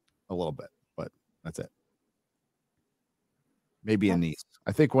a little bit, but that's it. Maybe a niece.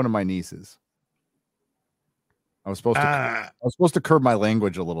 I think one of my nieces. I was supposed to curb my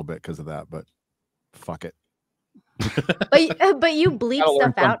language a little bit because of that, but fuck it. But you bleep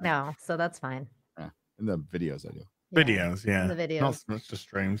stuff out now, so that's fine. Yeah, in the videos I do. Videos, yeah. The videos. Not so much the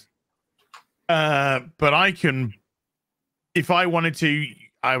streams. But I can, if I wanted to,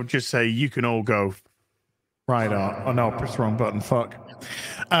 I would just say you can all go right off. Oh no, I pressed the wrong button. Fuck.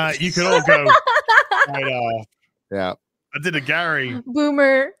 You can all go right off. Yeah. I did a Gary.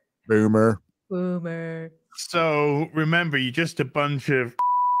 Boomer. So remember, you're just a bunch of.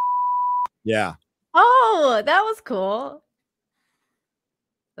 Yeah. Oh, that was cool.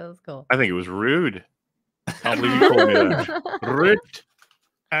 That was cool. I think it was rude. I can't believe you called me that. Rude.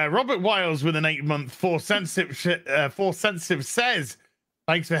 Robert Wiles with an 8-month Force Sensitive says,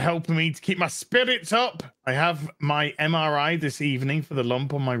 "Thanks for helping me to keep my spirits up. I have my MRI this evening for the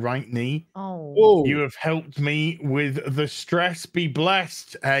lump on my right knee. Oh, you have helped me with the stress. Be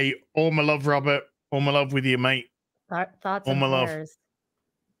blessed. Hey, all my love, Robert. All my love with you, mate. Thoughts all and my love. prayers.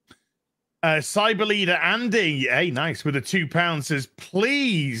 Cyber leader Andy, hey, nice, with a £2 says,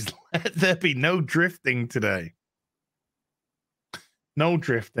 please let there be no drifting today. No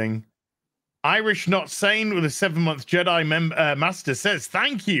drifting. Irish Not Sane with a 7-month Jedi Master says,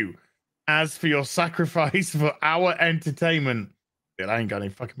 thank you as for your sacrifice for our entertainment. Dude, I ain't got any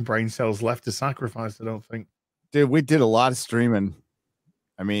fucking brain cells left to sacrifice, I don't think. Dude, we did a lot of streaming.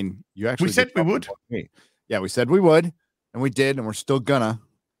 I mean, you actually we said we would. Yeah, we said we would, and we did, and we're still gonna.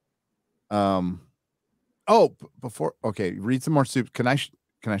 Before read some more soup. Can I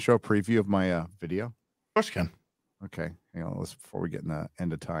show a preview of my video? Of course you can. Okay, hang on. Before we get in the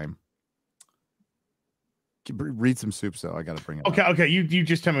end of time. Read some soups though. I gotta bring it. Okay. You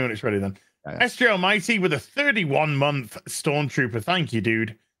just tell me when it's ready then. Yeah. SJ Almighty with a 31-month Stormtrooper. Thank you,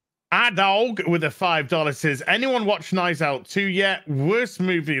 dude. Dog with a $5 says, anyone watch Knives Out 2 yet? Worst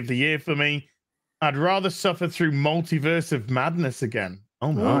movie of the year for me. I'd rather suffer through Multiverse of Madness again.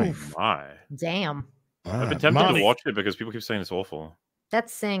 Oh my. Oof. My. Damn. I've been tempted to watch it because people keep saying it's awful.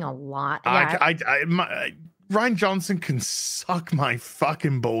 That's saying a lot. Yeah. Ryan Johnson can suck my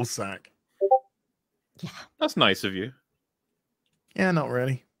fucking ballsack. Yeah. That's nice of you. Yeah, not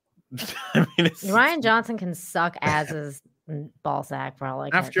really. I mean, Ryan Johnson can suck Az's ballsack for all I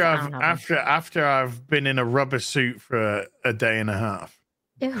can. After I've been in a rubber suit for a day and a half.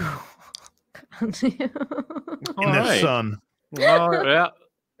 Ew. In the sun. Oh, yeah.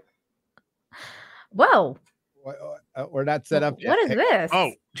 Whoa. We're not set up yet. What is this?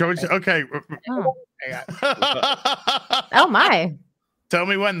 Oh, George. Okay. Oh. Oh my. Tell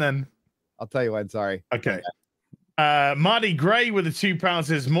me when then. I'll tell you when. Sorry. Okay. Marty Gray with a £2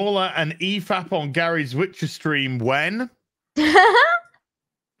 says Mauler and EFAP on Gary's Witcher stream when?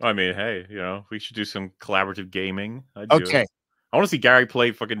 I mean, hey, we should do some collaborative gaming. Okay. I want to see Gary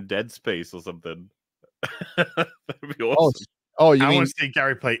play fucking Dead Space or something. That'd be awesome. I want to see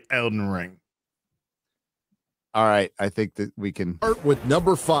Gary play Elden Ring. All right. I think that we can start with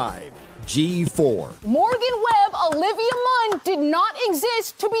number 5, G4. Morgan Webb, Olivia Munn did not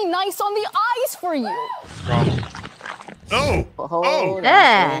exist to be nice on the eyes for you. Oh. Hold on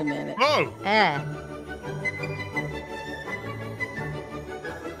a minute. Oh.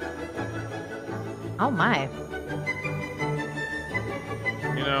 Oh my.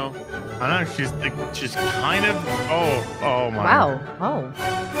 I know she's kind of. Oh my. Wow. Oh.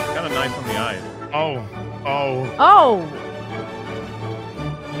 Kind of nice on the eyes. Oh. Oh.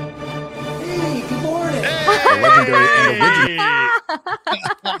 Good morning. The legendary and original.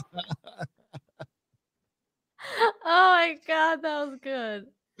 Oh my god, that was good.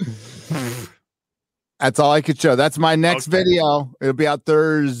 That's all I could show. That's my next video. It'll be out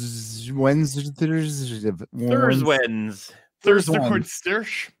Thursday. Thursdays.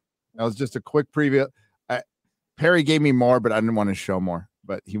 That was just a quick preview. Perry gave me more, but I didn't want to show more.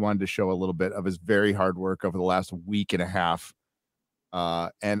 But he wanted to show a little bit of his very hard work over the last week and a half.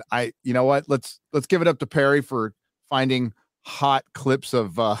 And you know what? Let's give it up to Perry for finding hot clips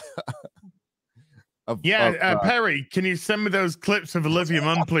of. Perry, can you send me those clips of Olivia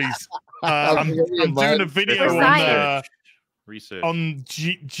Munn, please? I'm doing a video on research on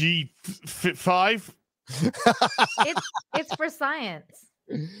G5. It's for science.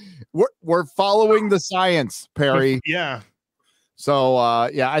 We're following the science, Perry. Yeah. So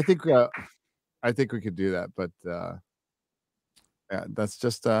I think we could do that, but yeah, that's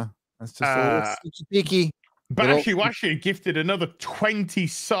just a little sneaky. Bashi Washi gifted another 20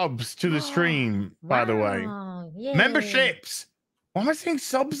 subs to the stream, by the way. Yay. Memberships. Why am I saying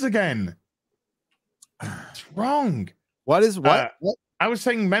subs again? It's wrong. What is what? What? I was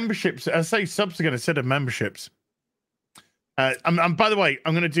saying memberships. I say subs again instead of memberships. I'm by the way,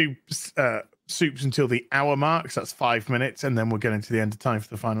 I'm going to do soups until the hour mark. So that's 5 minutes, and then we'll get into the end of time for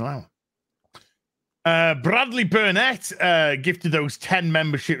the final hour. Bradley Burnett gifted those 10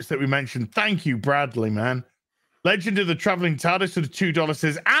 memberships that we mentioned. Thank you, Bradley, man. Legend of the Traveling TARDIS for the $2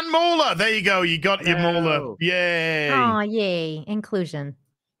 says, and Mauler. There you go. You got your Mauler. Yay. Oh, yay. Inclusion.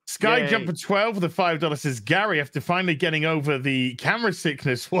 Sky Jumper 12 with the $5 says, Gary, after finally getting over the camera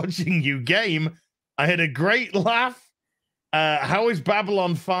sickness watching you game, I had a great laugh. How is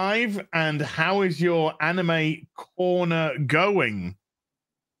Babylon 5? And how is your anime corner going?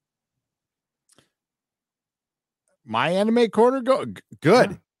 My anime corner good.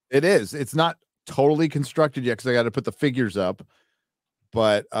 Yeah. It is. It's not totally constructed yet because I got to put the figures up,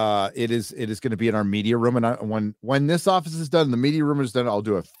 but it is going to be in our media room. And when this office is done, the media room is done, I'll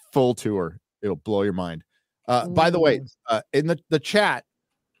do a full tour. It'll blow your mind. By the way, in the chat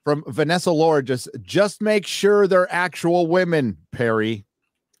from Vanessa Laura, just make sure they're actual women, Perry.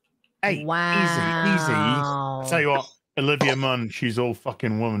 Hey, wow. Easy. I'll tell you what, Olivia Munn, she's all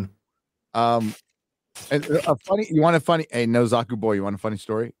fucking woman. And you want a funny, hey, no Zaku boy, you want a funny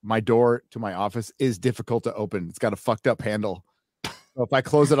story? My door to my office is difficult to open. It's got a fucked up handle. So if I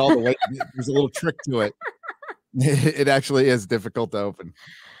close it all the way, there's a little trick to it. It actually is difficult to open.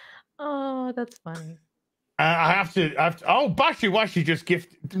 Oh, that's funny. I have to. Oh, Bashi Washi just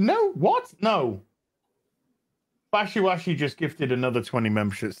gifted. No, what? No. Bashi Washi just gifted another 20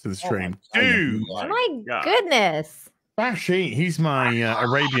 memberships to the stream. Dude. My goodness. Bashi, he's my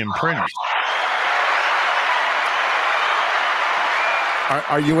Arabian prince.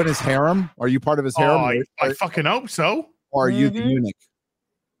 Are you in his harem? Are you part of his harem? I fucking hope so. Or are you the eunuch?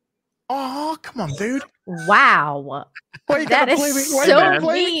 Oh, come on, dude. Wow. That is so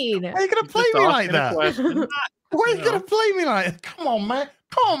mean. Why are you going to play me like that? Why are you going to play me like that? Come on, man.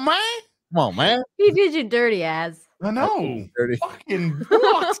 Come on, man. He did you dirty ass. I know. Fucking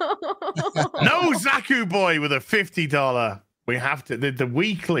what? No, Zaku boy with a $50. We have to. The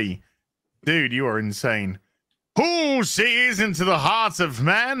weekly. Dude, you are insane. Who sees into the hearts of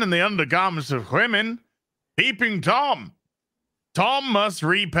man and the undergarments of women? Peeping Tom. Tom must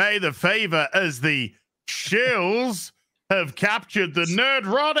repay the favor as the shills have captured the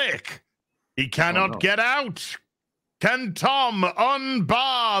Nerdrotic. He cannot get out. Can Tom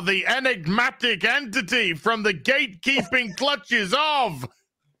unbar the enigmatic entity from the gatekeeping clutches of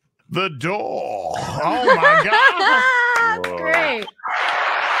the door? Oh my God. That's great.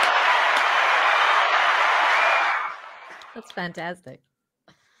 That's fantastic.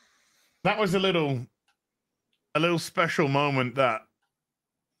 That was a little special moment that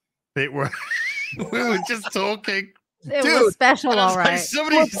we were just talking. It was special, all right.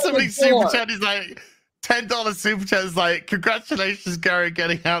 Somebody super chat is like $10 super chat is like, congratulations, Gary,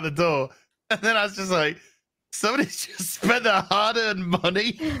 getting out the door. And then I was just like, somebody just spent their hard-earned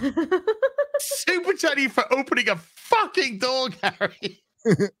money super chatting for opening a fucking door, Gary.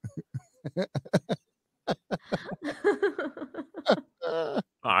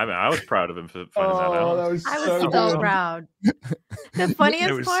 I was proud of him for finding that out. That was I was so proud. The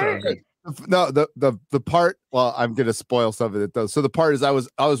funniest part. No, the part. Well, I'm gonna spoil some of it though. So the part is I was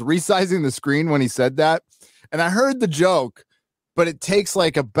resizing the screen when he said that, and I heard the joke, but it takes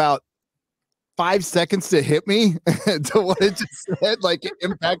like about 5 seconds to hit me to what it just said. Like it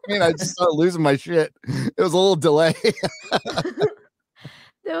impacted me, and I just started losing my shit. It was a little delay.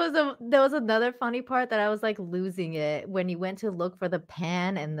 There was another funny part that I was like losing it when you went to look for the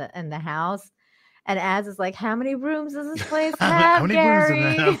pan in the house, And Az is like, how many rooms does this place How have, many rooms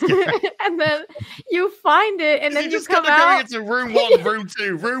Gary? does it have? And then you find it, and then you just come gotta go out. into room 1, room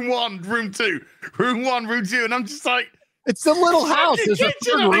 2, room 1, room 2, room 1, room 2, and I'm just like, It's a little house. fucking There's a kitchen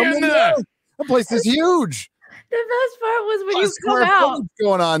third at the room end in there. there. That place is huge. The best part was when A you come square out, footage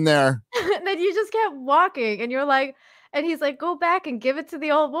going on there. and then you just kept walking, and you're like, and he's like, go back and give it to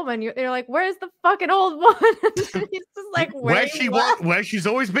the old woman. You're like, where's the fucking old woman? And he's just like, where she's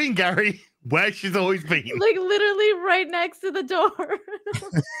always been, Gary. Where she's always been. Like literally right next to the door.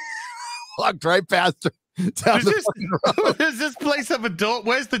 Walked right past her. Down Does this place have a door?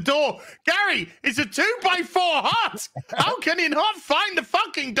 Where's the door? Gary, it's a 2x4 hut. How can you not find the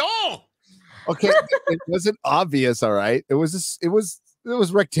fucking door? Okay, it wasn't obvious. All right, it was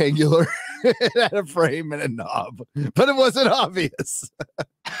rectangular. It had a frame and a knob, but it wasn't obvious.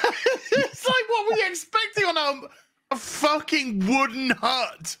 It's like what were you expecting on a fucking wooden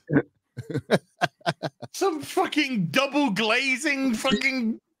hut? Some fucking double glazing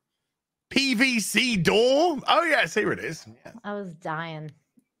fucking PVC door. Oh yes, here it is. Yeah. I was dying.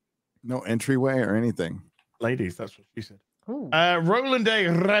 No entryway or anything. Ladies, that's what she said. Ooh. Roland A.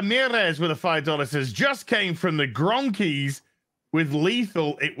 Ramirez with a $5 says, just came from the Gronkies with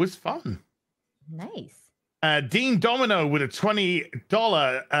Lethal. It was fun. Nice. Dean Domino with a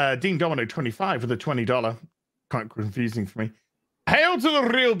 $20. Dean Domino 25 with a $20. Quite confusing for me. Hail to the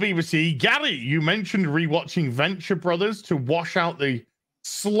real BBC. Gary, you mentioned rewatching Venture Brothers to wash out the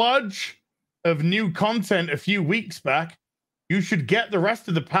sludge of new content a few weeks back. You should get the rest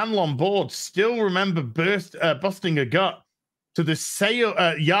of the panel on board. Still remember busting a gut to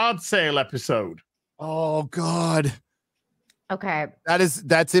the yard sale episode. Oh God. Okay.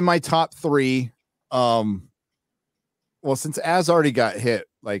 That's in my top 3. Well, since Az already got hit,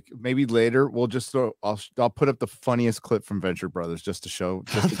 like maybe later we'll just I'll put up the funniest clip from Venture Brothers just to show.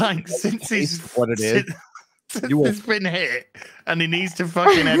 Thanks. Since he's what it is. Since it's been hit and he needs to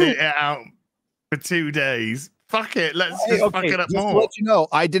fucking edit it out for 2 days. Fuck it. Let's just fuck it up just more. to let you know,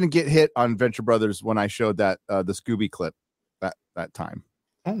 I didn't get hit on Venture Brothers when I showed that the Scooby clip that time.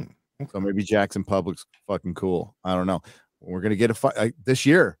 Oh, okay. So maybe Jackson Public's fucking cool. I don't know. We're gonna get a fight this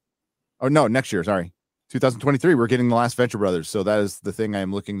year. Oh no, next year. Sorry, 2023. We're getting the last Venture Brothers. So that is the thing I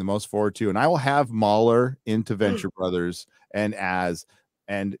am looking the most forward to. And I will have Mahler into Venture Brothers and Az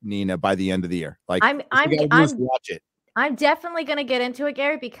and Nina by the end of the year. Like I'm watch it. I'm definitely gonna get into it,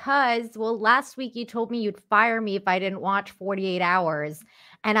 Gary, because last week you told me you'd fire me if I didn't watch 48 Hours,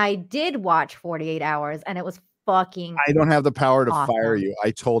 and I did watch 48 Hours, and it was fucking. I don't have the power to awesome. fire you.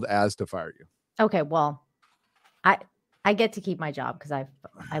 I told Az to fire you. Okay, well, I get to keep my job because I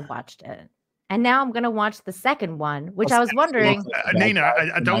watched it, and now I'm gonna watch the second one, which I was wondering. Nina,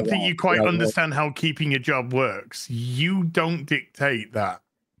 I don't think you quite understand how keeping your job works. You don't dictate that.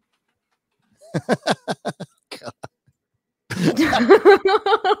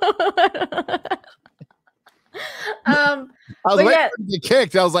 I was waiting to get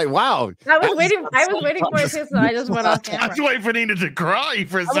kicked. I was like, wow. I was waiting for it too, so I just went off camera. I was waiting for Nina to cry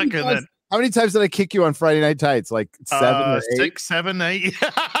for a second. Then how many times did I kick you on Friday Night Tights? Like 7 or 8? 6, 7, 8.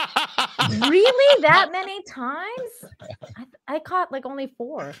 Really? That many times? I caught like only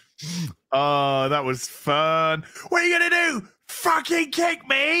 4. Oh, that was fun. What are you gonna do? Fucking kick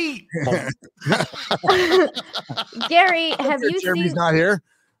me? Gary, have you Jeremy's seen? not here.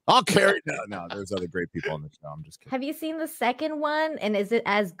 I'll carry. No, there's other great people on the show. I'm just kidding. Have you seen the second one? And is it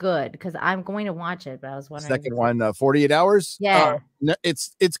as good? Because I'm going to watch it, but I was wondering. Second one, 48 Hours. Yeah,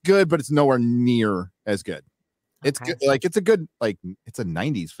 it's good, but it's nowhere near as good. It's good. Like it's a good it's a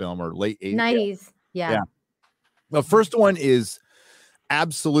 90s film or late 80s. 90s. Yeah. The first one is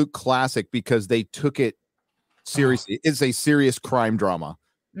absolute classic because they took it seriously. It's a serious crime drama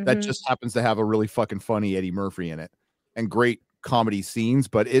that just happens to have a really fucking funny Eddie Murphy in it and great comedy scenes,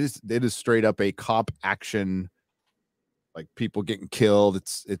 but it is straight up a cop action, like people getting killed.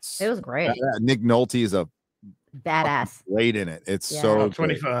 It was great. Nick Nolte is a badass. Great in it. It's so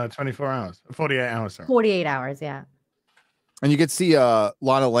 24 hours, 48 hours. Sorry. 48 hours, yeah. And you could see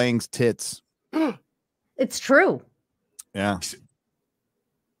Lana Lang's tits. It's true. Yeah.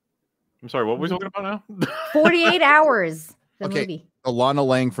 I'm sorry, what were we talking about now? 48 hours. The movie. Lana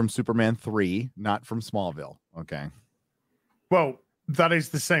Lang from Superman 3, not from Smallville. Okay. Well, that is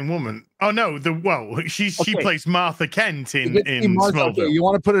the same woman. Oh no, she plays Martha Kent in Smallville. Okay, you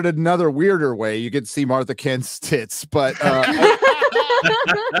want to put it another weirder way? You could see Martha Kent's tits, but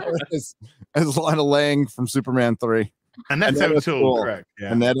as Lana Lang from Superman 3. Annette O'Toole, correct?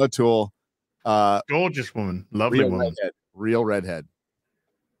 Yeah. Annette O'Toole, gorgeous woman, lovely woman, real redhead.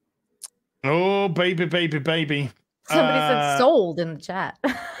 Oh baby, baby, baby. Somebody said sold in the chat.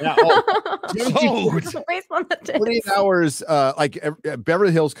 Yeah. Sold. Based on the tits. 48 Hours,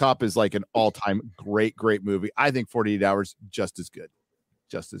 Beverly Hills Cop is like an all-time great movie. I think 48 Hours just as good.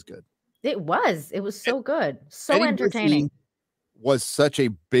 It was so good, so Eddie entertaining. Murphy was such a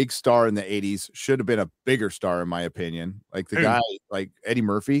big star in the 80s, should have been a bigger star in my opinion. Like the guy, like Eddie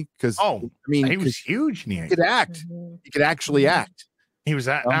Murphy, because he was huge. He could act. Mm-hmm. He could actually act. He was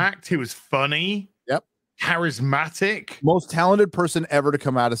act. He was funny. Yep. Charismatic. Most talented person ever to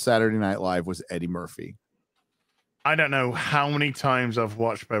come out of Saturday Night Live was Eddie Murphy. I don't know how many times I've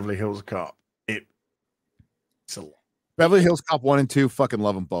watched Beverly Hills Cop. It's a lot. Beverly Hills Cop 1 and 2, fucking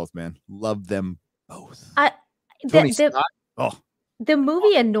love them both, man. Love them both. The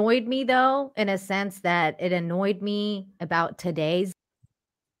movie annoyed me though, in a sense that it annoyed me about today's.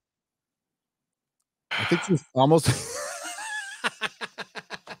 I think she's almost.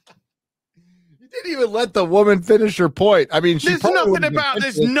 You didn't even let the woman finish her point. I mean,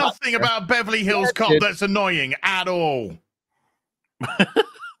 there's nothing about Beverly Hills Cop that's annoying at all.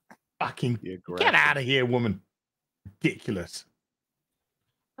 Fucking get out of here, woman. Ridiculous.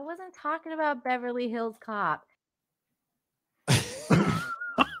 I wasn't talking about Beverly Hills Cop.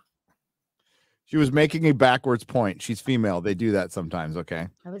 She was making a backwards point. She's female. They do that sometimes, okay?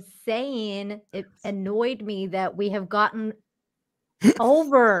 I was saying it annoyed me that we have gotten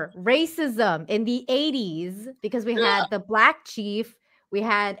over racism in the 80s because we had the Black Chief, we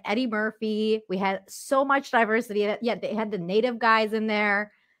had Eddie Murphy, we had so much diversity. Yeah, they had the Native guys in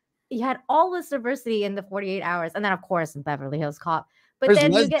there. You had all this diversity in the 48 Hours. And then, of course, in Beverly Hills Cop. But there's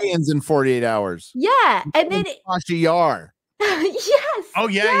then lesbians in 48 Hours. Yeah. And then Tasha Yar. Yes. Oh,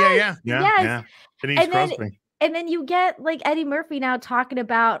 yeah. Denise Crosby. And then you get like Eddie Murphy now talking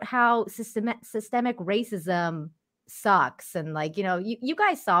about how systemic racism sucks. And like, you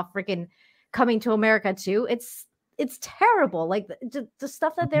guys saw freaking Coming to America too. It's terrible. Like the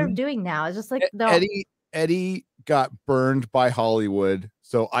stuff that they're doing now is just like Eddie got burned by Hollywood.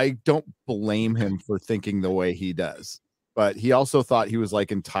 So I don't blame him for thinking the way he does. But he also thought he was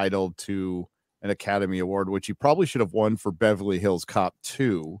like entitled to an Academy Award, which he probably should have won for Beverly Hills Cop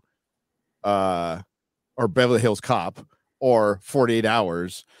 2, or Beverly Hills Cop, or 48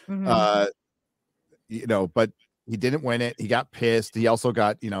 Hours. But he didn't win it. He got pissed. He also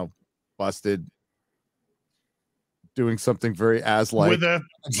got, busted doing something very as-like. With a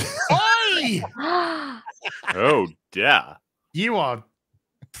Oi! Oh, yeah. You are.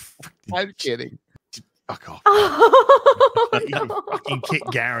 I'm kidding. Fuck off. No. Fucking kick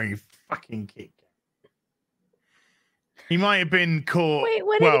Gary. Fucking kick. He might have been caught. Wait,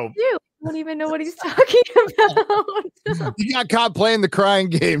 what did he do? I don't even know what he's talking about. He got caught playing the crying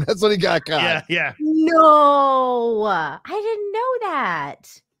game. That's what he got caught. Yeah. No, I didn't know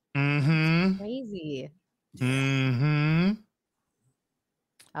that. Mm-hmm. Crazy. Mm-hmm.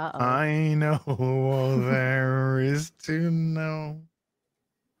 Uh-oh. I know all there is to know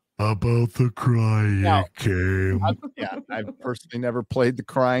about the crying game. I've personally never played the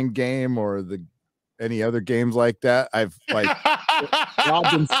crying game or any other games like that. I've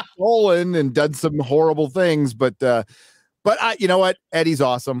robbed and stolen and done some horrible things, but you know what? Eddie's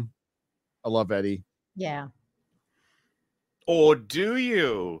awesome. I love Eddie. Yeah. Or do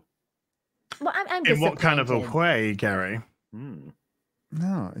you? Well, I'm in what kind of a disappointed. way, Gary?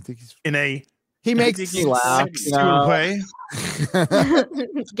 No, I think he's in a. He makes me laugh. Way.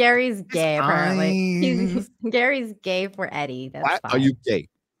 Gary's gay, apparently. Gary's gay for Eddie. That's Why fine. are you gay?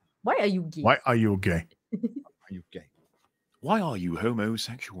 Why are you gay? Why are you gay? Are you gay? Why are you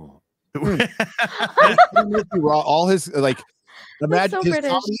homosexual? All his imagine so his British.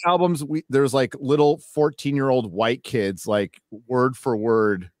 comedy albums. There's like little 14-year-old white kids, like word for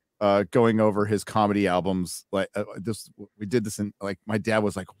word, going over his comedy albums. Like we did this, and like my dad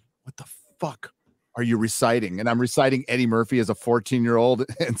was like, "What the fuck are you reciting?" And I'm reciting Eddie Murphy as a 14-year-old.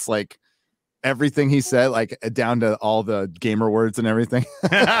 It's like everything he said, like down to all the gamer words and everything.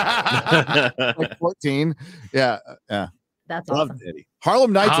 Like 14. Yeah. That's Loved awesome. Eddie.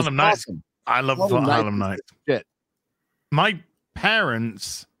 Harlem Nights Harlem is Nights. awesome. I love Harlem Nights. Shit. My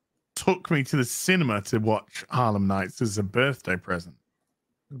parents took me to the cinema to watch Harlem Nights as a birthday present.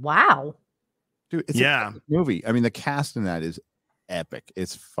 Wow. Dude, it's a epic movie. I mean, the cast in that is epic.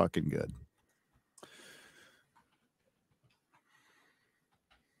 It's fucking good.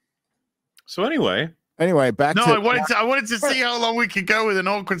 So anyway, back No, to I wanted to see how long we could go with an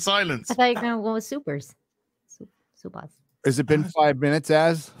awkward silence. I thought you were going to go with supers. Supers. Has it been 5 minutes,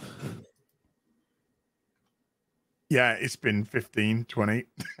 Az? Yeah, it's been 15, 20.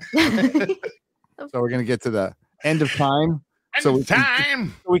 So we're gonna get to the end of time. So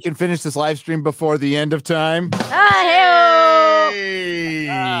we can finish this live stream before the end of time. Hey!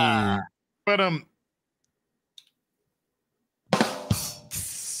 But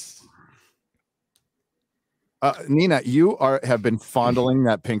Nina, you have been fondling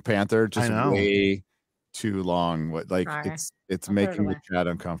that Pink Panther just way too long. It's making the chat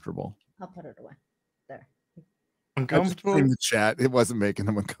uncomfortable. I'll put it away. There. Uncomfortable in the chat. It wasn't making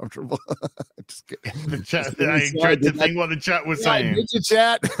them uncomfortable. Just kidding. The chat. I enjoyed the thing what the chat was saying. Did you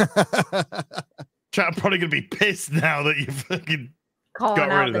chat? Chat are probably gonna be pissed now that you fucking calling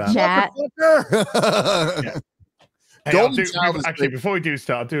got out rid the of that. chat. Yeah. Hey, actually, before we do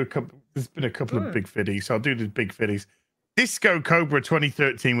start, I'll do a couple. There's been a couple of big fiddies, so I'll do the big fiddies. Disco Cobra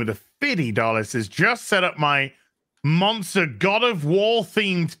 2013 with a $50 says just set up my Monster God of War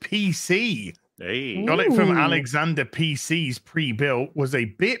themed PC. Hey. Got it from Alexander PC's pre-built. Was a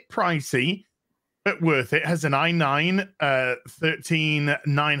bit pricey, but worth it. Has an i9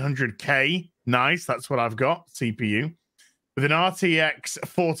 13900K. Nice, that's what I've got. CPU with an RTX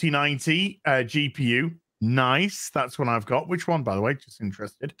 4090 GPU. Nice, that's what I've got. Which one, by the way? Just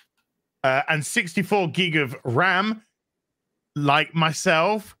interested. And 64 gig of RAM. Like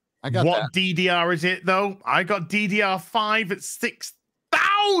myself. I got what that. DDR is it though? I got DDR5 at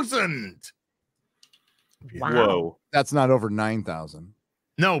 6,000. Wow. Whoa. That's not over 9,000.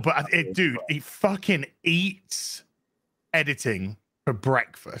 No, but dude, it fucking eats editing for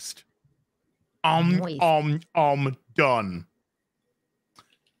breakfast. Nice. Done.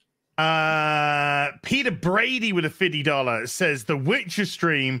 Peter Brady with a $50 says the Witcher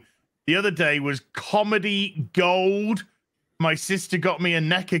stream the other day was comedy gold. My sister got me a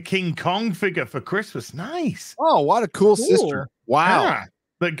NECA King Kong figure for Christmas. Nice. Oh, what a cool sister. Wow. Yeah,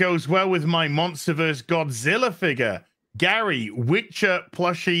 that goes well with my Monsterverse Godzilla figure. Gary, Witcher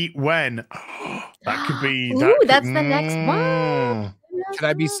plushie when? That could be. Ooh, that's the next one. Can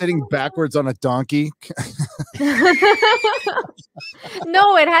I be sitting backwards on a donkey?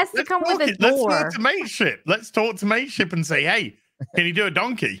 No, it has to come with a door. Let's talk to Mateship. Let's talk to Mateship and say, hey, can you do a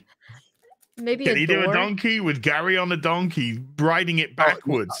donkey? Maybe Can a you door. do a donkey with Gary on a donkey riding it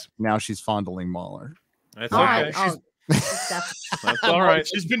backwards? Now she's fondling Mauler. That's All okay. right. Oh, That's all right.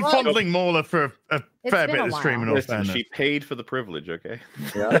 She's been fondling Mauler for a fair been bit a of streaming. while. Off Listen, she paid for the privilege, okay?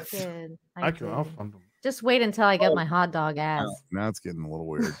 Yeah. Good. I'll fondle. Just wait until I get my hot dog ass. Now it's getting a little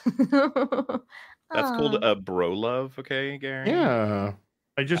weird. That's called Aw. a bro love, okay, Gary? Yeah.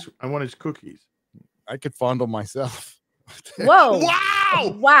 I wanted cookies. I could fondle myself. Whoa.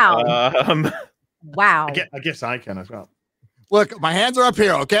 Wow. Wow. Wow. I guess I can as well. Look, my hands are up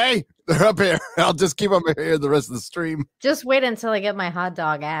here, okay? They're up here. I'll just keep them here the rest of the stream. Just wait until I get my hot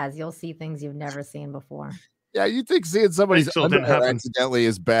dog ass. You'll see things you've never seen before. Yeah, you think seeing somebody's Still didn't underwear happen. accidentally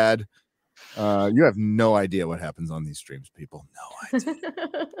is bad. You have no idea what happens on these streams, people. No idea.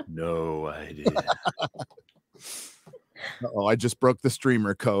 No idea. Oh, I just broke the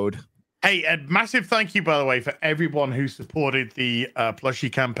streamer code. Hey, a massive thank you, by the way, for everyone who supported the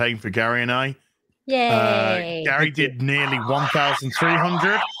plushie campaign for Gary and I. Yay. Gary did nearly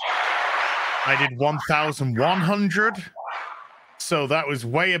 1,300. I did 1,100. So that was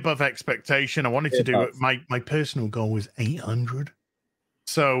way above expectation. I wanted to do it. My personal goal was 800.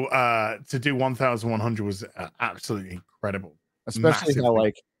 So to do 1,100 was absolutely incredible. Especially Massive. how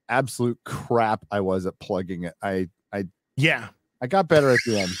like absolute crap I was at plugging it. I got better at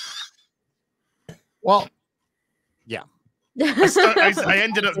the end. Well, yeah. I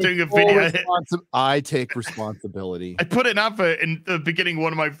ended up doing a video. I take responsibility. I put an advert in the beginning of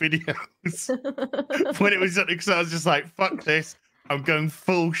one of my videos when it was because I was just like, fuck this. I'm going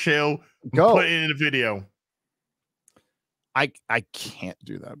full shill. Go. Put it in a video. I can't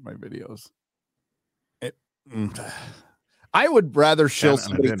do that in my videos. I would rather shill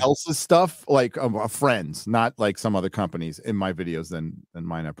somebody else's stuff, like friends, not like some other companies in my videos than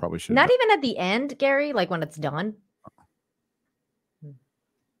mine. I probably should. Not even at the end, Gary, like when it's done.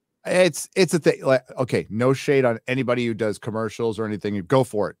 It's a thing. Like, okay, no shade on anybody who does commercials or anything. You go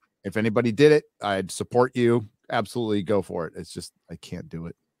for it. If anybody did it, I'd support you. Absolutely go for it. It's just I can't do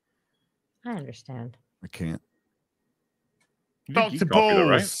it. I understand. I can't. Dr.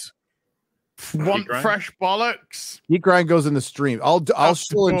 Balls. Want fresh bollocks? Geek Grind goes in the stream. I'll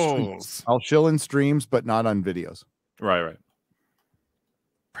shill in Balls. streams. I'll shill in streams, but not on videos. Right.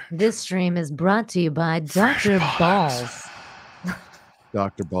 This stream is brought to you by Dr. Balls.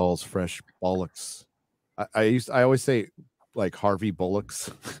 Dr. Balls, fresh bollocks. I always say like Harvey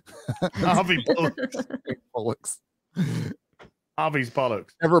Bullocks. Harvey Bullocks. Bullocks. Harvey's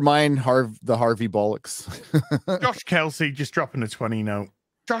bollocks. Never mind the Harvey Bullocks. Josh Kelsey just dropping a 20 note.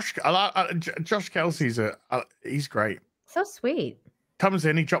 Josh Kelsey's he's great. So sweet. Comes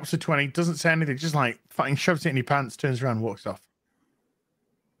in, he drops a 20, doesn't say anything, just like fucking shoves it in your pants, turns around, walks off.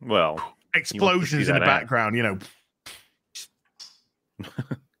 Well, explosions in the background, you know.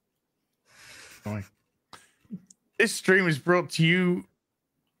 This stream is brought to you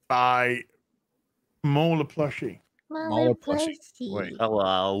by Mauler Plushie. Mauler Plushie. Wait,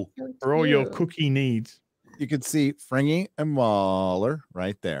 hello. For all your cookie needs. You can see Fringy and Mauler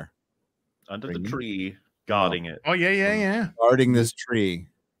right there. Under the tree, guarding it. Oh, yeah. Guarding this tree.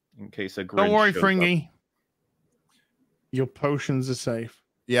 In case a Grinch Don't worry, shows Fringy. up. Your potions are safe.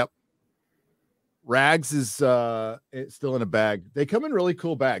 Yep. Rags is it's still in a bag. They come in really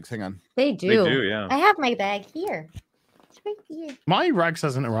cool bags. Hang on. They do. They do, yeah. I have my bag here. It's right here. My Rags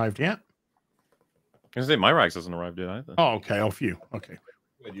hasn't arrived yet. I was gonna say my Rags hasn't arrived yet either. Oh, okay. Off you. Okay.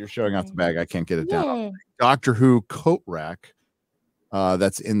 Good. You're showing off the bag. I can't get it down. Doctor Who coat rack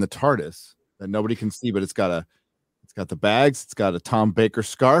that's in the TARDIS that nobody can see, but it's got the bags, it's got a Tom Baker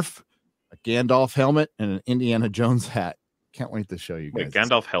scarf, a Gandalf helmet, and an Indiana Jones hat. Can't wait to show you guys. Wait,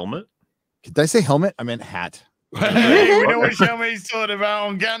 Gandalf helmet? Did I say helmet? I meant hat. Hey, we know which helmet he's talking about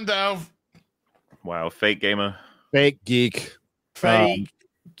on Gandalf. Wow, fake gamer. Fake geek. Fake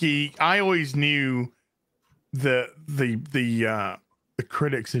geek. I always knew that the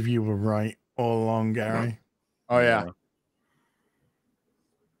critics of you were right all along, Gary. Oh yeah.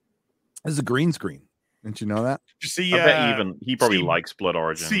 This is a green screen. Didn't you know that? You see, I bet he probably likes Blood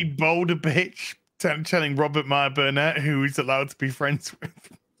Origin. See Boulder Bitch telling Robert Meyer Burnett who he's allowed to be friends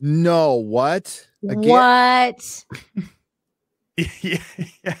with. No, what? Again? What? yeah.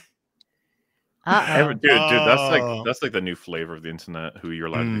 Dude, that's like the new flavor of the internet. Who you're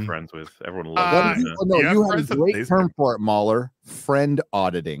allowed to be friends with. Everyone loves it. No, you have a great term for it, Mauler. Friend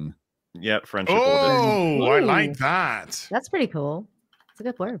auditing. Yeah, friendship. Oh, I like that. That's pretty cool. It's a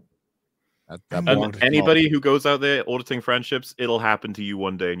good word. And anybody who goes out there auditing friendships, it'll happen to you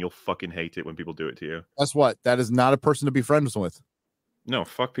one day, and you'll fucking hate it when people do it to you. Guess what? That is not a person to be friends with. No,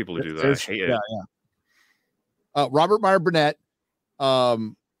 fuck people who do that. I hate it. Yeah. Robert Meyer Burnett.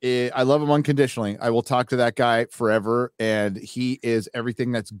 I love him unconditionally. I will talk to that guy forever, and he is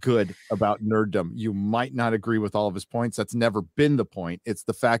everything that's good about nerddom. You might not agree with all of his points. That's never been the point. It's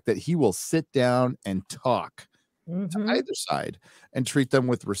the fact that he will sit down and talk to either side and treat them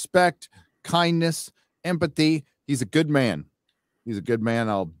with respect, kindness, empathy. He's a good man. He's a good man.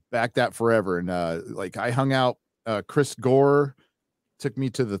 I'll back that forever. And I hung out. Chris Gore took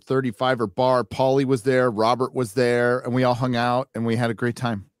me to the 35er bar. Paulie was there. Robert was there, and we all hung out and we had a great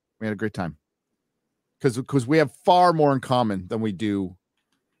time. Because we have far more in common than we do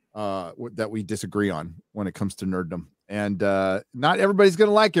that we disagree on when it comes to nerddom. And not everybody's going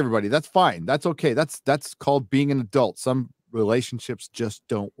to like everybody. That's fine. That's okay. That's called being an adult. Some relationships just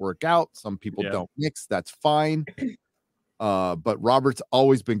don't work out. Some people don't mix. That's fine. But Robert's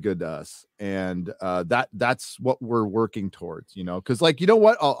always been good to us. And that's what we're working towards, because you know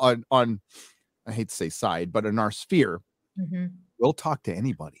what, on I hate to say side, but in our sphere, we'll talk to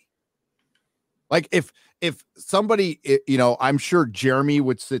anybody. Like if somebody, I'm sure Jeremy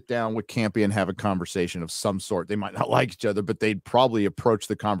would sit down with Campy and have a conversation of some sort. They might not like each other, but they'd probably approach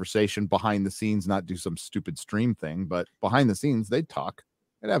the conversation behind the scenes, not do some stupid stream thing, but behind the scenes, they'd talk.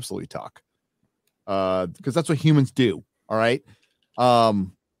 They'd absolutely talk. Because that's what humans do. All right.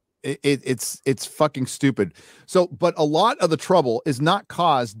 It's fucking stupid. So, but a lot of the trouble is not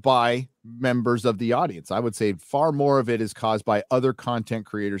caused by members of the audience. I would say far more of it is caused by other content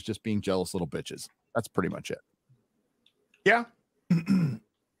creators just being jealous little bitches. That's pretty much it. Yeah.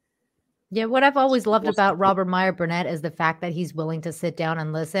 Yeah, what I've always loved about Robert Meyer Burnett is the fact that he's willing to sit down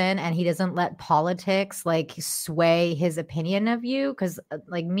and listen, and he doesn't let politics sway his opinion of you. Because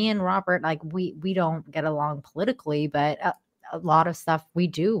me and Robert, we don't get along politically, but a lot of stuff we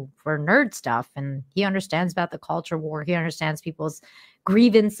do for nerd stuff, and he understands about the culture war. He understands people's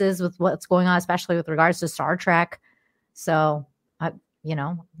grievances with what's going on, especially with regards to Star Trek. So I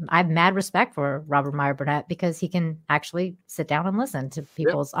have mad respect for Robert Meyer Burnett because he can actually sit down and listen to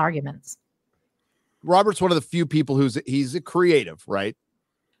people's arguments. Robert's one of the few people he's a creative, right?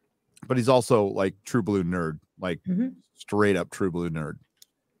 But he's also true blue nerd, straight up true blue nerd.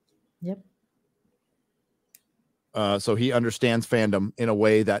 Yep. So he understands fandom in a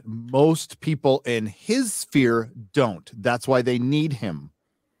way that most people in his sphere don't. That's why they need him.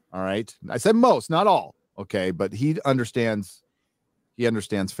 All right. I said most, not all. Okay. But he understands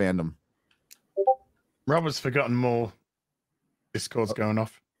fandom. Robert's forgotten more. Discord's going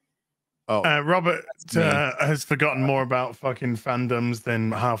off. Oh, Robert has forgotten more about fucking fandoms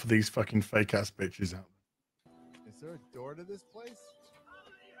than half of these fucking fake ass bitches out. Is there a door to this place?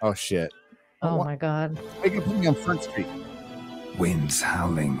 Oh shit. Oh my God. They can put me on Front Street. Winds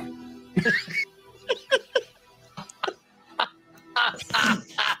howling.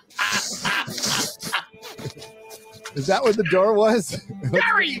 Is that what the door was?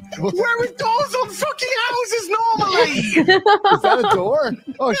 Gary, where are doors on fucking houses normally? Is that a door?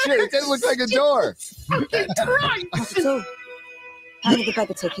 Oh shit! It didn't look like a door. Fucking Christ! So, how did the bag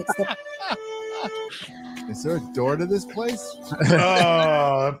of tickets? Is there a door to this place?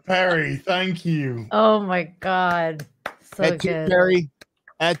 Oh, Perry, thank you. Oh my God. So At 2, good. Perry.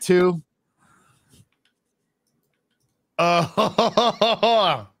 At 2.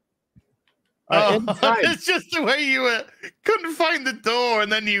 Oh, Inside. it's just the way you couldn't find the door,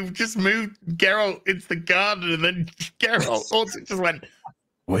 and then you just moved Geralt into the garden, and then Geralt also just went,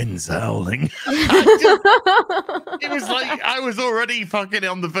 "Winds howling." It was like I was already fucking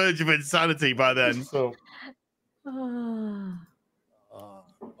on the verge of insanity by then. So,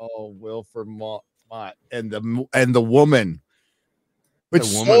 Wilford Mott and the woman. It's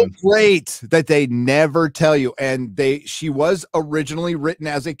The so woman. great that they never tell you. And she was originally written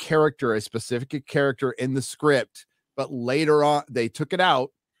as a character, a specific character in the script, but later on they took it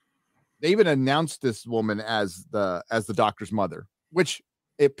out. They even announced this woman as the doctor's mother, which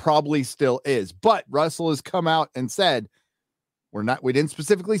it probably still is. But Russell has come out and said, we didn't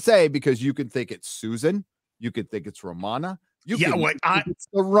specifically say, because you could think it's Susan, you could think it's Romana, think it's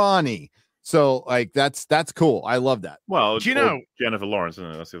the Ronnie. So like that's cool. I love that. Well, do you know Jennifer Lawrence?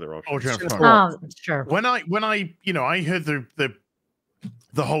 Isn't it? That's the other option. Oh, Jennifer. Sure. When I I heard the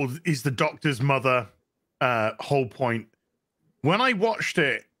whole is the doctor's mother whole point. When I watched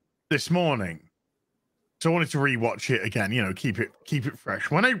it this morning, so I wanted to rewatch it again. Keep it fresh.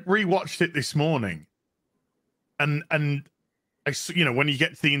 When I rewatched it this morning, and I when you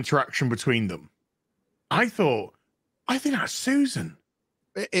get to the interaction between them, I think that's Susan.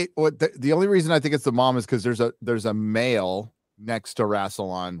 The only reason I think it's the mom is because there's a male next to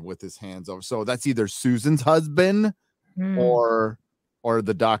Rassilon with his hands over. So that's either Susan's husband or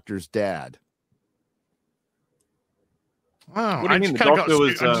the doctor's dad. Oh, What do you mean? The doctor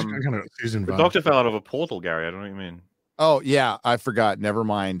was Susan. The doctor fell out of a portal, Gary. I don't know what you mean. Oh yeah, I forgot. Never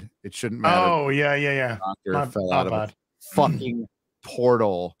mind. It shouldn't matter. Oh yeah. The doctor fell out of a fucking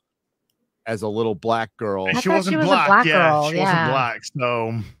portal as a little black girl. And she wasn't black. She wasn't black,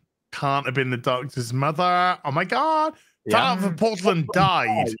 so can't have been the doctor's mother. Oh my God. Fell out of the portal and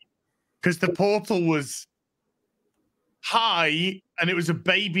died because the portal was high and it was a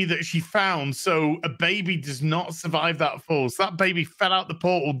baby that she found. So a baby does not survive that fall. So that baby fell out the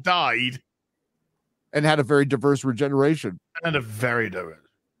portal, died, and had a very diverse regeneration. And a very diverse.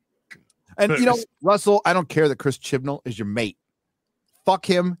 And Russell, I don't care that Chris Chibnall is your mate. Fuck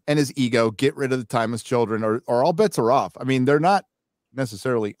him and his ego. Get rid of the Timeless Children, or all bets are off. I mean, they're not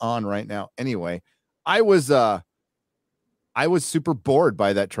necessarily on right now. Anyway, I was super bored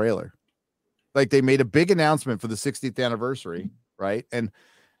by that trailer. Like, they made a big announcement for the 60th anniversary, right? And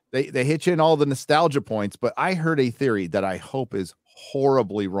they hit you in all the nostalgia points. But I heard a theory that I hope is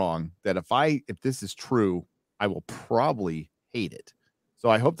horribly wrong. That if this is true, I will probably hate it. So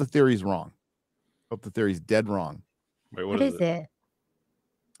I hope the theory's wrong. Hope the theory's dead wrong. Wait, What is it?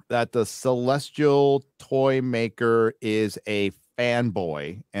 That the Celestial toy maker is a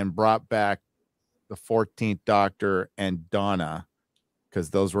fanboy and brought back the 14th Doctor and Donna because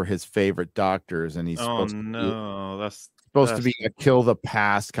those were his favorite doctors, and he's supposed to be a kill the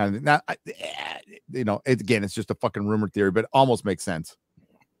past kind of. Not, it's just a fucking rumor theory, but it almost makes sense.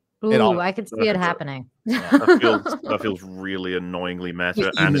 Ooh, I could see it happening. That feels really annoyingly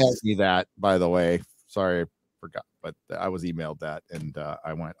meta. And emailed me that, by the way. Sorry, I forgot, but I was emailed that, and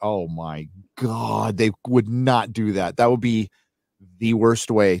I went, "Oh my God, they would not do that. That would be the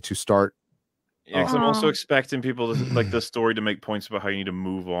worst way to start." Yeah, because I'm also expecting people to, like the story to make points about how you need to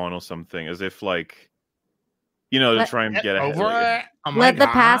move on or something, as if to try and get ahead. Over it. Oh Let the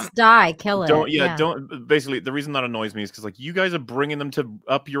past die. Kill it. Don't. Basically, the reason that annoys me is because you guys are bringing them to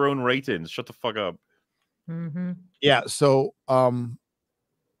up your own ratings. Shut the fuck up. Mm-hmm. Yeah. So, for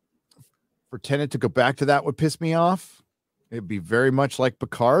Tennant to go back to that would piss me off. It'd be very much like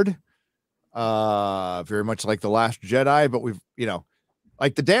Picard, very much like The Last Jedi.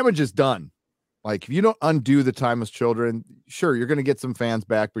 But the damage is done. Like, if you don't undo the Timeless Children, sure, you're going to get some fans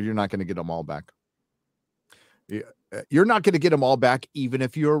back, but you're not going to get them all back. You're not going to get them all back, even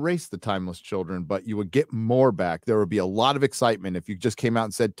if you erase the Timeless Children, but you would get more back. There would be a lot of excitement if you just came out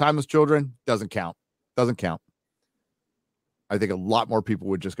and said, Timeless Children doesn't count. Doesn't count. I think a lot more people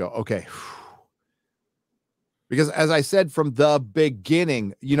would just go, okay. Because as I said from the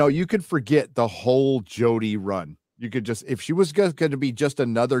beginning, you could forget the whole Jodie run. You could just, if she was going to be just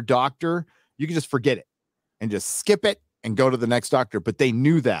another doctor, You can just forget it and just skip it and go to the next Doctor. But they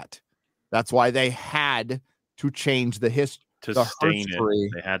knew that. That's why they had to change the history. To stain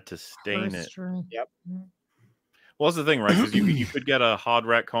it. They had to stain it. Yep. Well, that's the thing, right? Because you could get a hard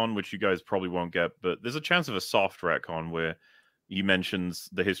retcon, which you guys probably won't get, but there's a chance of a soft retcon where he mentions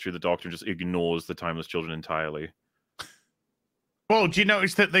the history of the Doctor and just ignores the Timeless Children entirely. Well, do you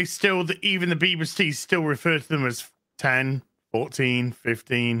notice that they still, even the BBC still refer to them as 10, 14,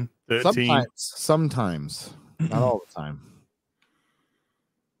 15, 13? Sometimes. Not all the time.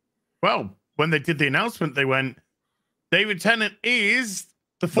 Well, when they did the announcement, they went, David Tennant is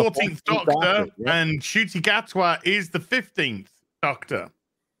the 14th Doctor, and Ncuti Gatwa is the 15th Doctor.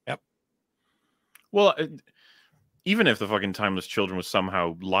 Yep. Well, even if the fucking Timeless Children was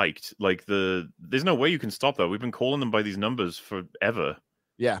somehow liked, like there's no way you can stop that. We've been calling them by these numbers forever.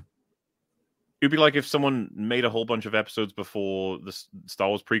 Yeah. It'd be like if someone made a whole bunch of episodes before the Star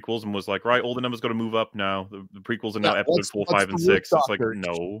Wars prequels and was like, right, all the numbers got to move up now. The prequels are now episode 4, 5, and 6. It's like,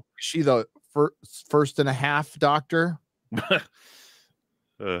 no. Is she the first and a half Doctor?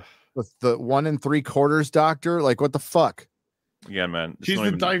 With the 1 3/4 Doctor? Like, what the fuck? Yeah, man. She's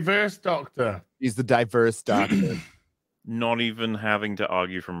the diverse Doctor. He's the diverse Doctor. Not even having to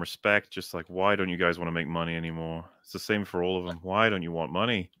argue from respect, just like, why don't you guys want to make money anymore? It's the same for all of them. Why don't you want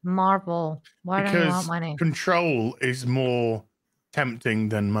money? Marvel. Why don't you want money? Control is more tempting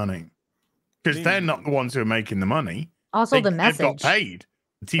than money. Because they're not the ones who are making the money. Also, the message. They've got paid.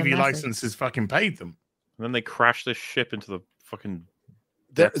 The TV licenses fucking paid them. And then they crash this ship into the fucking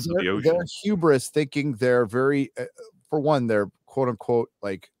depths of the ocean. They're hubris, thinking they're very, for one, they're quote unquote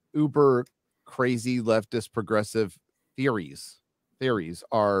like uber crazy leftist progressive theories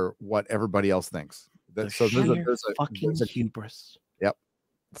are what everybody else thinks. So there's a hubris. Yep.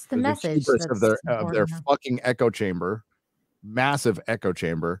 It's the message of their fucking echo chamber, massive echo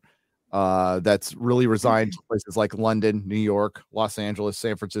chamber. That's really resigned to places like London, New York, Los Angeles,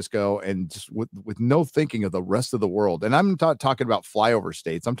 San Francisco, and just with no thinking of the rest of the world. And I'm not talking about flyover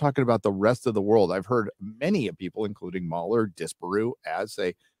states. I'm talking about the rest of the world. I've heard many of people, including Mahler, Disparu, as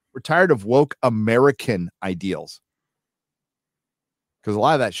say, we're tired of woke American ideals. Because a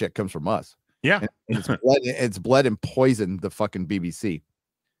lot of that shit comes from us. Yeah. And it's bled and poisoned the fucking BBC.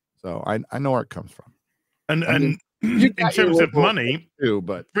 So I know where it comes from. And in terms of money, too,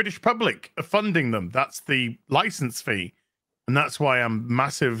 but British public are funding them. That's the license fee. And that's why I'm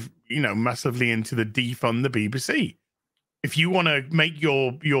massively into the defund the BBC. If you want to make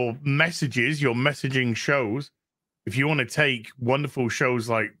your messages, your messaging shows, if you want to take wonderful shows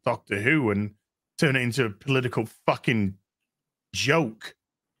like Doctor Who and turn it into a political fucking joke,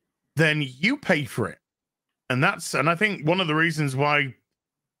 then you pay for it. And I think one of the reasons why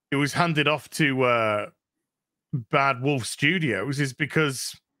it was handed off to Bad Wolf Studios is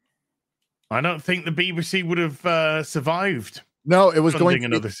because I don't think the BBC would have survived. No, it was going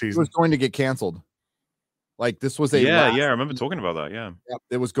another season. It was going to get canceled. Like this was a I remember talking about that. Yeah,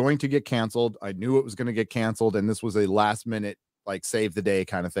 it was going to get canceled. I knew it was going to get canceled, and this was a last minute like save the day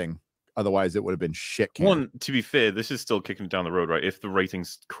kind of thing. Otherwise, it would have been shit. One, to be fair, this is still kicking it down the road, right? If the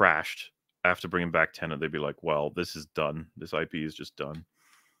ratings crashed after bringing back Tennant, they'd be like, "Well, this is done. This IP is just done."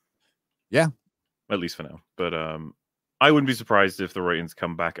 Yeah, at least for now. But I wouldn't be surprised if the ratings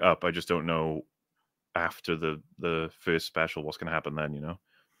come back up. I just don't know after the first special what's going to happen then. You know.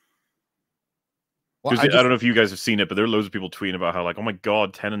 Well, I don't know if you guys have seen it, but there are loads of people tweeting about how like, oh my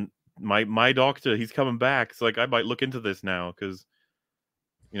god, Tennant, my Doctor, he's coming back. It's like I might look into this now because.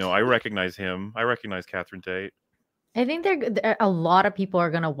 I recognize him. I recognize Catherine Tate. I think a lot of people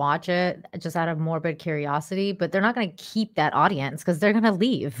are going to watch it just out of morbid curiosity, but they're not going to keep that audience because they're going to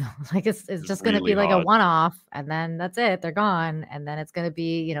leave. Like it's just going to be like a one-off, and then that's it. They're gone, and then it's going to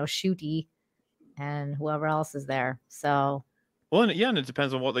be Ncuti and whoever else is there. So. Well, and it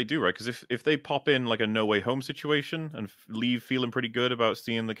depends on what they do, right? Because if they pop in like a No Way Home situation and leave feeling pretty good about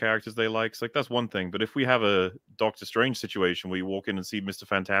seeing the characters they like, it's like that's one thing. But if we have a Doctor Strange situation where you walk in and see Mr.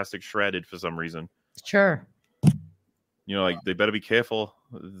 Fantastic shredded for some reason, sure, they better be careful.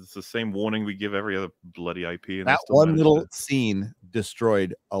 It's the same warning we give every other bloody IP. And that one little scene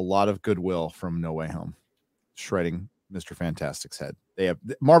destroyed a lot of goodwill from No Way Home, shredding Mr. Fantastic's head.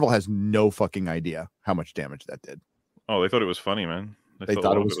 Marvel has no fucking idea how much damage that did. Oh, they thought it was funny, man. They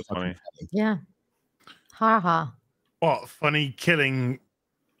thought it was funny. Yeah. Ha ha. What, funny killing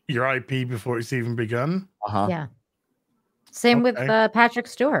your IP before it's even begun? Uh-huh. Yeah. Same with Patrick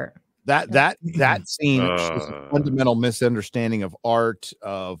Stewart. That scene is a fundamental misunderstanding of art,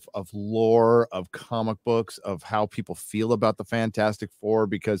 of lore, of comic books, of how people feel about the Fantastic Four,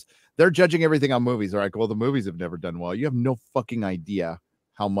 because they're judging everything on movies. All right, well, the movies have never done well. You have no fucking idea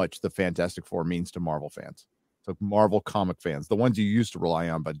how much the Fantastic Four means to Marvel fans. So Marvel comic fans, the ones you used to rely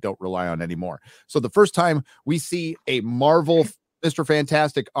on, but don't rely on anymore. So the first time we see a Marvel Mr.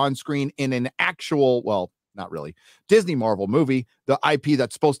 Fantastic on screen in an actual, well, not really, Disney Marvel movie, the IP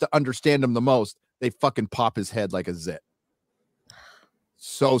that's supposed to understand him the most, they fucking pop his head like a zit.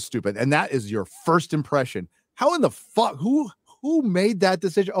 So stupid. And that is your first impression. How in the fuck? Who made that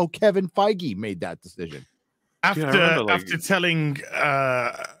decision? Oh, Kevin Feige made that decision. After telling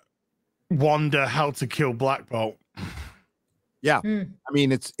Wanda how to kill Black Bolt. Yeah. I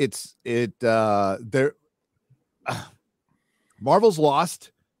mean, Marvel's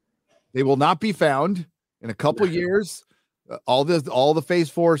lost. They will not be found in a couple years. All the Phase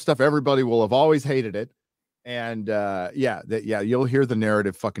 4 stuff, everybody will have always hated it. And you'll hear the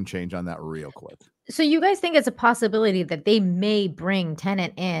narrative fucking change on that real quick. So you guys think it's a possibility that they may bring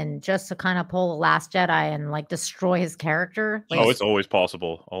Tenet in just to kind of pull the Last Jedi and like destroy his character? Like, it's always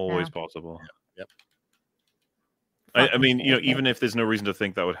possible. Always possible. Yep. I mean, even if there's no reason to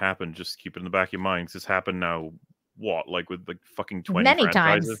think that would happen, just keep it in the back of your mind. 'Cause it's happened now. What, like with like fucking 20 many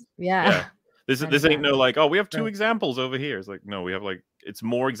franchises? times. Yeah. This ain't no like, oh, we have 2 examples over here. It's like, no, we have like, it's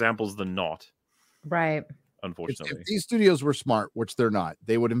more examples than not. Right. Unfortunately, if these studios were smart, which they're not,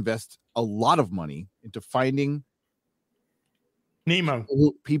 they would invest a lot of money into finding Nemo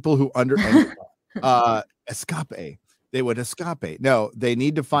people who escape. They would escape. No, they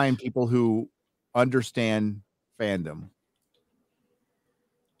need to find people who understand fandom.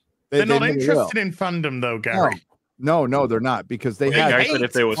 They're not interested in fandom, though, Gary. No, they're not, because they had. Guy said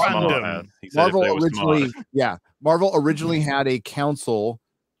if they were smart. Marvel originally had a council,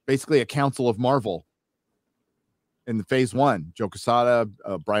 basically a council of Marvel. In the Phase 1, Joe Quesada,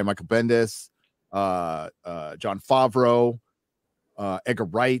 Brian Michael Bendis, Jon Favreau, Edgar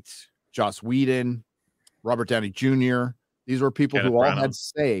Wright, Joss Whedon, Robert Downey Jr. These were people Kenneth who all Branagh. had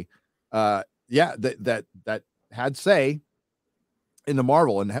say, that had say in the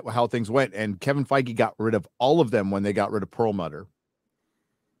Marvel and how things went. And Kevin Feige got rid of all of them when they got rid of Perlmutter.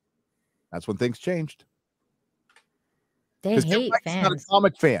 That's when things changed. They hate Feige's fans. not a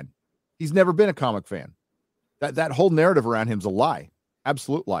comic fan. He's never been a comic fan. That whole narrative around him is a lie.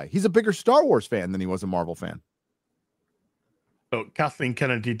 Absolute lie. He's a bigger Star Wars fan than he was a Marvel fan. Look, Kathleen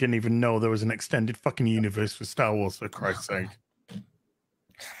Kennedy didn't even know there was an extended fucking universe for Star Wars, for Christ's sake.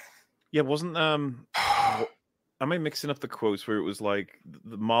 Yeah, wasn't am I mixing up the quotes where it was like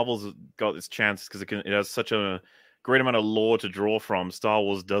the Marvel's got its chances because it has such a great amount of lore to draw from, Star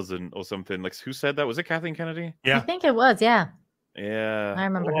Wars doesn't, or something? Like, who said that? Was it Kathleen Kennedy? Yeah, I think it was. Yeah, yeah. I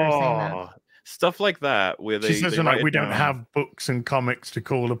remember her saying that. Stuff like that where they she says they like write we it don't down. have books and comics to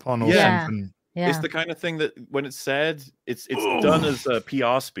call upon or Yeah. something. Yeah. It's the kind of thing that when it's said, it's done as a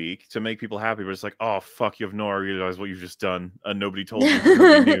PR speak to make people happy, but it's like, oh fuck, you have no idea realize what you've just done, and nobody told you,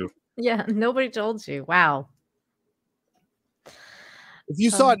 nobody knew. Yeah, nobody told you. Wow. If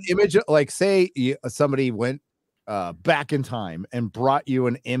you saw an image, like say somebody went back in time and brought you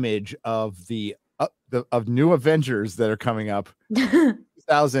an image of the new Avengers that are coming up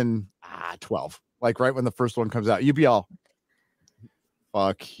 2012, like right when the first one comes out, you'd be all,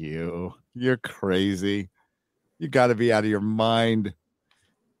 fuck you, you're crazy, you got to be out of your mind.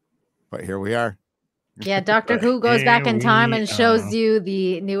 But here we are. Yeah, Doctor Who goes back in time and shows you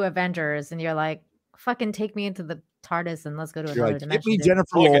the new Avengers, and you're like, fucking take me into the TARDIS and let's go to You're another like, dimension. give me dude."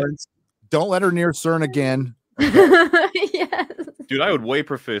 Jennifer Lawrence. Don't let her near CERN again. Yes. Dude, I would way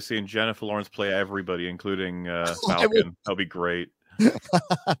prefer seeing Jennifer Lawrence play everybody, including Falcon. That'll be great. Kind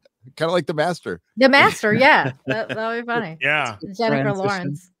of like the Master. The Master, yeah. That would be funny. Yeah. Jennifer Transition.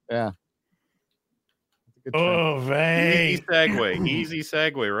 Lawrence. Yeah. Oh, Vay. Easy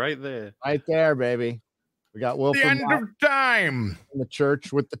segue right there. Right there, baby. We got The Wilfred end of time. in the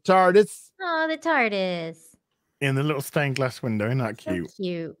church with the TARDIS. Oh, the TARDIS. In the little stained glass window. Isn't that So cute?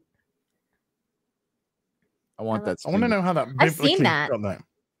 cute. I want that. I want to know how that I've seen biblically that. got that.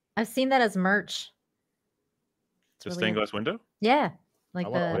 I've seen that as merch. The really- stained glass window? Yeah. I Like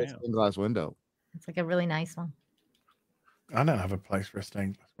want the a stained glass window. it's like a really nice one. I don't have a place for a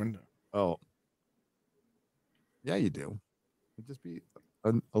stained glass window. Oh, yeah, you do. It'd just be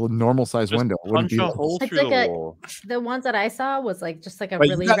a normal size Just window. It wouldn't punch be a like- hole It's through like the a- wall. The ones that I saw was like just like a Wait,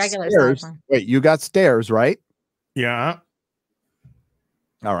 you really got regular stairs. size one. Wait, you got stairs, right? Yeah.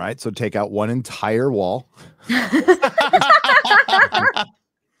 All right, so take out one entire wall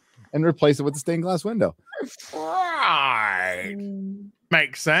and replace it with a stained glass window. Right.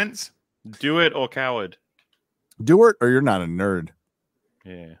 Makes sense. Do it or coward. Do it, or you're not a nerd.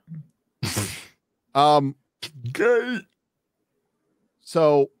 Yeah. Gay.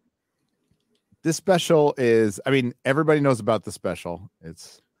 So this special is, I mean, everybody knows about the special.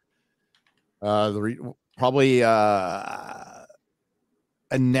 It's probably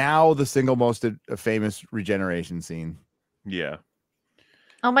and now the single most famous regeneration scene. Yeah.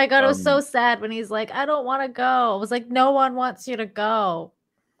 Oh my god, it was so sad when he's like, I don't want to go. I was like, no one wants you to go.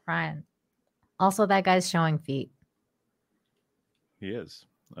 Crying. Also, that guy's showing feet. He is.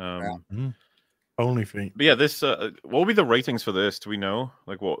 Only feet. But yeah, this what will be the ratings for this? Do we know?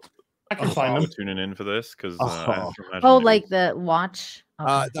 Like what? I can find them. Tuning in for this because like the watch.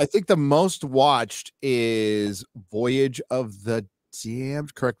 Okay. I think the most watched is Voyage of the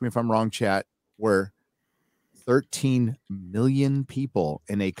Damned. Correct me if I'm wrong, chat. Where 13 million people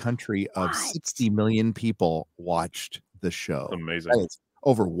in a country of 60 million people watched the show. Amazing. That is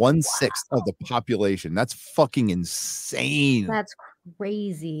over 1/6 of the population. That's fucking insane. That's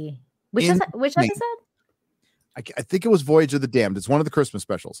crazy. Which episode? I think it was Voyage of the Damned. It's one of the Christmas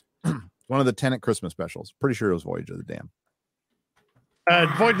specials. One of the Tenet Christmas specials. Pretty sure it was Voyage of the Damned.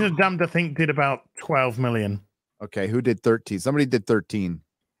 Voyage of the Damned, I think, did about 12 million. Okay, who did 13? Somebody did 13.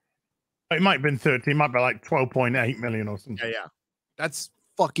 It might have been 13. It might be like 12.8 million or something. Yeah. That's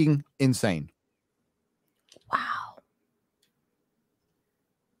fucking insane. Wow.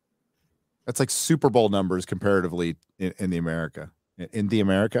 That's like Super Bowl numbers comparatively in the America. In the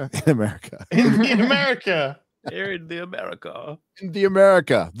America? In America. In America. Here in the America. In the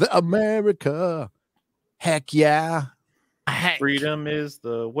America. The America. Heck yeah. Heck. Freedom is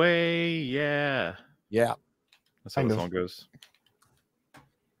the way. Yeah. Yeah. That's how the song goes.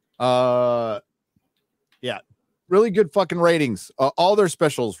 Yeah. Really good fucking ratings. All their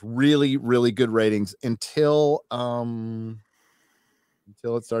specials, really, really good ratings until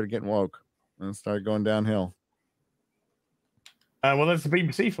it started getting woke and it started going downhill. Well, that's the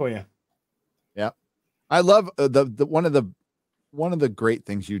BBC for you. Yeah, I love the one of the great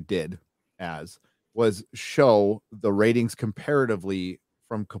things you did was show the ratings comparatively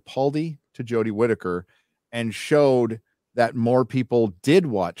from Capaldi to Jodie Whittaker, and showed that more people did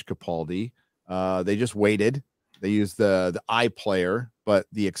watch Capaldi. They just waited. They used the iPlayer, but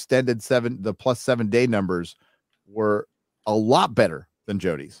the extended the plus 7 day numbers were a lot better than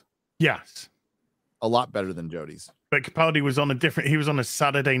Jodie's. Yes. A lot better than Jodie's. But Capaldi was on he was on a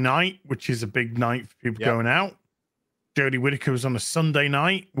Saturday night, which is a big night for people going out. Jodie Whittaker was on a Sunday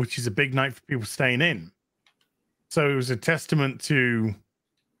night, which is a big night for people staying in. So it was a testament to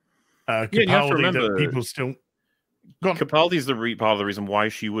Capaldi that people still... Capaldi's part of the reason why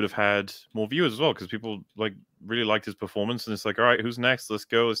she would have had more viewers as well, because people like really liked his performance, and it's like, all right, who's next? Let's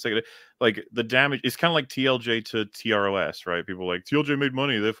go. Let's take it. Like the damage, it's kind of like TLJ to TROS, right? People like TLJ made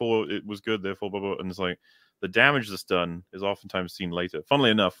money, therefore it was good, therefore blah blah. And it's like the damage that's done is oftentimes seen later.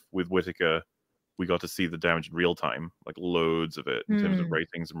 Funnily enough, with Whittaker, we got to see the damage in real time, like loads of it in terms of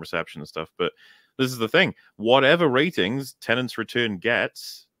ratings and reception and stuff. But this is the thing: whatever ratings Tenant's Return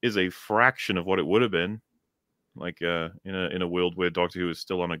gets is a fraction of what it would have been. Like in a world where Doctor Who is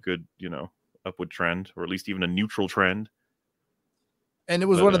still on a good, upward trend, or at least even a neutral trend. And it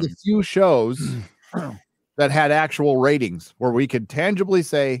was one of the few shows that had actual ratings where we could tangibly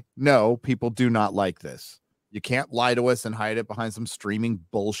say, no, people do not like this. You can't lie to us and hide it behind some streaming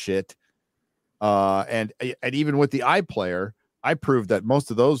bullshit. And even with the iPlayer, I proved that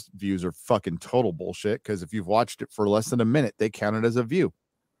most of those views are fucking total bullshit, because if you've watched it for less than a minute, they count it as a view.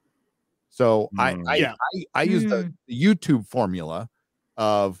 So I use the YouTube formula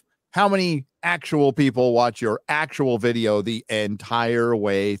of how many actual people watch your actual video the entire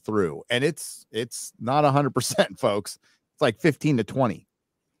way through. And it's not 100%, folks. It's like 15 to 20.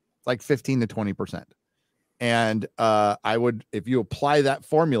 It's like 15 to 20%. And I would, if you apply that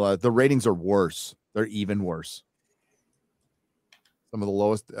formula, the ratings are worse. They're even worse. Some of the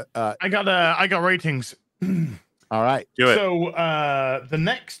lowest. I got ratings. All right. Do it. So the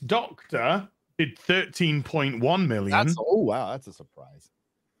Next Doctor did 13.1 million. Wow, that's a surprise.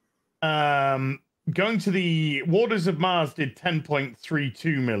 Going to the Waters of Mars did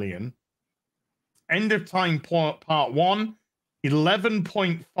 10.32 million. End of Time Part 1,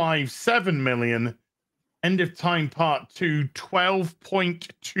 11.57 million. End of Time Part 2,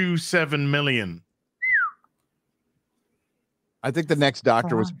 12.27 million. I think the Next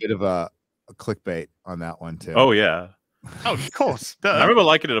Doctor was a bit of a clickbait on that one too. Oh yeah. Oh, of course. I remember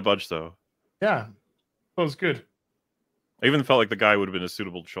liking it a bunch though. Yeah, that was good. I even felt like the guy would have been a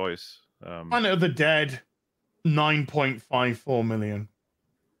suitable choice. Planet of the Dead, 9.54 million.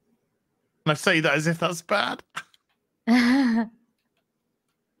 And I say that as if that's bad. I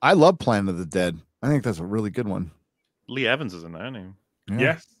love Planet of the Dead. I think that's a really good one. Lee Evans is in there, isn't he? Yeah.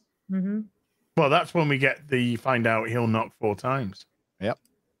 Yes. Mm-hmm. Well, that's when we find out he'll knock 4 times. Yep.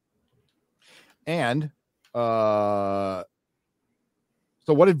 And so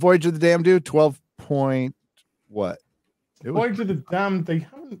what did Voyage of the Dam do? 12 point what? Voyage of the Dam, they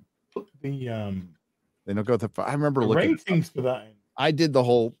haven't put the they don't go with I remember looking ratings for that. I did the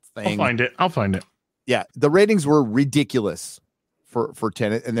whole thing. I'll find it. Yeah, the ratings were ridiculous for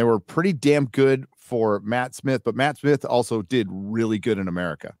Tenet, and they were pretty damn good for Matt Smith, but Matt Smith also did really good in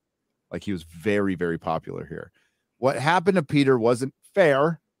America. Like he was very, very popular here. What happened to Peter wasn't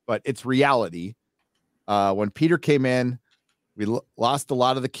fair, but it's reality. When Peter came in, we lost a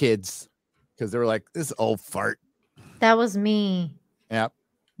lot of the kids because they were like, this old fart. That was me. Yep.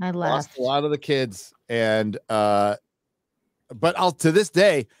 I lost a lot of the kids. And but to this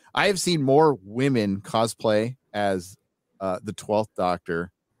day, I have seen more women cosplay as the 12th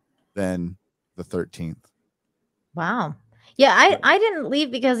Doctor than the 13th. Wow. Yeah, I didn't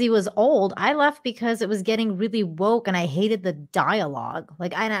leave because he was old. I left because it was getting really woke and I hated the dialogue.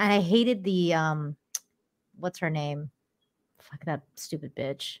 Like I hated the what's her name? Fuck that stupid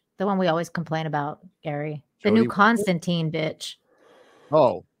bitch. The one we always complain about, Gary. The Jodie new Constantine bitch.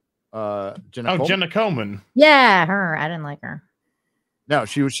 Oh, Jenna Coleman? Jenna Coleman. Yeah, her. I didn't like her. No,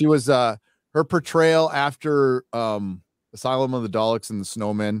 she was her portrayal after Asylum of the Daleks and the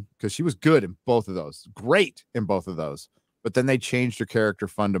Snowmen, because she was good in both of those. Great in both of those. But then they changed her character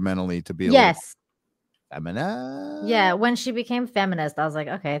fundamentally to be a little feminist. Yeah, when she became feminist, I was like,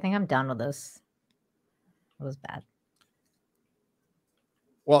 okay, I think I'm done with this. It was bad.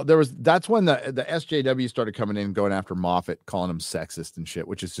 Well, that's when the SJW started coming in, going after Moffat, calling him sexist and shit,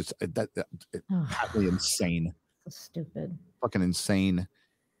 which is just patently insane. So stupid. Fucking insane.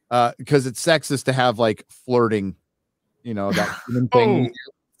 Because it's sexist to have like flirting, that human thing.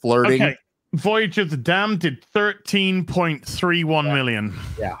 Flirting. Okay. Voyage of the Dam did 13.31 million.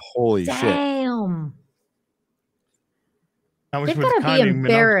 Yeah, holy shit. Damn. They've got to be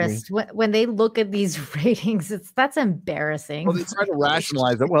embarrassed when they look at these ratings. That's embarrassing. Well, they try to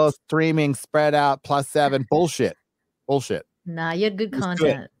rationalize it. Well, it's streaming, spread out, +7. Bullshit. Nah, you had good content.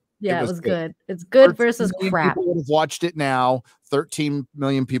 Good. Yeah, it was good. It's good versus crap. People would have watched it now. 13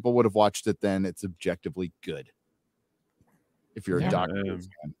 million people would have watched it then. It's objectively good. If you're a Doctor Who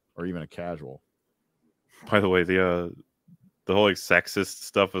fan or even a casual. By the way, the whole like sexist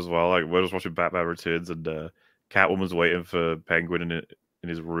stuff as well. Like, we're just watching Batman Returns, and Catwoman's waiting for Penguin in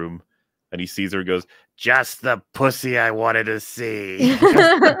his room, and he sees her and goes, "Just the pussy I wanted to see."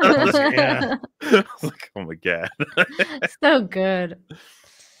 I was like, oh my god. So good.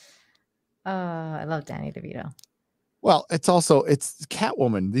 I love Danny DeVito. Well, it's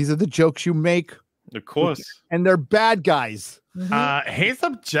Catwoman. These are the jokes you make. Of course. And they're bad guys. He's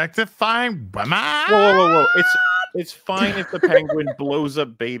objectifying women. Whoa. It's fine if the Penguin blows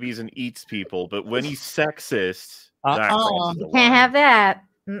up babies and eats people, but when he's sexist, you can't have that.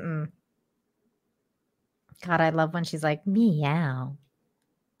 God, I love when she's like, meow.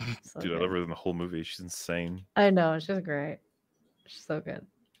 So dude, I love her in the whole movie. She's insane. I know, she's great. She's so good.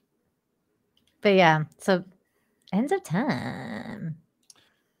 But yeah, so Ends of Time.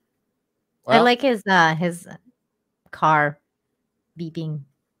 Well, I like his car beeping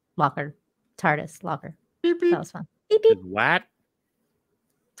locker, TARDIS locker. Beep, beep. That was fun. Beep, beep. What?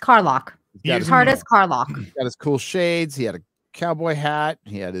 Car lock. TARDIS car lock. He got his cool shades. He had a cowboy hat.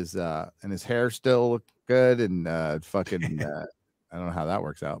 He had his and his hair still looked good. And fucking I don't know how that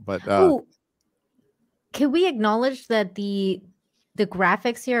works out, but can we acknowledge that the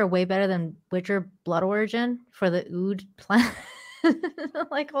graphics here are way better than Witcher Blood Origin for the Ood planet?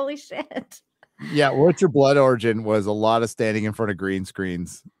 Like, holy shit. Yeah, Witcher Blood Origin was a lot of standing in front of green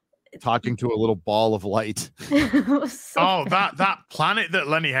screens, talking to a little ball of light. That planet that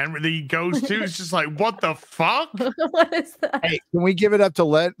Lenny Henry goes to is just like, what the fuck? What is that? Hey, can we give it up to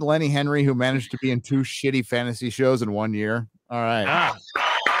Lenny Henry, who managed to be in 2 shitty fantasy shows in 1 year? All right. Yeah.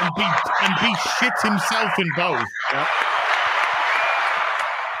 And be shit himself in both. Yep.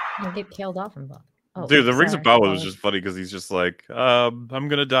 He'll get killed off in both. Oh, dude, the Rings of Power was just funny because he's just like, I'm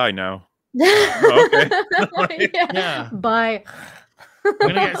gonna die now. Okay. Yeah. Bye. I'm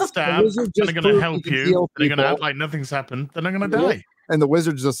gonna get stabbed. I'm gonna help you. They're gonna act like nothing's happened. Then I'm gonna die. And the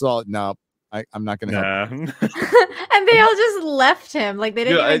wizards just thought, no, I'm not gonna help. And they all just left him. Like they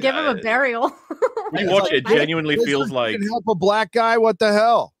didn't even give him a burial. You watch it, genuinely feels like help a black guy. What the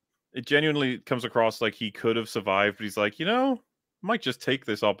hell? It genuinely comes across like he could have survived, but he's like, might just take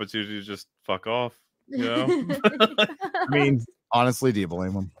this opportunity to just fuck off. I mean, honestly, do you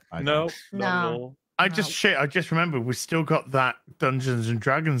blame him? No, not at all. I just remembered we still got that Dungeons and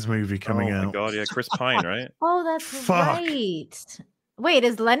Dragons movie coming out. Oh my god, yeah, Chris Pine, right? Oh, that's right. Wait,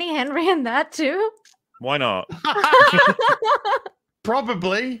 is Lenny Henry in that too? Why not?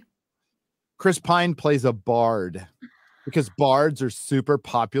 Probably. Chris Pine plays a bard because bards are super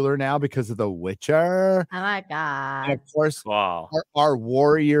popular now because of The Witcher. Oh my god! And of course, wow, our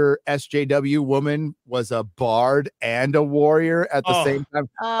warrior SJW woman was a bard and a warrior at the same time.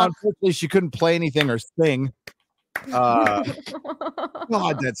 Unfortunately, she couldn't play anything or sing. God,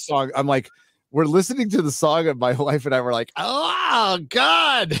 that song! I'm like, we're listening to the song, and my wife and I were like, "Oh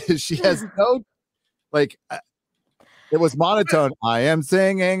God!" She has no like. It was monotone. I am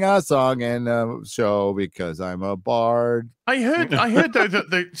singing a song in a show because I'm a bard. I heard though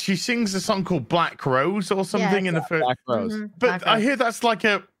that she sings a song called Black Rose or something in the first. Black Rose. Mm-hmm. But I hear that's like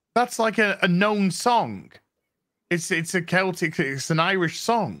a known song. It's a Celtic. It's an Irish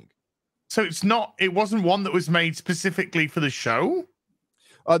song. So it wasn't one that was made specifically for the show.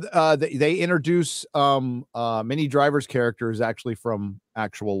 They introduce Minnie Driver's character is actually from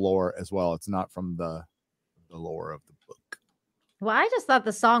actual lore as well. It's not from the lore of the book. Well, I just thought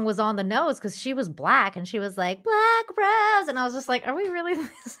the song was on the nose because she was black and she was like Black Rose, and I was just like, are we really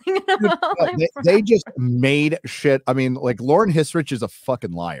singing about they just made shit. I mean, like Lauren Hisrich is a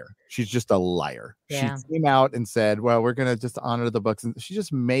fucking liar. She's just a liar. Yeah. She came out and said, well, we're gonna just honor the books, and she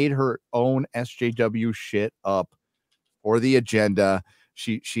just made her own SJW shit up for the agenda.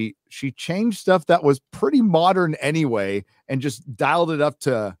 She changed stuff that was pretty modern anyway and just dialed it up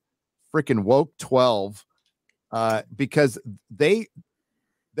to freaking woke 12. Because the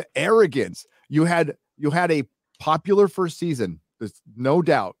arrogance, you had a popular first season. There's no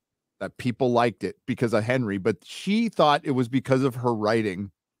doubt that people liked it because of Henry, but she thought it was because of her writing.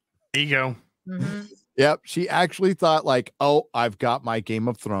 Ego. Mm-hmm. Yep. She actually thought like, oh, I've got my Game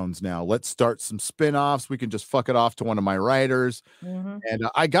of Thrones now. Let's start some spin-offs. We can just fuck it off to one of my writers. Mm-hmm. And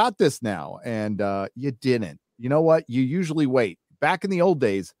I got this now. And you didn't. You know what? You usually wait. Back in the old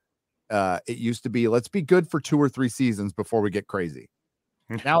days, it used to be, let's be good for 2 or 3 seasons before we get crazy.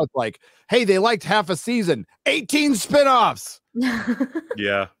 Now it's like, hey, they liked half a season, 18 spinoffs.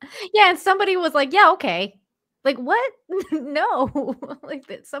 Yeah. Yeah, and somebody was like, yeah, okay. Like, what? No. Like,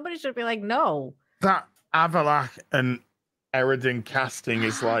 somebody should be like, no. That Avalak and Eredin casting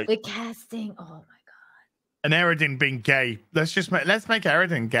is like the casting. Oh my god. And Eredin being gay. Let's make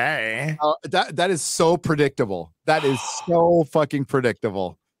Eredin gay. That is so predictable. That is so fucking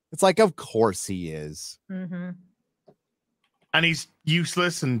predictable. It's like, of course he is. Mm-hmm. And he's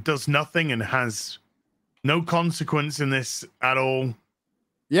useless and does nothing and has no consequence in this at all.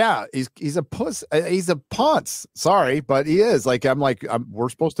 Yeah, he's a puss. He's a ponce. Sorry, but he is. Like, we're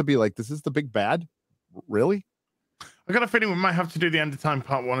supposed to be like, this is the big bad? Really? I got a feeling we might have to do the End of Time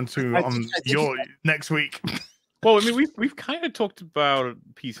Part 1 and 2 on your next week. Well, I mean, we've kind of talked about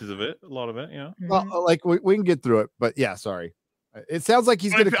pieces of it, a lot of it, you know. Well, like we can get through it, but yeah, sorry. It sounds like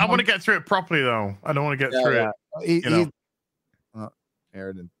he's gonna. I want to get through it properly, though. I don't want to get through it.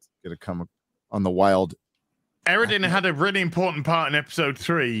 Eredin's gonna come on the wild. Eredin had a really important part in episode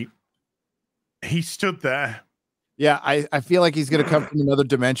 3. He stood there. Yeah, I feel like he's gonna come from another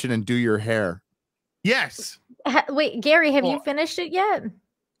dimension and do your hair. Yes. Wait, Gary, have you finished it yet?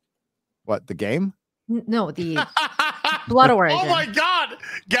 What, the game? No, the Blood Origin. Oh my god,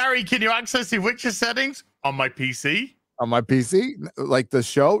 Gary, can you access the Witcher settings on my PC? On my PC, like the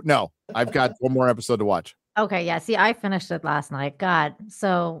show? No, I've got one more episode to watch. Okay, yeah. See, I finished it last night. God,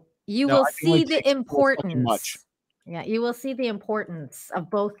 so you will see the importance. Yeah, you will see the importance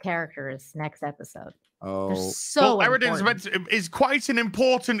of both characters next episode. Oh, they're so Eredin is quite an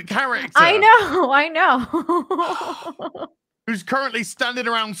important character. I know. Who's currently standing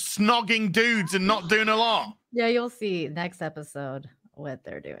around snogging dudes and not doing a lot. Yeah, you'll see next episode what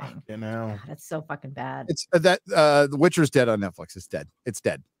they're doing. You know, that's so fucking bad. It's The Witcher's dead on Netflix. It's dead. It's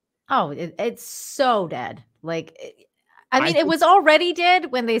dead. Oh, it's so dead. Like, I mean, it was already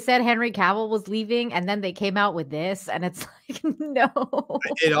dead when they said Henry Cavill was leaving, and then they came out with this, and it's like, no.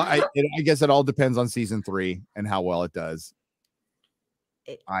 I guess it all depends on season 3 and how well it does.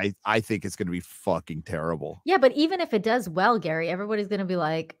 I think it's going to be fucking terrible. Yeah, but even if it does well, Gary, everybody's going to be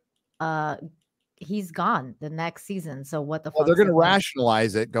like, he's gone the next season. So what the fuck? Well, they're going to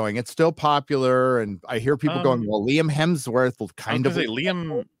rationalize it going, it's still popular. And I hear people going, well, Liam Hemsworth will kind of.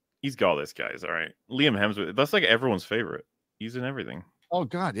 Liam, he's got this, guys. All right. Liam Hemsworth. That's like everyone's favorite. He's in everything. Oh,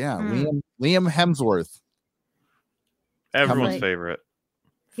 God. Yeah. Liam Hemsworth. Everyone's favorite.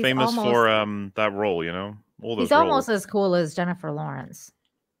 Famous for that role, you know? All those he's almost as cool as Jennifer Lawrence.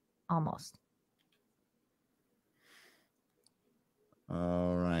 Almost.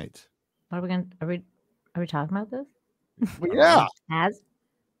 All right. What are we going to are we talking about this? Well, yeah.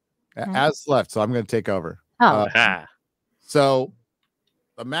 As left, so I'm going to take over. Oh. So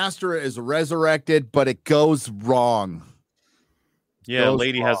the master is resurrected, but it goes wrong. Yeah, Those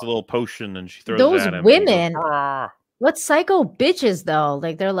lady has a little potion and she throws Those it at him. and he goes, women. "Arr." What psycho bitches though?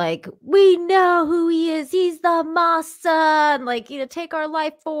 Like they're like, we know who he is. He's the master. And like, take our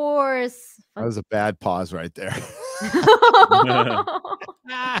life force. That was a bad pause right there.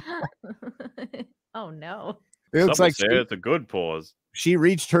 Oh no. It looks Some like would say it's a good pause. she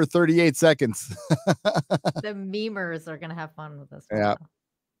reached her 38 seconds. The memers are gonna have fun with this. Yeah.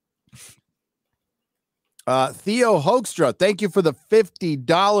 Theo Hoekstra, thank you for the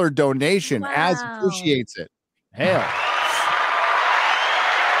 $50 donation. As appreciates it. Hell.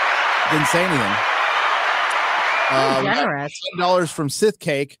 Didn't say anything. Generous. $10 from Sith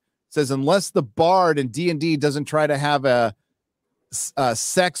Cake says, unless the bard in D&D doesn't try to have a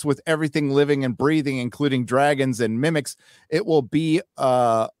sex with everything living and breathing, including dragons and mimics, it will be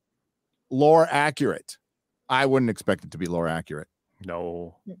lore accurate. I wouldn't expect it to be lore accurate.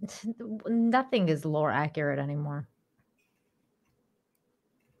 No. Nothing is lore accurate anymore.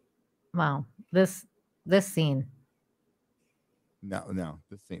 Wow. This scene. No,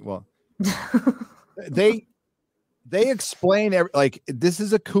 this thing. Well, they explain like this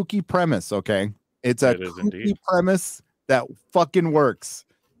is a kooky premise. Okay, it's a kooky indeed. premise that fucking works.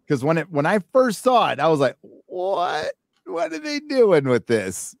 Because when I first saw it, I was like, what are they doing with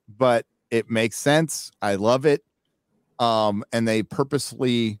this? But it makes sense. I love it. And they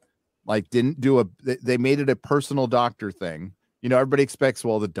purposely didn't do they made it a personal doctor thing. Everybody expects,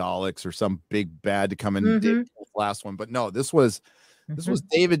 well, the Daleks or some big bad to come in and dig the last one. But no, this was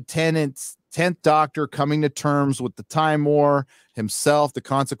David Tennant's 10th Doctor coming to terms with the Time War himself, the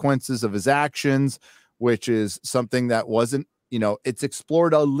consequences of his actions, which is something that wasn't, it's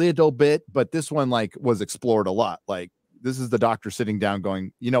explored a little bit, but this one was explored a lot. This is the Doctor sitting down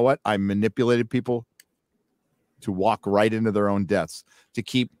going, you know what? I manipulated people to walk right into their own deaths, to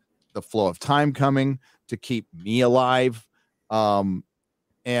keep the flow of time coming, to keep me alive. And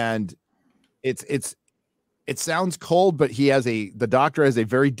it sounds cold, but the Doctor has a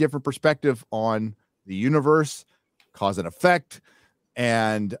very different perspective on the universe, cause and effect.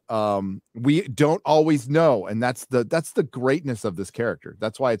 And we don't always know. And that's the greatness of this character.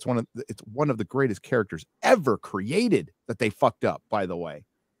 That's why it's one of the greatest characters ever created that they fucked up, by the way.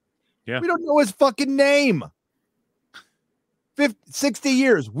 Yeah. We don't know his fucking name. 60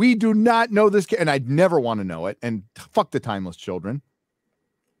 years. We do not know this. And I'd never want to know it. And fuck the Timeless Children.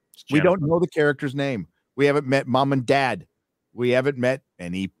 We don't know the character's name. We haven't met mom and dad. We haven't met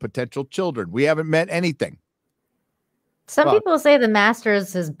any potential children. We haven't met anything. Some people say the Master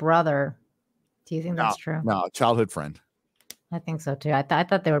is his brother. Do you think that's true? No, childhood friend. I think so too. I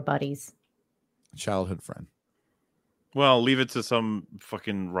thought they were buddies. Childhood friend. Well, leave it to some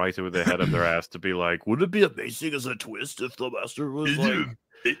fucking writer with their head up their ass to be like, would it be amazing as a twist if the Master was like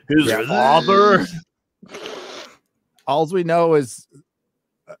his father? All we know is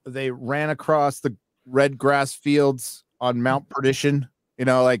they ran across the red grass fields on Mount Perdition.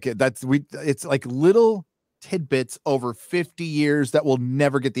 It's like little tidbits over 50 years that we'll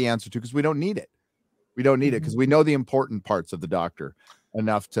never get the answer to because we don't need it. We don't need it because we know the important parts of the Doctor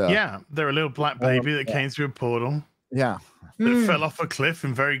enough to. Yeah, they're a little black baby that came through a portal. Yeah. That fell off a cliff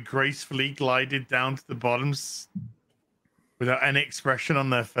and very gracefully glided down to the bottoms without any expression on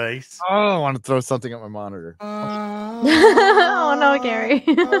their face. Oh, I want to throw something at my monitor. Oh no, Gary.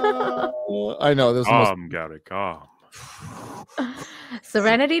 I know this. Gary, calm.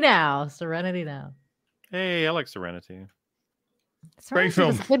 Serenity now. Serenity now. Hey, I like Serenity. Great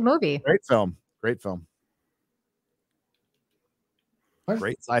film. It's a good movie. Great film. Great film.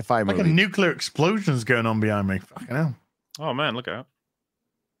 Great sci-fi movie. Like a nuclear explosion's going on behind me. Fucking hell. Oh man, look out.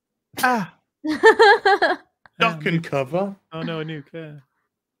 Duck and cover. Oh no, a nuke.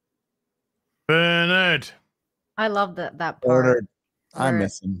 Bernard. I love that part. Bernard. I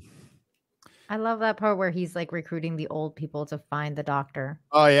miss him. I love that part where he's recruiting the old people to find the Doctor.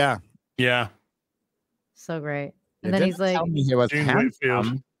 Oh yeah. Yeah. So great. And then he's like, June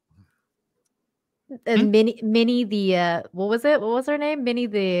Whitfield. And Minnie the what was it? What was her name? Minnie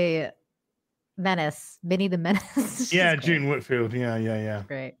the Menace. Minnie the Menace. Yeah, June Whitfield. Yeah.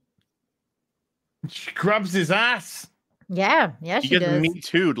 Great. She grabs his ass. Yeah, She she gets does. Me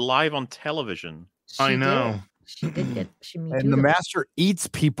Too'd live on television. I know. She did get Me And the Master eats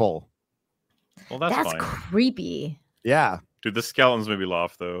people. Well, that's fine. creepy. Yeah. Dude, the skeletons made me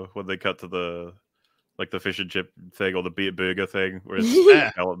laugh though when they cut to the fish and chip thing or the beer burger thing where it's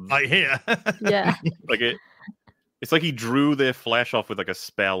skeletons. Like here. Yeah. It's like he drew their flesh off with a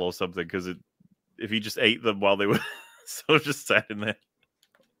spell or something because if he just ate them while they were sort of just sat in there.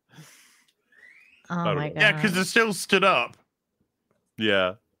 Oh my god. Yeah, because they're still stood up.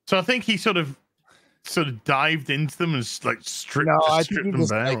 Yeah. So I think he sort of sort of dived into them and like stripped them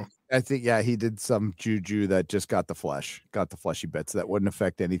bare? I think he did some juju that just got the fleshy bits that wouldn't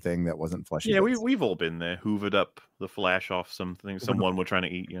affect anything that wasn't fleshy. Yeah, bits. we've all been there. Hoovered up the flesh off someone we're trying to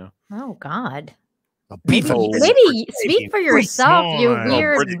eat. Oh God. Maybe speak for yourself. You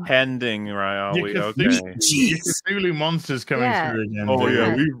weird. Pretending, right? Are we okay? Cthulhu monsters coming through again. Oh dude.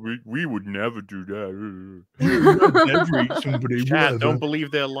 yeah, we would never do that. Never eat somebody. Chat, don't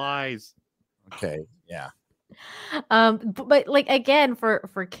believe their lies. Okay, yeah. But like again,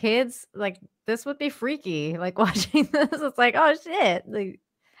 for kids, like this would be freaky. Like watching this, it's like, oh shit, like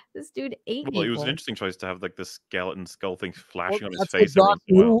this dude ate Well, people. it was an interesting choice to have like the skeleton skull thing flashing on his That's face. what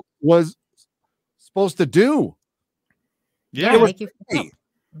Doctor Who was supposed to do. Yeah, it was, make you it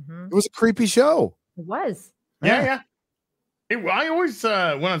was a creepy show. It was. Yeah. I always, when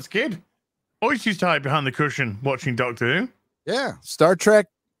I was a kid, always used to hide behind the cushion watching Doctor Who. Yeah, Star Trek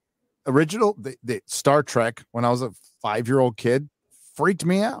original, the Star Trek when I was a 5-year-old kid freaked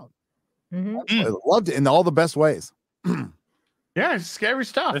me out. I loved it in all the best ways. Yeah, it's scary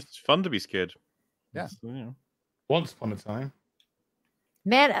stuff. It's fun to be scared. Yeah. Once upon a time.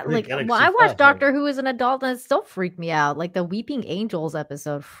 Man, like I watched Doctor Who as an adult and it still freaked me out. Like the Weeping Angels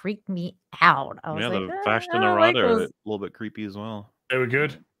episode freaked me out. I was like, the Vashta Narada are a little bit creepy as well. They were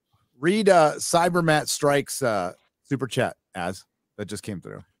good. Read Cybermat Strikes super chat that just came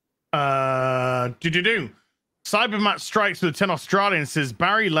through. Cybermat Strikes with 10 Australians says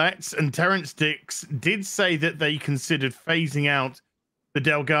Barry Letts and Terrence Dix did say that they considered phasing out the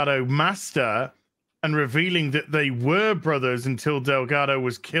Delgado Master and revealing that they were brothers until Delgado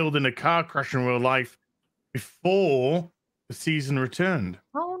was killed in a car crash in real life before the season returned.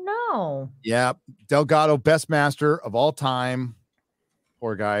 Oh no. Yeah, Delgado, best master of all time.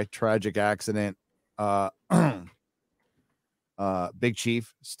 Poor guy, tragic accident. Big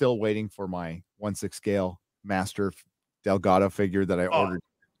Chief, still waiting for my 1/6 scale master Delgado figure that I ordered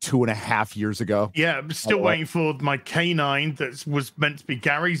 2.5 years ago. Yeah, I'm still waiting for my canine that was meant to be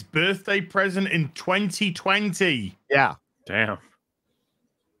Gary's birthday present in 2020. Yeah. Damn.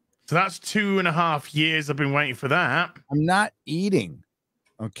 So that's 2.5 years I've been waiting for that. I'm not eating.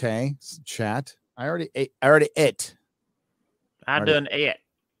 Okay, chat. I already ate. I done ate.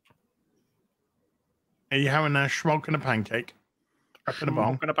 Are you having a schmoke and a pancake?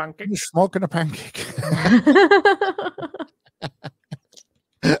 Smoking a pancake. Smoking a pancake.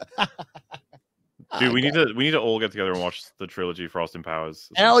 Dude, we need to all get together and watch the trilogy for Austin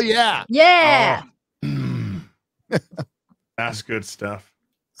Powers. Hell yeah. Yeah. That's good stuff.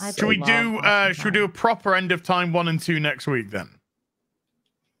 Should we do a proper end of time 1 and 2 next week then?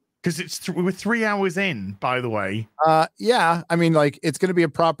 Because we're 3 hours in, by the way. Yeah. I mean, like it's going to be a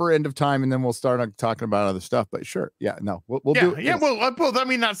proper end of time, and then we'll start talking about other stuff. But sure, yeah, no, we'll do it. Yeah, well, I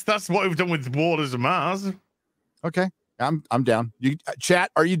mean that's what we've done with Waters of Mars. Okay, I'm down. You chat?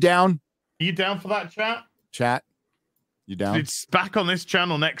 Are you down? Are you down for that, chat? Chat, you down? It's back on this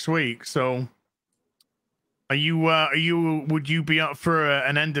channel next week, so. Would you be up for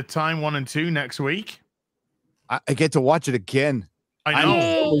an end of time 1 and 2 next week? I get to watch it again. I know. I'm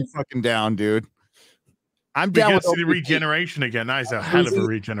totally fucking down, dude. I'm down with the regeneration again. That is a hell of a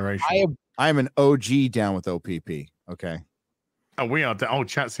regeneration. I am an OG down with OPP. Okay. Oh, we are. Oh,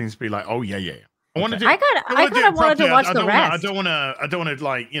 chat seems to be like, oh yeah. I want to do. I kind of wanted to watch the rest. I don't want to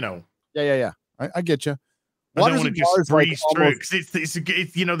like, you know. Yeah. I get you. I don't want to just breeze through because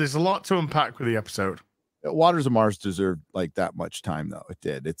it's you know, there's a lot to unpack with the episode. Waters of Mars deserved like that much time though. It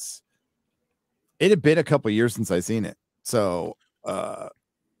did. It had been a couple of years since I seen it. So that's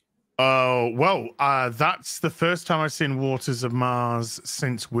the first time I've seen Waters of Mars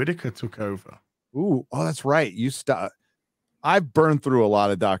since Whittaker took over. Oh, that's right. I've burned through a lot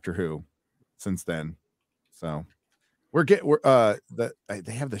of Doctor Who since then. So they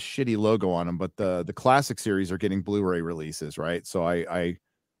have the shitty logo on them, but the classic series are getting Blu-ray releases, right? So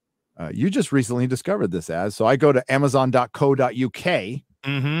you just recently discovered this so I go to amazon.co.uk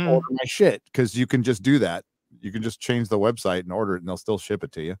order my shit because you can just do that. You can just change the website and order it, and they'll still ship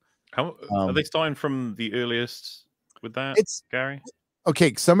it to you. How are they starting from the earliest with that? Gary.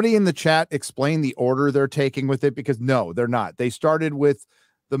 Okay, somebody in the chat explain the order they're taking with it, because no, they're not. They started with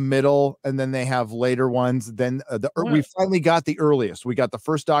the middle, and then they have later ones. Then we finally got the earliest. We got the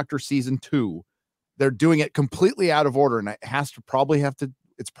first Doctor season 2. They're doing it completely out of order, and it's probably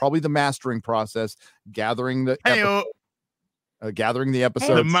the mastering process, gathering the episodes.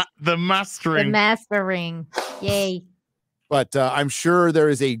 The mastering. Yay. But I'm sure there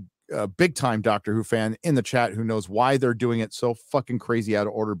is a big time Doctor Who fan in the chat who knows why they're doing it so fucking crazy out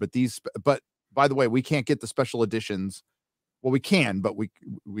of order. But by the way, we can't get the special editions Well, we can, but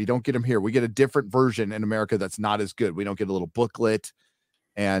we don't get them here. We get a different version in America that's not as good. We don't get a little booklet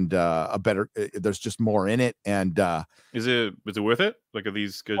and a better. There's just more in it. And is it worth it? Like, are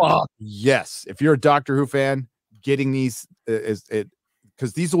these good? Yes. If you're a Doctor Who fan, getting these is it.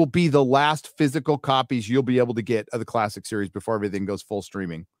 Because these will be the last physical copies you'll be able to get of the classic series before everything goes full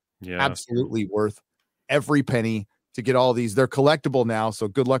streaming. Yeah, absolutely worth every penny to get all these. They're collectible now, so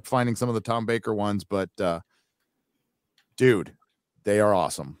good luck finding some of the Tom Baker ones. But dude, they are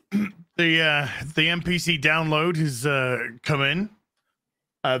awesome. The NPC download has come in.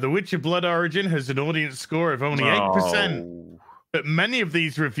 The Witcher Blood Origin has an audience score of only 8%. But many of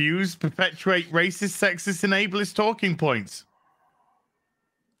these reviews perpetuate racist, sexist, and ableist talking points.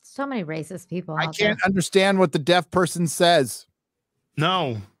 So many racist people. I can't understand what the deaf person says.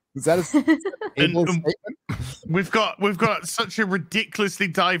 No. Is that a statement? We've got such a ridiculously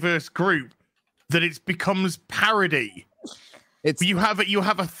diverse group that it becomes parody. You have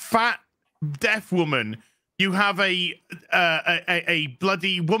a fat deaf woman. You have a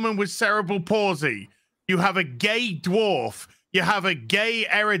bloody woman with cerebral palsy. You have a gay dwarf. You have a gay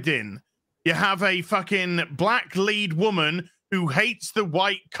Eredin. You have a fucking black lead woman who hates the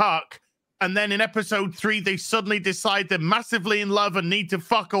white cuck, and then in episode 3 they suddenly decide they're massively in love and need to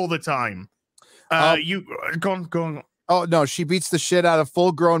fuck all the time. You go on. Oh no, she beats the shit out of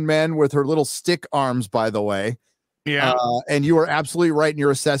full-grown men with her little stick arms, by the way. Yeah. And you are absolutely right in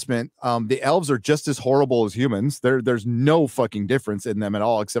your assessment. The elves are just as horrible as humans. There's no fucking difference in them at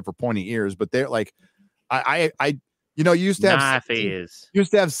all, except for pointy ears. But they're like, you know, you used to have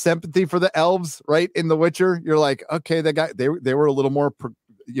sympathy for the elves, right? In The Witcher, you're like, okay, they were a little more,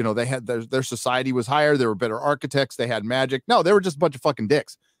 you know, they had their society was higher. They were better architects. They had magic. No, they were just a bunch of fucking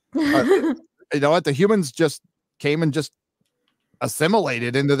dicks. You know what? The humans just came and just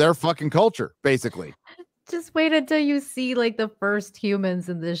assimilated into their fucking culture, basically. Just wait until you see like the first humans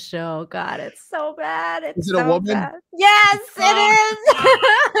in this show. God, it's so bad. It's Is it so a woman? bad. Yes, it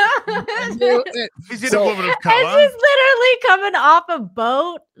is. Is it a woman of color? And she's literally coming off a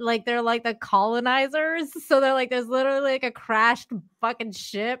boat. Like they're like the colonizers. So they're like, there's literally like a crashed fucking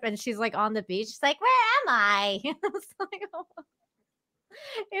ship, and she's like on the beach. She's like, where am I? It's like, oh.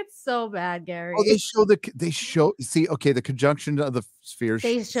 It's so bad, Gary. Oh, they show. See, okay, the conjunction of the spheres.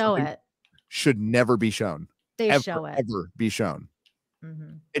 They show it. Should never be shown. They show it. Ever be shown.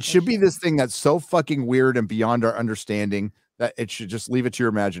 Mm-hmm. It should be this thing that's so fucking weird and beyond our understanding that it should just leave it to your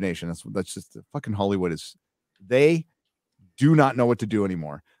imagination. That's just fucking Hollywood is. They do not know what to do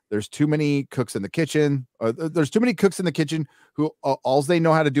anymore. There's too many cooks in the kitchen. There's too many cooks in the kitchen who all they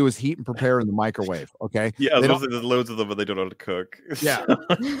know how to do is heat and prepare in the microwave. Okay. Yeah, there's loads of them, but they don't know how to cook. Yeah.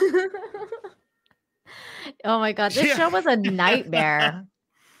 Oh my god, this show was a nightmare.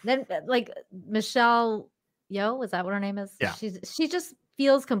 Then, like Michelle Yeoh, is that what her name is? Yeah. She just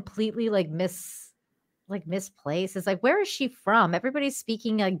feels completely like misplaced. It's like, where is she from? Everybody's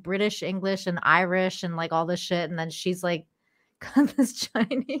speaking like British English and Irish and like all this shit, and then she's like got this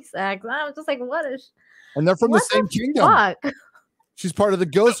Chinese accent. I was just like, what is? And they're from the same kingdom. Fuck? She's part of the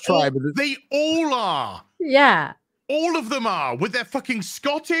Ghost tribe. They all are. Yeah. All of them are with their fucking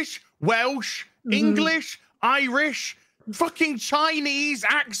Scottish, Welsh, English, Irish, fucking Chinese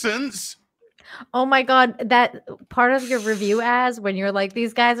accents. Oh my god, that part of your review as when you're like,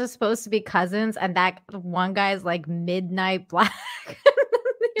 these guys are supposed to be cousins, and that one guy's like Midnight Black.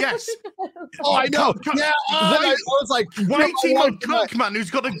 Yes. Oh, I know. Yeah, I was like, Whitey McCook,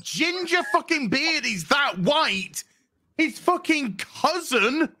 who's got a ginger fucking beard. He's that white. His fucking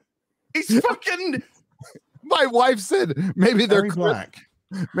cousin. He's fucking. My wife said maybe they're black.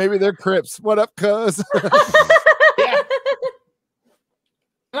 Maybe they're Crips. What up, cuz? Yeah.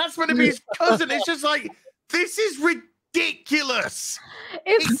 That's when it be his cousin. It's just like, this is ridiculous.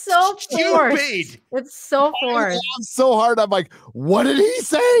 It's so stupid. Forced. It's so forced. I so hard. I'm like, what did he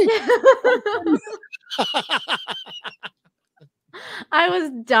say? I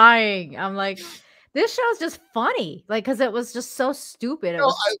was dying. I'm like, this show's just funny, like, because it was just so stupid. It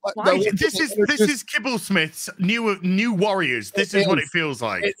was funny. This is Kibblesmith's new Warriors. This is what it feels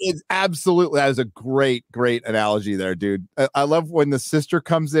like. It is absolutely. That is a great analogy there, dude. I love when the sister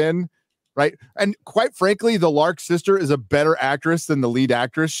comes in, right? And quite frankly, the Lark sister is a better actress than the lead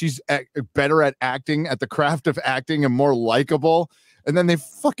actress. She's better at acting, at the craft of acting, and more likable. And then they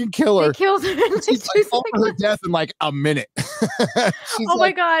fucking kill her. They killed her. She's like her death in like a minute. Oh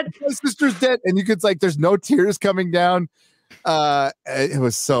my god, my sister's dead, and you could like, there's no tears coming down. It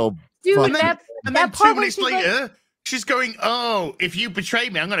was so. Dude, and then 2 minutes she's later, she's going, "Oh, if you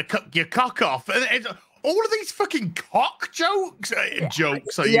betray me, I'm going to cut your cock off." And all of these fucking cock jokes.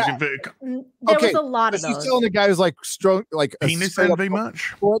 Jokes. I Yeah. use inverted co- There was a lot of She's those. telling the guy who's like strong, like a Penis straight up envy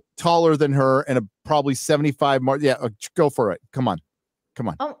much? foot taller than her and a probably 75 more. Yeah, go for it. Come on.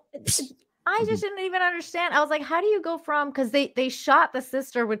 Oh, I just didn't even understand. I was like, how do you go from, because they shot the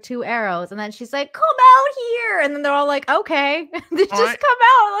sister with 2 arrows, and then she's like, come out here, and then they're all like, okay. They just right. come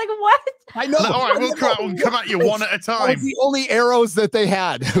out. Like, what? I know. All right, we'll come at you one at a That was time. the only arrows that they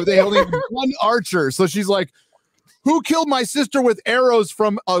had. They only had one archer. So she's like, who killed my sister with arrows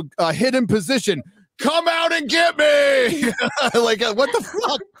from a hidden position? Come out and get me. Like, what the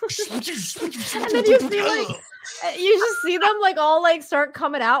fuck? And then you see like you just see them like all like start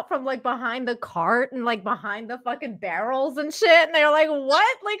coming out from like behind the cart and like behind the fucking barrels and shit, and they're like,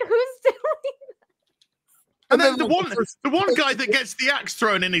 what? Like, who's doing? And then the one guy that gets the axe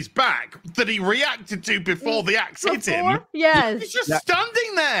thrown in his back that he reacted to before the axe hit him. Yes. He's just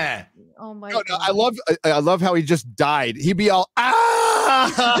standing there. Oh my No, god. I love how he just died. He'd be all,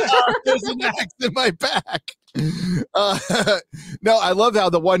 there's an axe in my back. No, I love how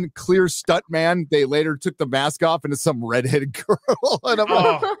the one clear stunt man, they later took the mask off and it's some redheaded girl. And I'm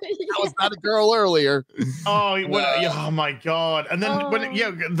like, that was not a girl earlier. Oh my god! And then when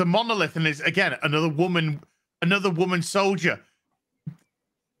the monolith and is again another woman soldier.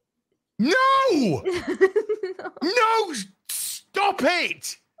 No, no, stop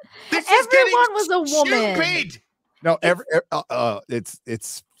it! This Everyone was a woman. Stupid. No,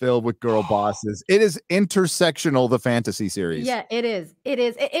 it's filled with girl bosses. It is intersectional, the fantasy series. Yeah, it is. It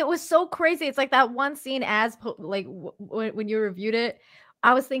is. It was so crazy. It's like that one scene when you reviewed it.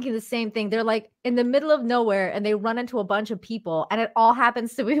 I was thinking the same thing. They're like in the middle of nowhere and they run into a bunch of people and it all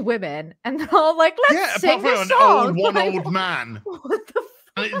happens to be women. And they're all like, let's sing apart this from song. one Like, old man. What the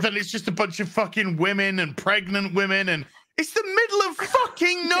And then it's just a bunch of fucking women and pregnant women. And it's the middle of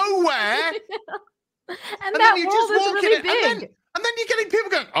fucking nowhere. And that then you world just is walk really in big. and then you're getting people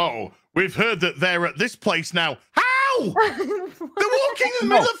going, oh, we've heard that they're at this place now. How? They're walking in the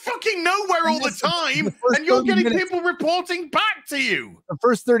middle of fucking nowhere all the time, and you're getting people reporting back to you. The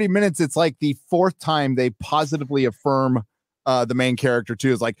first 30 minutes, it's like the 4th time they positively affirm the main character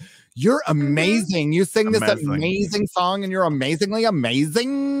too. Is like, you're amazing. You sing this amazing song and you're amazingly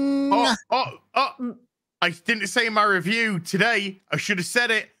amazing. I didn't say in my review today. I should have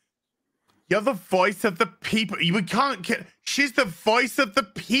said it. You're the voice of the people. We can't get. She's the voice of the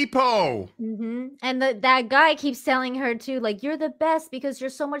people. And that guy keeps telling her too, like, you're the best because you're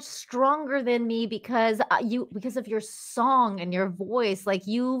so much stronger than me because of your song and your voice. Like,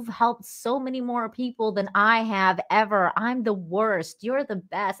 you've helped so many more people than I have ever. I'm the worst. You're the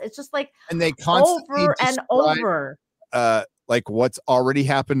best. It's just like, and they constantly over and over. Like what's already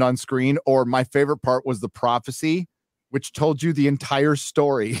happened on screen. Or my favorite part was the prophecy, which told you the entire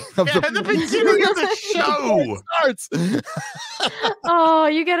story of the beginning of the show. Starts. Oh,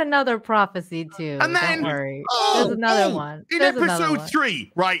 you get another prophecy too. And then, don't worry. There's another one. In There's another episode one.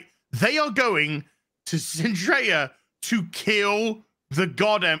 3, right? They are going to Zendaya to kill the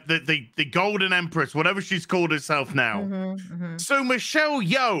the Golden Empress, whatever she's called herself now. So Michelle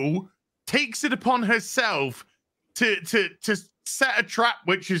Yeoh takes it upon herself to set a trap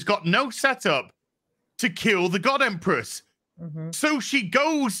which has got no setup to kill the God Empress. So she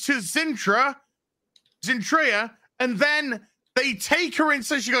goes to Zentria, and then they take her in.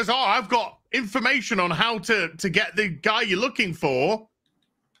 So she goes, oh, I've got information on how to get the guy you're looking for.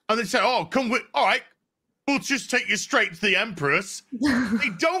 And they say, oh, come with, all right, we'll just take you straight to the Empress. They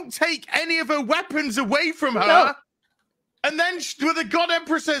don't take any of her weapons away from her. No. And then the God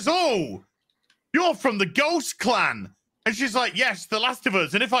Empress says, oh, you're from the Ghost Clan. And she's like, yes, the last of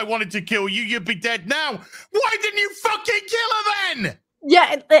us. And if I wanted to kill you, you'd be dead now. Why didn't you fucking kill her then?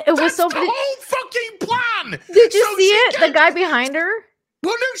 Yeah, it was That's so. the whole fucking plan. Did you So see she it? gets- The guy behind her.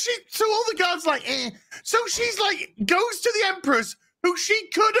 Well, no, so all the guards like, So she's like, goes to the Empress, who she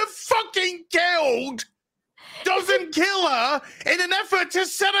could have fucking killed, doesn't kill her in an effort to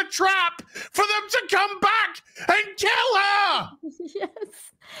set a trap for them to come back and kill her. Yes.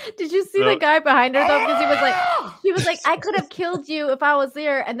 Did you see the guy behind her though? Because he was like, I could have killed you if I was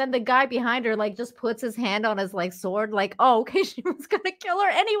there. And then the guy behind her like just puts his hand on his like sword, like, oh, okay, she was gonna kill her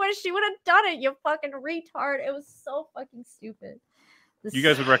anyway. She would have done it, you fucking retard. It was so fucking stupid. You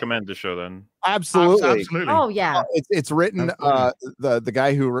guys would recommend the show then? Absolutely. Oh yeah. It's written. The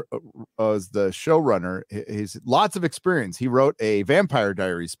guy who was the showrunner, he's lots of experience. He wrote a Vampire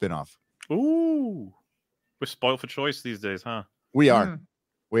Diaries spinoff. Ooh, we're spoiled for choice these days, huh? We are.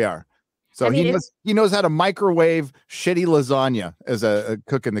 We are. So I mean, he knows how to microwave shitty lasagna as a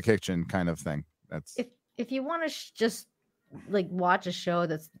cook in the kitchen kind of thing. That's if you want to just like watch a show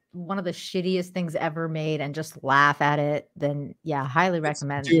that's one of the shittiest things ever made and just laugh at it, then yeah, highly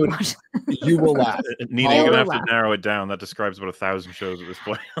recommend. Dude, you will laugh. Nina, you're gonna have to narrow it down. That describes about 1,000 shows at this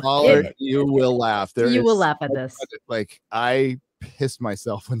point. You will laugh. You will laugh at this. Like I pissed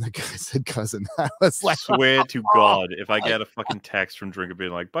myself when the guy said cousin. I was like, swear to God, if I get a fucking text from Drinker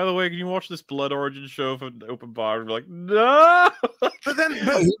being like, by the way, can you watch this Blood Origin show for Open Bar? I'm like, no. But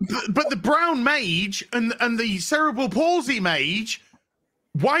then, but the brown mage and the cerebral palsy mage,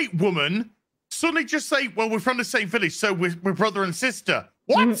 white woman, suddenly just say, well, we're from the same village, so we're brother and sister.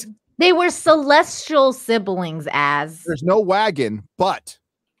 What? They were celestial siblings. There's no wagon, but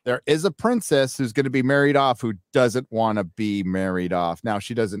there is a princess who's going to be married off who doesn't want to be married off. Now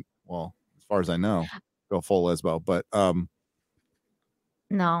she doesn't, well, as far as I know, go full lesbo, but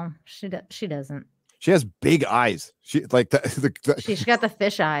no, she doesn't. She has big eyes. She like she's got the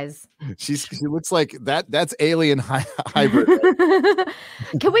fish eyes. She looks like that's alien hybrid.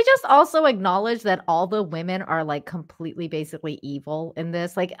 Can we just also acknowledge that all the women are like completely basically evil in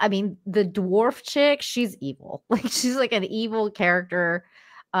this? Like, I mean, the dwarf chick, she's evil. Like she's like an evil character.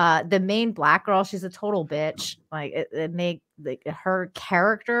 The main black girl, she's a total bitch. Like it made like her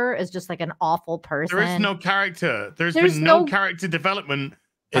character is just like an awful person. There is no character. There's been no character development,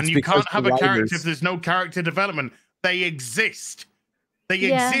 and you can't have a character if there's no character development. They exist.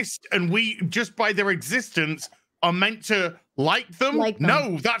 They exist, and we just by their existence are meant to like them.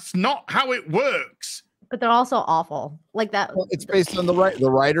 No, that's not how it works. But they're also awful like that. Well, it's based on the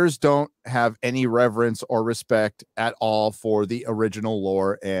writers don't have any reverence or respect at all for the original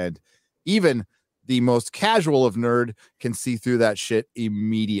lore, and even the most casual of nerd can see through that shit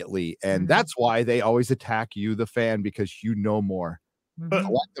immediately, and that's why they always attack you, the fan, because you know more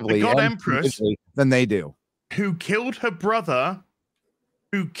collectively the God Empress than they do. Who killed her brother,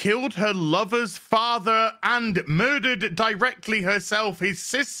 who killed her lover's father and murdered directly herself, his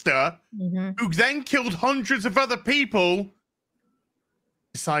sister, who then killed hundreds of other people,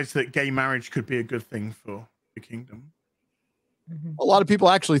 decides that gay marriage could be a good thing for the kingdom. A lot of people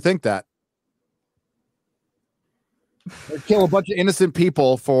actually think that. They kill a bunch of innocent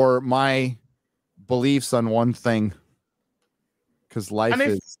people for my beliefs on one thing. Because life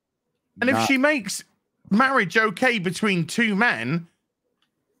is. And if she makes marriage okay between two men,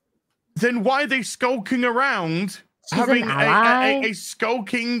 then why are they skulking around having a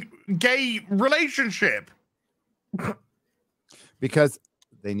skulking gay relationship? Because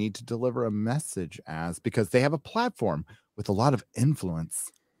they need to deliver a message because they have a platform with a lot of influence.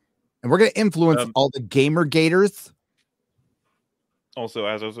 And we're going to influence all the gamer gators. Also,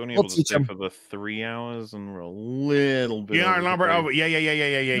 as I was only able to stay for the 3 hours, and we're a little bit. Yeah.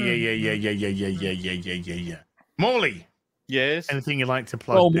 Morley. Yes. Anything you'd like to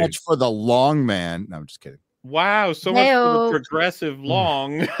plug? So much for the long man. No, I'm just kidding. Wow, so much for the progressive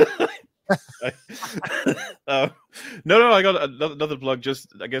long. No, I got another plug.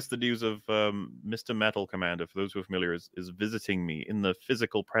 Just I guess the news of Mr. Metal Commander, for those who are familiar, is visiting me in the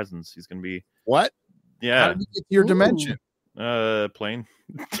physical presence. He's going to be what? Yeah. How did you get to your dimension? Plane.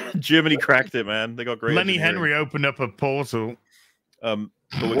 Germany cracked it, man. They got great. Lenny Henry opened up a portal. But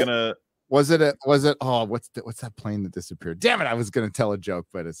we're gonna. Was it? What's that plane that disappeared? Damn it! I was gonna tell a joke,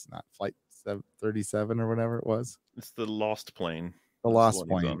 but it's not. Flight 37 or whatever it was. It's the Lost Plane. The Lost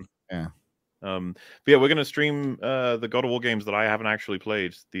Plane. Yeah. But yeah, we're gonna stream the God of War games that I haven't actually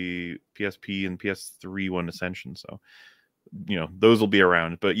played, the PSP and PS3 one, Ascension. So, those will be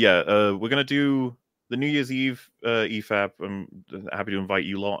around. But yeah, we're gonna do the New Year's Eve EFAP. I'm happy to invite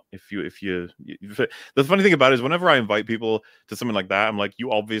you lot. If the funny thing about it is, whenever I invite people to something like that, I'm like,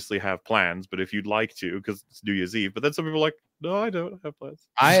 you obviously have plans, but if you'd like to, because it's New Year's Eve. But then some people are like, no, I don't have plans.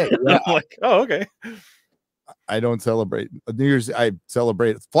 I'm like, oh, okay. I don't celebrate New Year's. I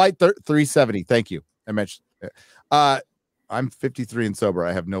celebrate Flight 370. Thank you. I mentioned. I'm 53 and sober.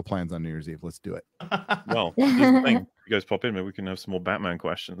 I have no plans on New Year's Eve. Let's do it. Well, here's the thing. You guys pop in, maybe we can have some more Batman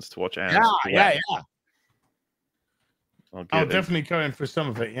questions to watch. Yeah. I'll definitely go in for some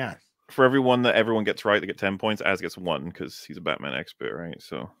of it. Yeah. For everyone gets right, they get 10 points. Az gets 1 because he's a Batman expert, right?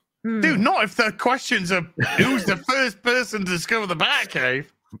 So, dude, not if the questions are who's the first person to discover the Batcave.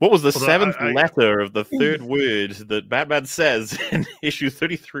 What was the seventh letter of the third word that Batman says in issue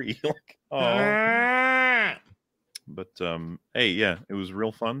 33? But hey, yeah, it was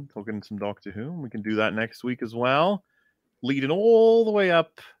real fun talking some Doctor Who. We can do that next week as well, leading all the way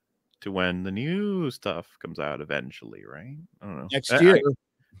up to when the new stuff comes out eventually, right? I don't know. Next year. I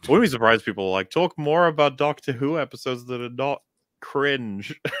wouldn't be surprised people talk more about Doctor Who episodes that are not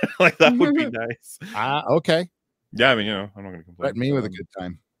cringe. That would be nice. Okay. Yeah, I mean, I'm not going to complain. Let me with a good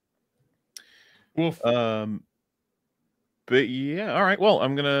time. Wolf. But But yeah, all right. Well,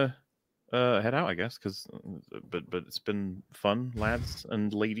 I'm gonna head out, I guess, because but it's been fun, lads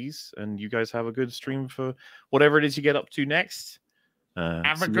and ladies, and you guys have a good stream for whatever it is you get up to next.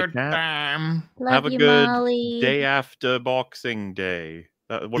 Have a good time. Have a good day after Boxing Day.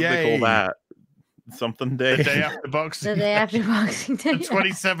 What do they call that? Something day. The day after Boxing. The day after Boxing Day. The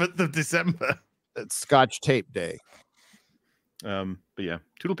 27th of December. It's Scotch tape day. But yeah,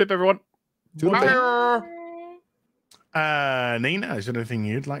 toodle pip, everyone. Toodle pip. Nina, is there anything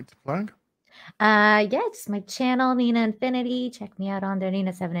you'd like to plug? Yeah, it's my channel, Nina Infinity. Check me out on there,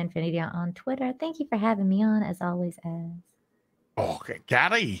 Nina7 Infinity on Twitter. Thank you for having me on, as always. Okay,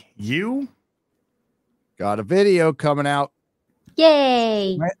 Gary, you got a video coming out.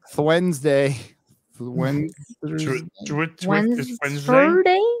 Yay! Wednesday. Wednesday.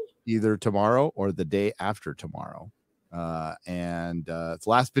 Either tomorrow or the day after tomorrow. And it's the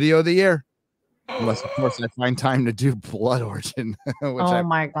last video of the year. Unless, of course, I find time to do Blood Origin. Which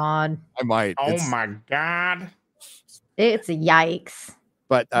my God. I might. Oh, my God. It's a yikes.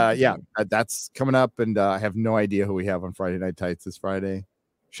 But yeah, that's coming up. And I have no idea who we have on Friday Night Tights this Friday.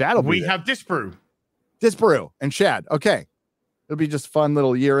 Shad we have Disparu and Shad. Okay. It'll be just fun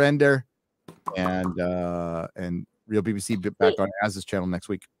little year ender. And Real BBC back on Az's channel next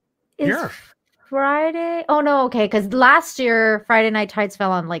week. Friday? Oh no, okay. Because last year Friday Night Tights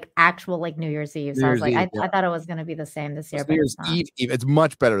fell on like actual like New Year's Eve. So I was like, I thought it was gonna be the same this year. New Year's Eve. It's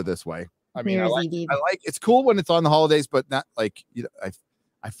much better this way. I mean, I like it's cool when it's on the holidays, but not like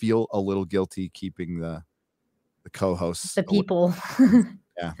I feel a little guilty keeping the co-hosts. The people.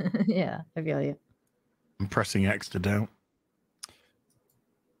 Yeah. Yeah, I feel you. I'm pressing X to doubt.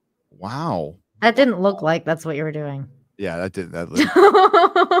 Wow. That didn't look like that's what you were doing. Yeah, that did. That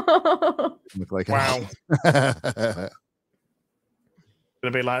looked like wow.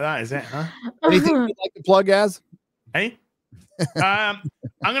 Gonna be like that, is it? Huh? Anything you'd like to plug, Az? Hey, I'm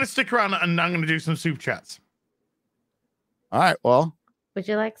gonna stick around and I'm gonna do some soup chats. All right. Well, would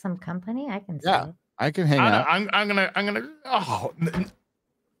you like some company? I can. Yeah, say. I can hang out. I'm gonna. Oh,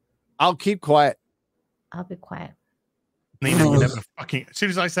 I'll keep quiet. I'll be quiet. Nina, you never fucking. As soon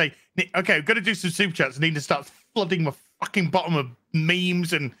as I say, okay, I've got to do some soup chats, Nina starts flooding my fucking bottom of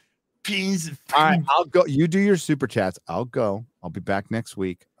memes and pins. All right, I'll go. You do your super chats. I'll go. I'll be back next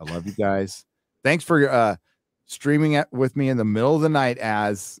week. I love you guys. Thanks for streaming with me in the middle of the night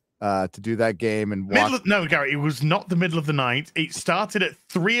as to do that game and watch. No, Gary, it was not the middle of the night. It started at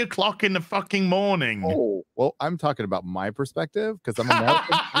 3:00 in the fucking morning. Oh, well, I'm talking about my perspective because I'm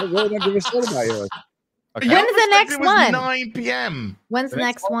American. I really don't give a shit about yours. Okay. When's the next one? 9 p.m. When's the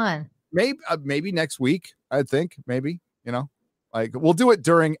next one? Maybe next week. I think maybe, like we'll do it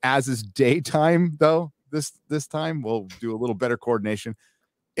during Az's daytime though. This time we'll do a little better coordination.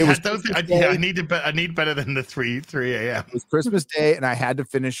 I need better than the 3 a.m. It was Christmas Day and I had to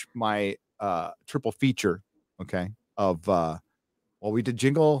finish my triple feature. Okay. Of we did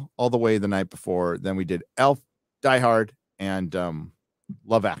Jingle All the Way the night before, then we did Elf, Die Hard, and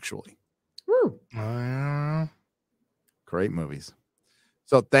Love Actually. Woo. Great movies.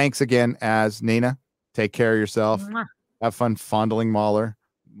 So thanks again, Az. Nina. Take care of yourself. Mwah. Have fun fondling Mahler.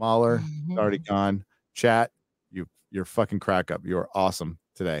 Mahler, already gone. Chat, you're fucking crack up. You're awesome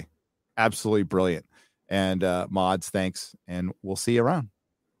today. Absolutely brilliant. And Mods, thanks. And we'll see you around.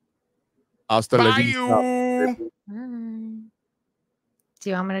 Hasta la vista. Do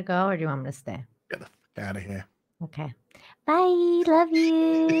you want me to go or do you want me to stay? Get the fuck out of here. Okay. Bye. Love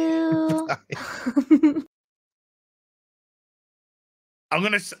you. I'm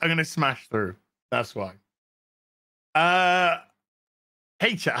gonna smash through. That's why.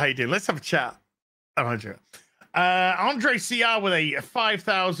 Hey chat, how you doing? Let's have a chat. Andre CR with a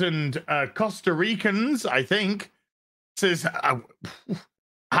 5,000 Costa Ricans, I think, says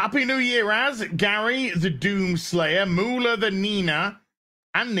Happy New Year, Az, Gary the Doom Slayer, Moolah the Nina,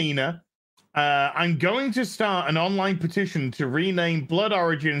 and Nina. I'm going to start an online petition to rename Blood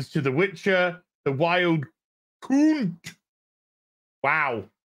Origins to The Witcher, The Wild Kunt. Wow.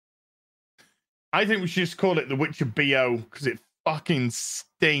 I think we should just call it The Witcher BO because it fucking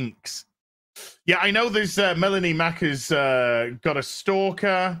stinks. Yeah, I know there's Melanie Macker's got a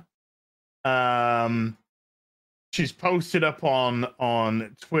stalker. She's posted up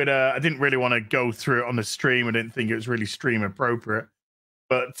on Twitter. I didn't really want to go through it on the stream. I didn't think it was really stream appropriate.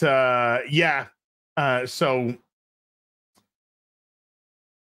 But yeah, so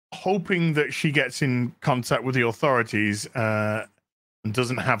hoping that she gets in contact with the authorities and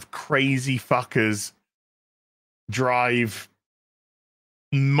doesn't have crazy fuckers drive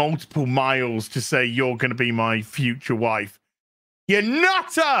multiple miles to say you're going to be my future wife. You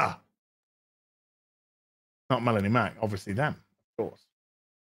nutter! Not Melanie Mac, obviously them, of course.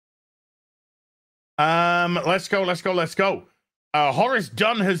 Let's go. Horace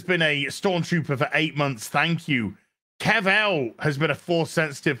Dunn has been a stormtrooper for 8 months. Thank you. Kev L has been a Force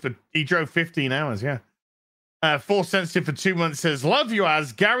sensitive for, he drove 15 hours, yeah. Force sensitive for 2 months says, love you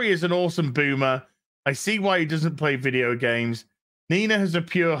as Gary is an awesome boomer. I see why he doesn't play video games. Nina has a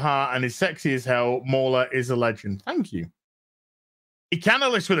pure heart and is sexy as hell. Mauler is a legend. Thank you.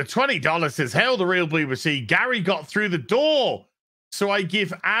 Ecanalist with a $20 says, hail the real BBC. Gary got through the door, so I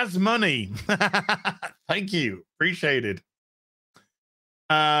give as money. Thank you. Appreciated.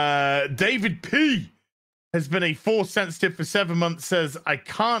 David P has been a Force sensitive for 7 months, says, I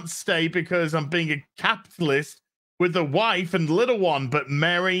can't stay because I'm being a capitalist with a wife and little one, but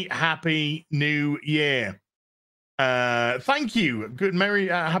merry, happy new year. Thank you. Good, merry,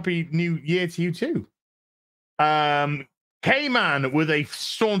 happy new year to you too. K-Man with a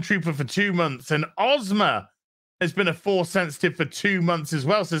stormtrooper for 2 months, and Ozma has been a Force sensitive for 2 months as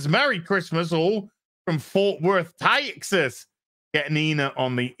well, says, Merry Christmas all from Fort Worth, Texas. Get Nina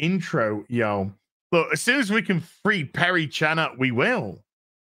on the intro, yo. Look, as soon as we can free Perry Chan up, we will.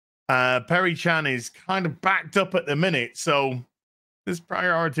 Perry Chan is kind of backed up at the minute, so there's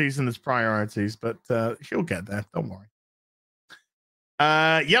priorities and there's priorities, but she'll get there. Don't worry.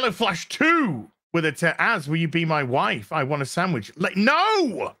 Yellow Flash 2 with a as, will you be my wife? I want a sandwich. Like,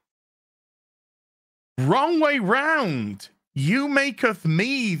 no! Wrong way round. You maketh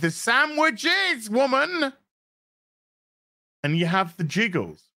me the sandwiches, woman. And you have the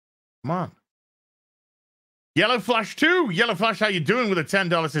jiggles. Come on. Yellow Flash 2. Yellow Flash, how you doing? With a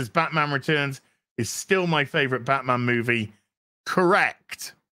 $10 says Batman Returns is still my favorite Batman movie.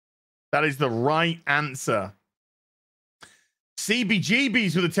 Correct. That is the right answer.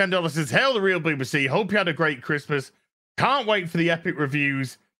 CBGBs with a $10 says, hail the real BBC. Hope you had a great Christmas. Can't wait for the epic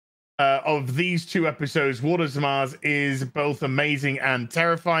reviews of these 2 episodes. Waters of Mars is both amazing and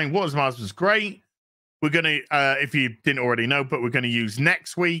terrifying. Waters of Mars was great. We're going to, if you didn't already know, but we're going to use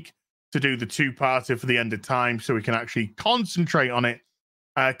next week to do the 2-parter for the end of time so we can actually concentrate on it.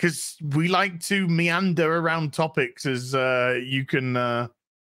 Because we like to meander around topics as you can,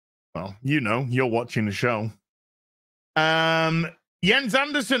 well, you know, you're watching the show. Jens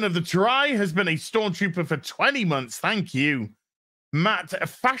Anderson of the Try has been a stormtrooper for 20 months. Thank you. Matt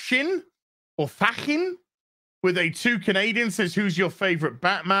Fashin or Fashin with a 2 Canadian says, who's your favorite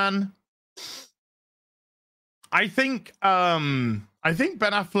Batman? I think Ben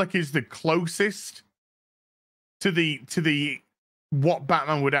Affleck is the closest to the what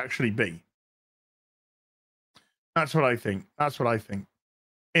Batman would actually be. That's what I think.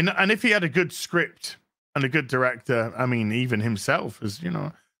 And if he had a good script and a good director, I mean, even himself, as you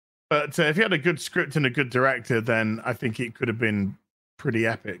know, but if he had a good script and a good director, then I think it could have been pretty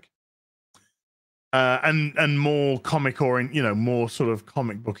epic. And more comic more sort of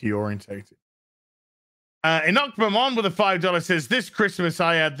comic booky orientated. Enoch Mamon with a $5 says, this Christmas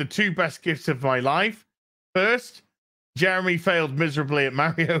I had the 2 best gifts of my life. First, Jeremy failed miserably at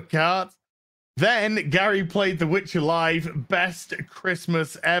Mario Kart. Then Gary played The Witcher Live. Best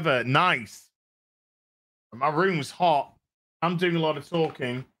Christmas ever. Nice. My room's hot. I'm doing a lot of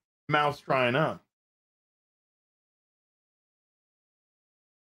talking. Mouth's drying up.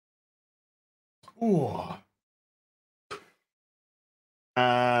 Ooh.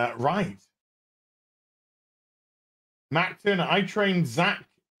 Right. Mac Turner, I trained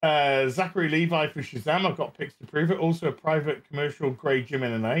Zachary Levi for Shazam. I've got pics to prove it. Also a private commercial grade gym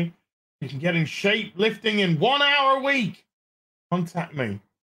in LA. You can get in shape lifting in 1 hour a week. Contact me.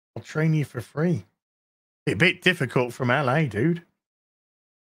 I'll train you for free. A bit difficult from LA, dude.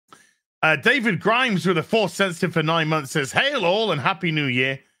 David Grimes with a Force sensitive for 9 months says, hail all and happy new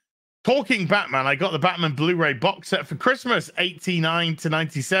year. Talking Batman, I got the Batman Blu-ray box set for Christmas, 89 to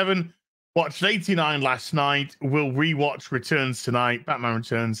 97. Watched 89 last night. We'll rewatch Returns tonight. Batman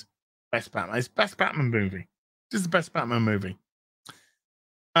Returns. Best Batman. It's best Batman movie. This is the best Batman movie.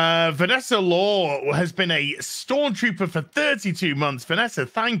 Vanessa Law has been a stormtrooper for 32 months. Vanessa,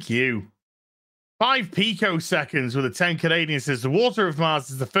 thank you. 5 picoseconds with a 10 Canadian says, The Water of Mars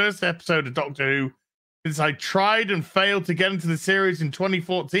is the first episode of Doctor Who since I tried and failed to get into the series in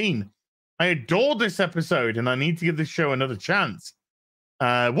 2014. I adored this episode and I need to give this show another chance.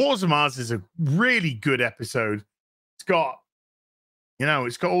 Wars of Mars is a really good episode. It's got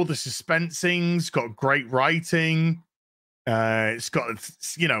all the suspensing, it's got great writing, it's got,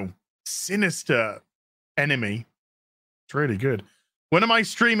 sinister enemy. It's really good. When am I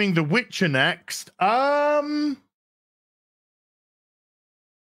streaming The Witcher next?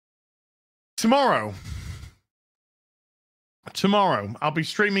 Tomorrow. I'll be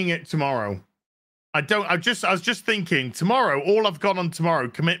streaming it tomorrow. I was just thinking tomorrow, all I've got on tomorrow,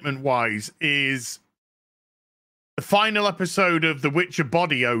 commitment wise, is the final episode of The Witcher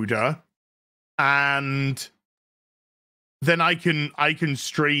Body Odor. And then I can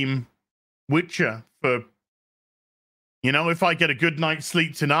stream Witcher for, you know, if I get a good night's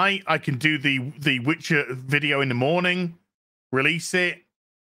sleep tonight, I can do the Witcher video in the morning, release it,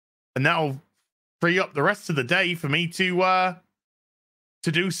 and that'll free up the rest of the day for me to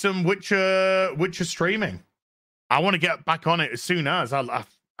do some Witcher streaming. I want to get back on it as soon as I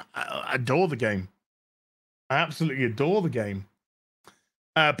adore the game. I absolutely adore the game.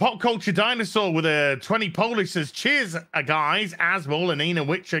 Pop Culture Dinosaur with a 20 Polish says, cheers, guys. Asmol, Anina,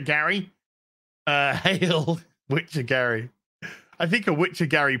 Witcher, Gary. Hail, Witcher Gary. I think a Witcher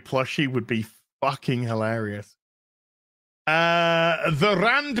Gary plushie would be fucking hilarious. The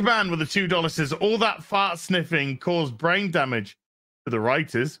Randman with a $2 says, all that fart sniffing caused brain damage to the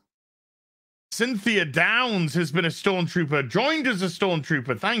writers. Cynthia Downs has been a stormtrooper, joined as a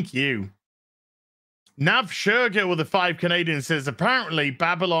stormtrooper. Thank you. Nav Sherger with a 5 Canadian says, apparently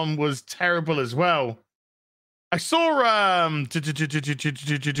Babylon was terrible as well. I saw Rob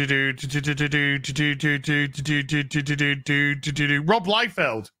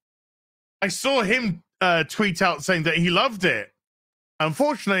Liefeld. I saw him tweet out saying that he loved it.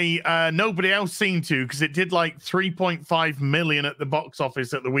 Unfortunately, nobody else seemed to, because it did like 3.5 million at the box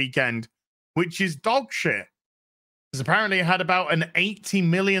office at the weekend, which is dog shit. Because apparently it had about an $80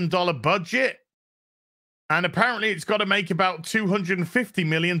 million budget. And apparently it's got to make about 250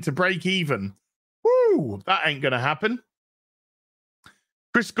 million to break even. Woo, that ain't going to happen.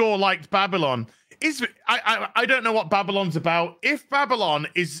 Chris Gore liked Babylon. I don't know what Babylon's about. If Babylon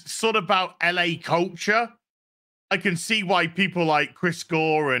is sort of about LA culture, I can see why people like Chris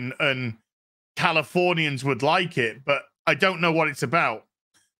Gore and Californians would like it, but I don't know what it's about.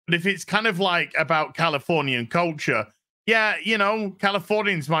 But if it's kind of like about Californian culture, yeah, you know,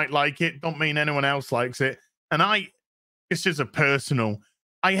 Californians might like it. Don't mean anyone else likes it. And it's just a personal,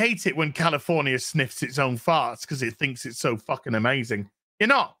 I hate it when California sniffs its own farts because it thinks it's so fucking amazing. You're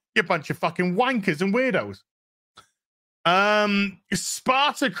not. You're a bunch of fucking wankers and weirdos.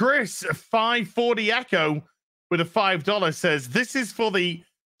 Sparta Chris, 540 Echo with a $5 says, this is for the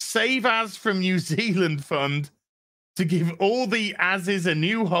Save As from New Zealand fund to give all the Azes a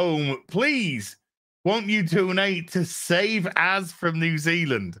new home. Please, won't you donate to Save As from New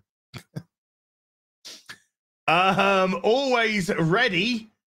Zealand? Always ready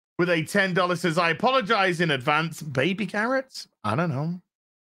with a $10 says, I apologize in advance. Baby carrots? I don't know.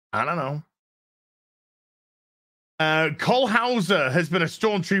 Cole Hauser has been a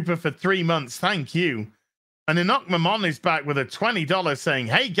stormtrooper for 3 months. Thank you. And Enoch Mamon is back with a $20 saying,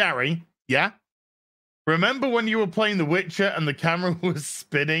 hey, Gary. Yeah? Remember when you were playing The Witcher and the camera was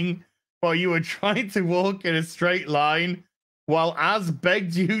spinning while you were trying to walk in a straight line while Az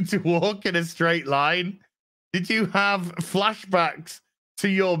begged you to walk in a straight line? Did you have flashbacks to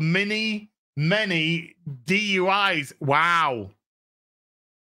your many DUIs? Wow.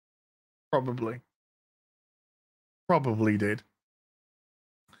 Probably did.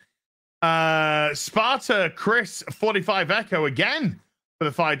 Sparta Chris 45 Echo again for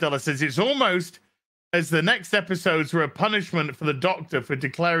the $5 says, it's almost as the next episodes were a punishment for the Doctor for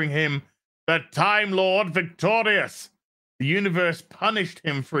declaring him the Time Lord victorious. The universe punished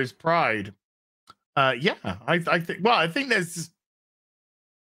him for his pride. Yeah, I think there's,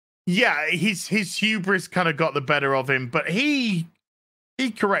 yeah, his hubris kind of got the better of him, but he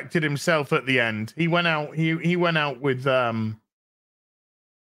corrected himself at the end. He went out with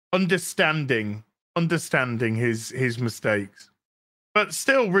understanding his mistakes, but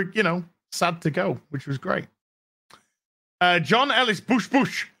still, you know, sad to go, which was great. John Ellis Bush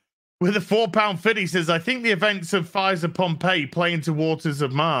with a £4.50 says, I think the events of Fires of Pompeii play into Waters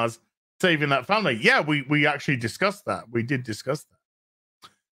of Mars, saving that family. Yeah, we actually discussed that. We did discuss that.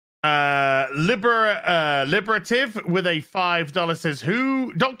 Liberative with a $5 says,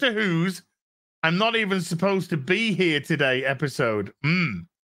 Doctor Who's I'm not even supposed to be here today episode.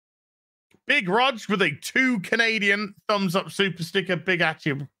 Big Rog with a 2 Canadian thumbs up super sticker. Big at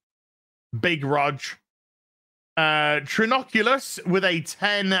you, Big Rog. Trinoculus with a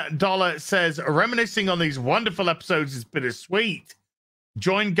 $10 says, reminiscing on these wonderful episodes is bittersweet.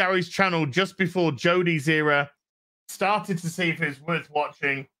 Joined Gary's channel just before Jodie's era. Started to see if it's worth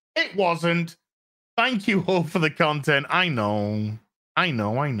watching. It wasn't. Thank you all for the content. I know.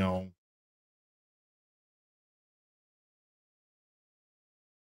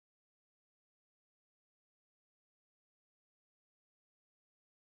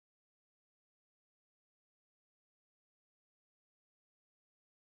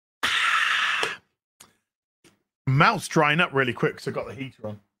 Mouth's drying up really quick because I got the heater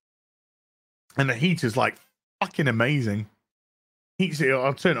on. And the heater's like fucking amazing.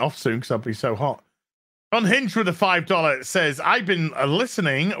 I'll turn it off soon because I'll be so hot. Unhinged with a $5, it says, I've been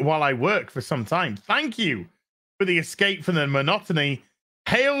listening while I work for some time. Thank you for the escape from the monotony.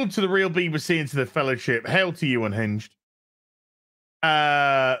 Hail to the real BBC and to the fellowship. Hail to you, Unhinged.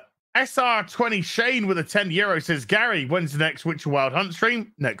 SR20 Shane with a €10 says, Gary, when's the next Witcher Wild Hunt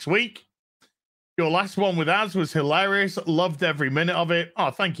stream? Next week. Your last one with Az was hilarious. Loved every minute of it.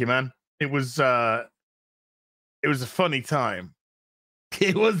 Oh, thank you, man. It was a funny time.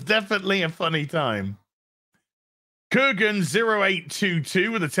 It was definitely a funny time.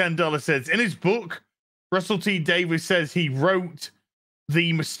 Kurgan0822 with a $10 says, in his book, Russell T. Davies says he wrote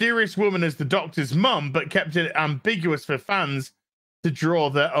the mysterious woman as the Doctor's mum, but kept it ambiguous for fans to draw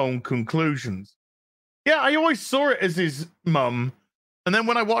their own conclusions. Yeah, I always saw it as his mum. And then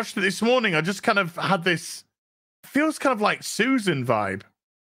when I watched it this morning, I just kind of had this, feels kind of like Susan vibe.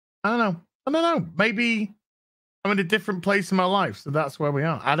 I don't know. Maybe I'm in a different place in my life, so that's where we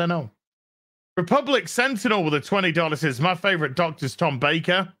are. I don't know. Republic Sentinel with a $20 says, my favorite Doctor's Tom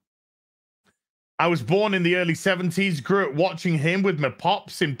Baker. I was born in the early 70s, grew up watching him with my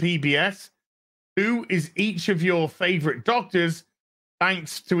pops in PBS. Who is each of your favorite Doctors?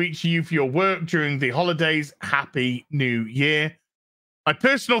 Thanks to each of you for your work during the holidays. Happy New Year. My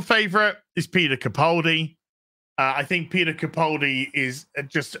personal favorite is Peter Capaldi. I think Peter Capaldi is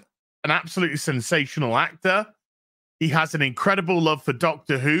just an absolutely sensational actor. He has an incredible love for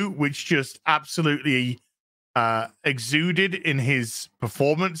Doctor Who, which just absolutely exuded in his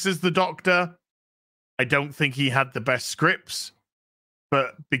performance as the Doctor. I don't think he had the best scripts,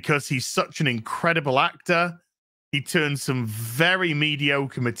 but because he's such an incredible actor, he turns some very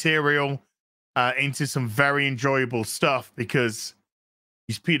mediocre material into some very enjoyable stuff because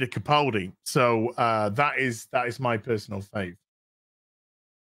he's Peter Capaldi. So that is my personal fave.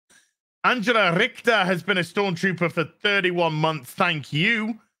 Angela Richter has been a Stormtrooper for 31 months. Thank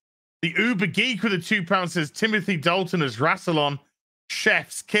you. The Uber Geek with a £2 says Timothy Dalton as Rassilon.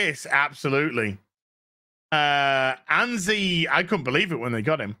 Chef's kiss. Absolutely. Anzi, I couldn't believe it when they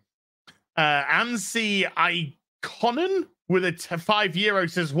got him. Ansi Iconen with a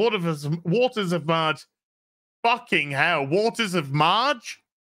 €5 says Waters of Marge. Fucking hell. Waters of Marge?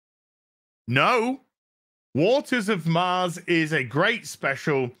 No. Waters of Mars is a great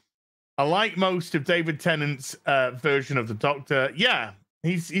special. I like most of David Tennant's version of the Doctor. Yeah,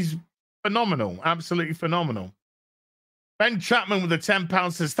 he's phenomenal. Absolutely phenomenal. Ben Chapman with a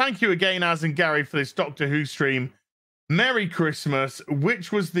 £10 says, thank you again, Az and Gary, for this Doctor Who stream. Merry Christmas.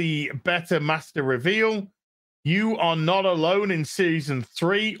 Which was the better master reveal? You Are Not Alone in season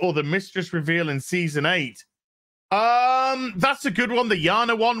 3 or the Mistress reveal in season 8? That's a good one. The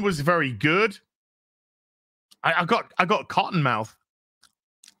Yana one was very good. I got Cottonmouth.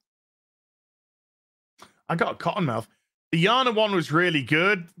 I got Cottonmouth. The Yana one was really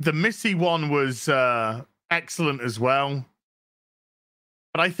good. The Missy one was excellent as well.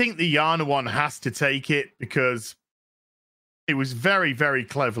 But I think the Yana one has to take it because it was very, very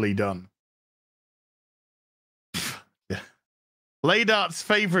cleverly done. Ladart's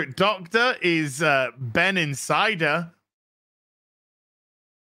favorite Doctor is Ben Insider.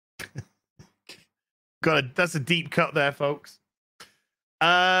 That's a deep cut there, folks.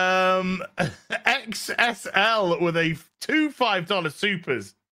 XSL with two $5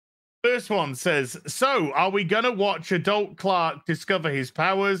 supers. First one says, so are we gonna watch adult Clark discover his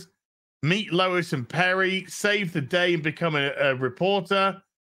powers, meet Lois and Perry, save the day and become a reporter?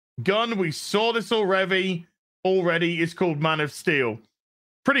 Gunn, we saw this already. It's called Man of Steel.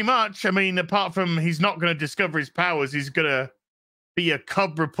 Pretty much. I mean, apart from he's not going to discover his powers, he's going to be a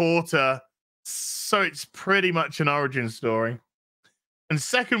cub reporter. So it's pretty much an origin story. And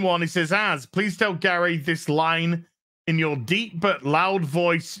second one, he says, Az, please tell Gary this line in your deep but loud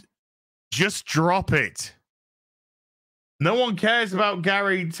voice. Just drop it. No one cares about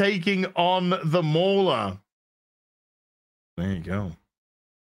Gary taking on the Mauler. There you go.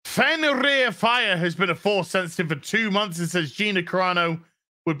 Fenrir Fire has been a Force sensitive for 2 months and says Gina Carano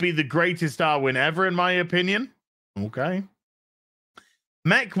would be the greatest Darwin ever, in my opinion. Okay.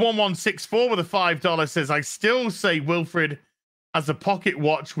 Mech1164 with a $5 says, I still say Wilfred has a pocket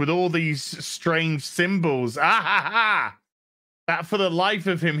watch with all these strange symbols. Ah ha ha! That for the life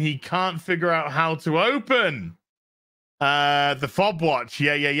of him, he can't figure out how to open. The fob watch.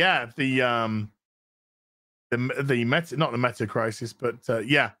 Yeah. The meta, not the meta crisis, but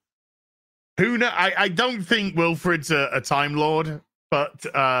yeah. Who know? I don't think Wilfred's a Time Lord, but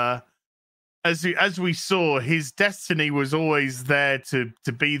as we saw, his destiny was always there to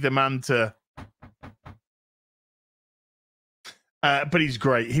be the man to But he's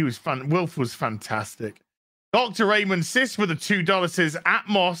great. He was fun. Wilf was fantastic. Dr. Raymond Sis with a $2 says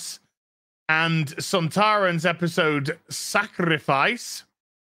Atmos and Sontaran's episode Sacrifice.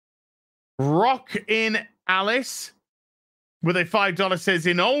 Rock in Alice with a $5 says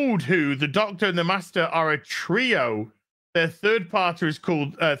in Old Who, the Doctor and the Master are a trio. Their third partner is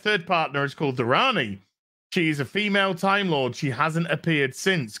called the Rani. She is a female Time Lord. She hasn't appeared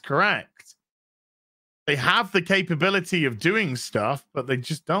since. Correct. They have the capability of doing stuff, but they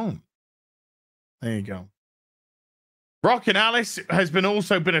just don't. There you go. Rockin' Alice has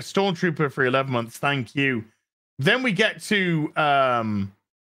also been a stormtrooper for 11 months. Thank you. Then we get to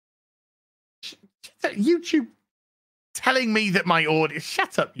YouTube telling me that my audio.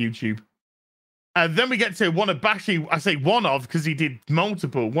 Shut up, YouTube. Then we get to one of Bashi. I say one of because he did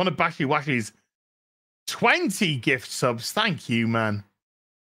multiple. One of Bashi Washi's 20 gift subs. Thank you, man.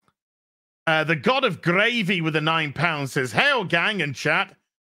 The God of Gravy with a £9 says, "Hail, gang and chat.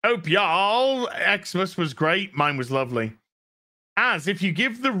 Hope y'all. Xmas was great. Mine was lovely. As if you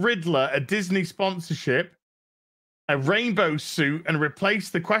give the Riddler a Disney sponsorship, a rainbow suit, and replace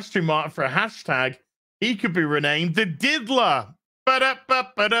the question mark for a hashtag, he could be renamed the Diddler."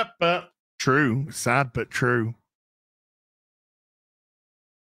 Ba-da-ba-ba-da-ba. True. Sad, but true.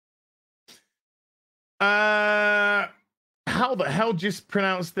 How the hell just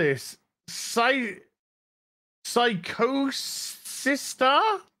pronounce this? Psychosista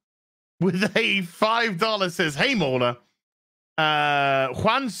with a $5 says, "Hey, Mauler.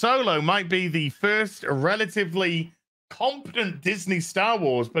 Juan Solo might be the first relatively competent Disney Star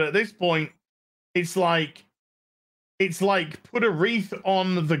Wars, but at this point, it's like put a wreath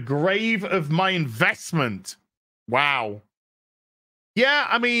on the grave of my investment." Wow. Yeah,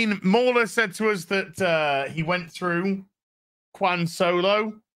 I mean, Mauler said to us that he went through Juan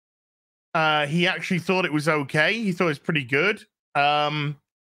Solo. He actually thought it was okay. He thought it was pretty good.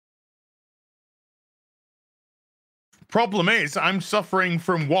 Problem is, I'm suffering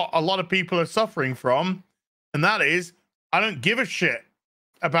from what a lot of people are suffering from, and that is, I don't give a shit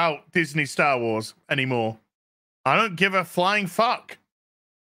about Disney Star Wars anymore. I don't give a flying fuck.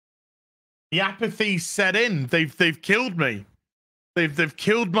 The apathy set in. They've killed me. They've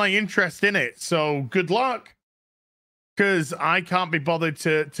killed my interest in it. So good luck, because I can't be bothered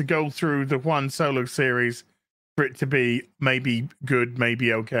to go through the Juan Solo series for it to be maybe good,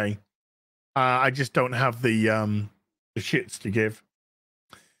 maybe okay. I just don't have the shits to give.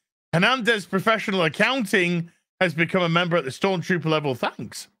 Hernandez Professional Accounting has become a member at the Stormtrooper level.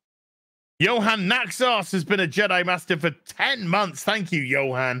 Thanks. Johan Naxos has been a Jedi Master for 10 months. Thank you,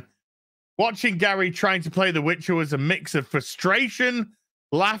 Johan. Watching Gary trying to play The Witcher was a mix of frustration,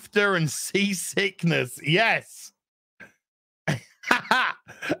 laughter, and seasickness. Yes.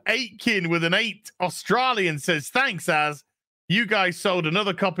 Aitken with an 8 Australian says, "Thanks, Az. You guys sold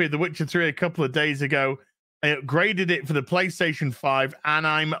another copy of The Witcher 3 a couple of days ago. I upgraded it for the PlayStation 5, and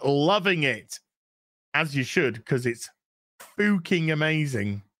I'm loving it." As you should, because it's fucking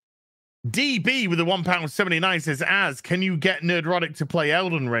amazing. DB with a £1.79 says, "Az, can you get Nerdrotic to play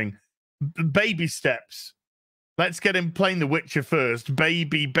Elden Ring? Baby steps. Let's get him playing The Witcher first.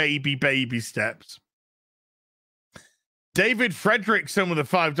 Baby steps." David Fredrickson with a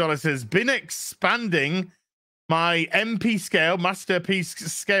 $5 says, "Been expanding my MP scale, Masterpiece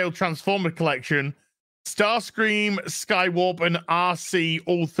scale Transformer collection. Starscream, Skywarp, and RC,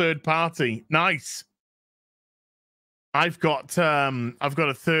 all third party. Nice. I've got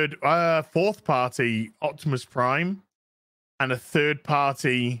a fourth party Optimus Prime and a third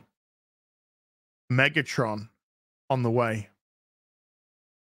party Megatron on the way.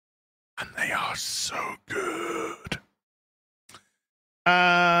 And they are so good."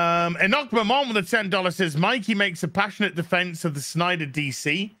 Enoch Mamon with a $10 says, "Mikey makes a passionate defense of the Snyder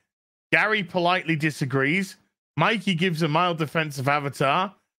DC. Gary politely disagrees. Mikey gives a mild defense of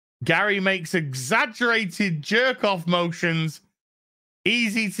Avatar. Gary makes exaggerated jerk-off motions.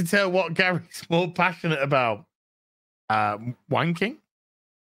 Easy to tell what Gary's more passionate about. Wanking?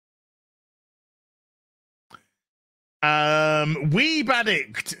 Weeb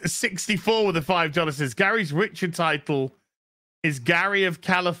Addict 64 with a $5 says, "Gary's richer title is Gary of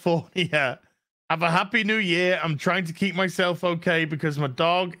California. Have a happy new year. I'm trying to keep myself okay because my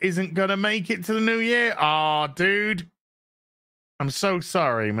dog isn't going to make it to the new year." Aw, dude. I'm so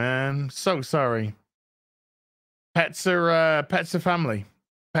sorry, man. So sorry. Pets are family.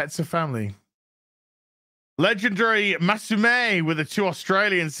 Pets are family. Legendary Masume with a 2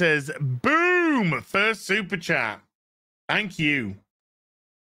 Australian says, "Boom! First super chat. Thank you."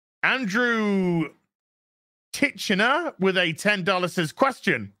 Andrew Titchener with a $10 says,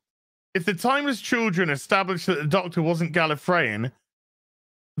 "Question. If the Timeless Children established that the Doctor wasn't Gallifreyan,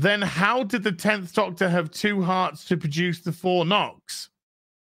 then how did the 10th Doctor have 2 hearts to produce the 4 Nox?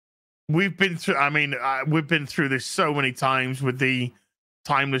 We've been through, I mean, we've been through this so many times with the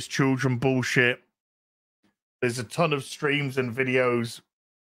Timeless Children bullshit. There's a ton of streams and videos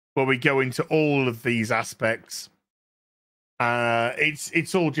where we go into all of these aspects.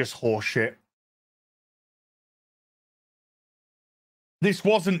 It's all just horseshit. This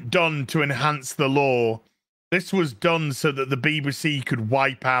wasn't done to enhance the lore. This was done so that the BBC could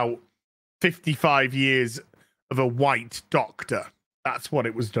wipe out 55 years of a white Doctor. That's what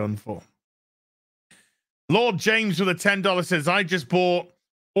it was done for. Lord James with a $10 says, I just bought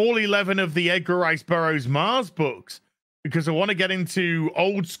all 11 of the Edgar Rice Burroughs Mars books because I want to get into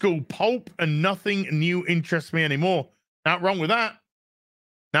old school pulp and nothing new interests me anymore. Not wrong with that.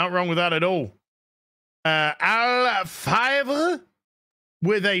 Not wrong with that at all. Al Favre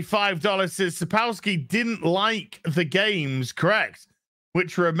with a $5 says Sapowski didn't like the games, correct,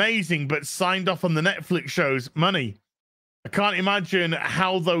 which were amazing, but signed off on the Netflix shows. Money. I can't imagine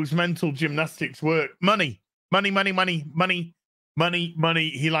how those mental gymnastics work. Money, money, money, money, money, money, money.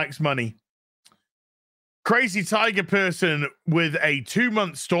 He likes money. Crazy Tiger Person with a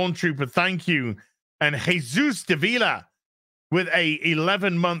 2-month Stormtrooper, thank you. And Jesus Davila with a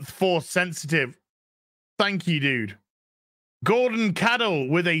 11-month Force Sensitive. Thank you, dude. Gordon Caddle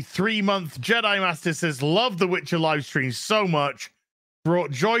with a 3-month Jedi Master says, love the Witcher live stream so much.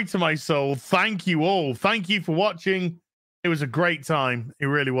 Brought joy to my soul. Thank you all. Thank you for watching. It was a great time. It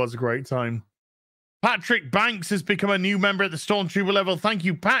really was a great time. Patrick Banks has become a new member at the Stormtrooper level. Thank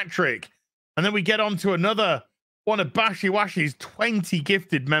you, Patrick. And then we get on to another one of Bashy Washy's 20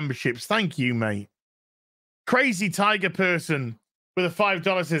 gifted memberships. Thank you, mate. Crazy Tiger Person with a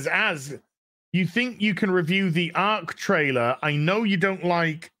 $5 says, as you think you can review the Ark trailer, I know you don't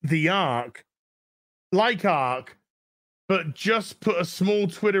like the Ark, but just put a small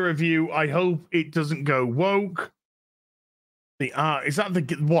Twitter review. I hope it doesn't go woke. The Ark, is that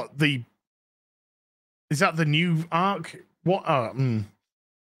is that the new Ark? What?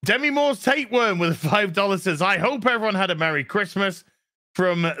 Demi Moore's Tapeworm with a $5 says, I hope everyone had a Merry Christmas.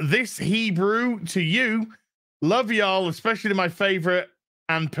 From this Hebrew to you. Love y'all, especially to my favorite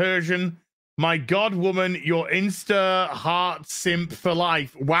and Persian. My God woman, your Insta heart simp for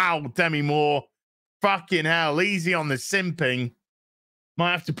life. Wow, Demi Moore. Fucking hell, easy on the simping.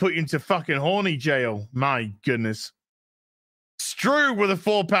 Might have to put you into fucking horny jail. My goodness. Strew with a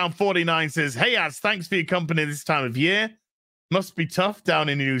 £4.49 says, hey, Az, thanks for your company this time of year. Must be tough down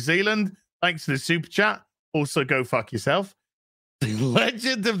in New Zealand. Thanks for the super chat. Also, go fuck yourself. The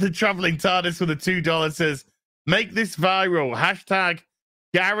Legend of the Traveling TARDIS with a $2 says, make this viral. Hashtag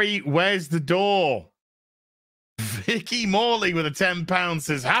Gary, where's the door? Vicky Morley with a £10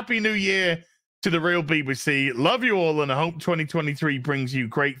 says, Happy New Year to the real BBC. Love you all and I hope 2023 brings you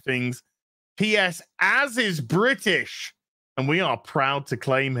great things. P.S. Az is British and we are proud to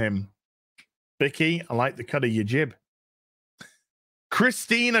claim him. Vicky, I like the cut of your jib.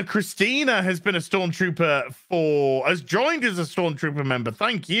 Christina has been a Stormtrooper has joined as a Stormtrooper member.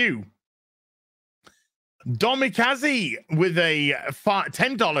 Thank you. Domikazi with a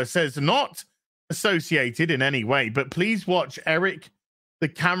 $10 says, not associated in any way, but please watch Eric, the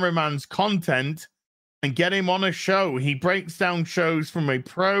cameraman's content and get him on a show. He breaks down shows from a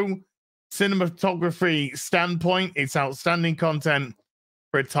pro cinematography standpoint. It's outstanding content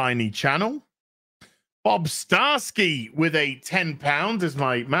for a tiny channel. Bob Starsky with a £10 as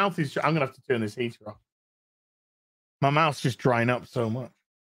my mouth is... I'm going to have to turn this heater off. My mouth's just drying up so much.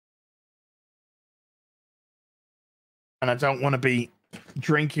 And I don't want to be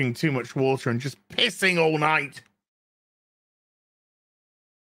drinking too much water and just pissing all night.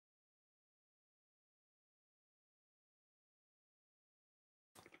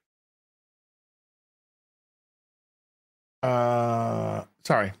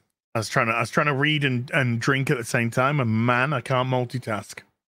 Sorry. I was trying to read and drink at the same time, and man, I can't multitask.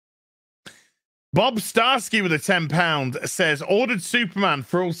 Bob Starsky with a £10 says, ordered Superman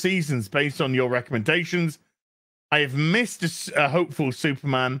for all seasons based on your recommendations. I have missed a hopeful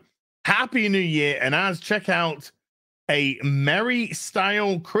Superman. Happy New Year, and as check out a Merry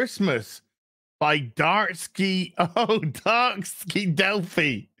Style Christmas by Darksky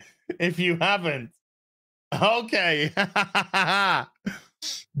Delphi, if you haven't. Okay.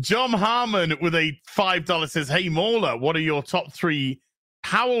 John Harmon with a $5 says, hey Mauler, what are your top 3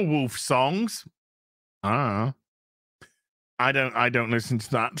 Powerwolf songs? I don't listen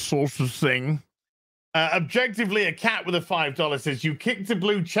to that sort of thing. Objectively a cat with a $5 says, you kicked a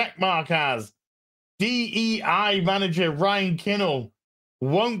blue check mark as DEI manager Ryan Kinnell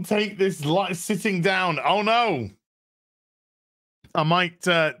Won't take this sitting down. Oh no. I might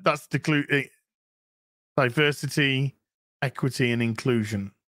that's diversity, equity, and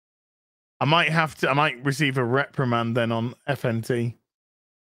inclusion. I might receive a reprimand then on FNT.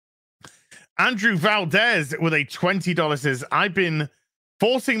 Andrew Valdez with a $20 says, I've been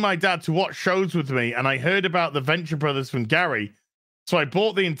forcing my dad to watch shows with me, and I heard about the Venture Brothers from Gary. So I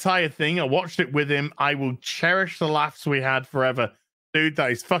bought the entire thing. I watched it with him. I will cherish the laughs we had forever. Dude,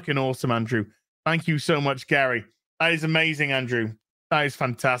 that is fucking awesome, Andrew. Thank you so much, Gary. That is amazing, Andrew. That is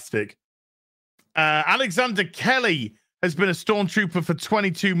fantastic. Alexander Kelly has been a stormtrooper for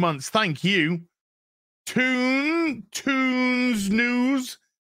 22 months. Thank you. Toons News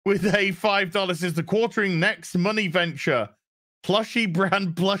with a $5 is the quartering next money venture. Plushie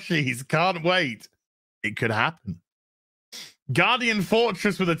brand plushies. Can't wait. It could happen. Guardian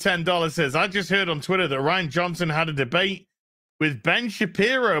Fortress with a $10 says, I just heard on Twitter that Rian Johnson had a debate with Ben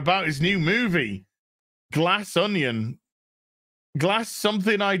Shapiro about his new movie, Glass Onion. Glass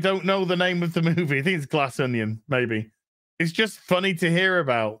something, I don't know the name of the movie. I think it's Glass Onion, maybe. It's just funny to hear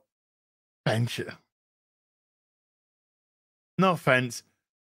about. Ben No offense,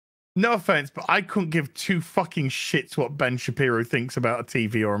 but I couldn't give two fucking shits what Ben Shapiro thinks about a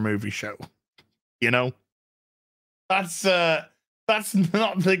TV or a movie show. You know? That's not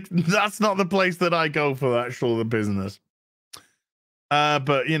the place that I go for that sort of business.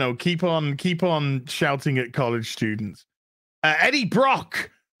 But you know, keep on shouting at college students. Eddie Brock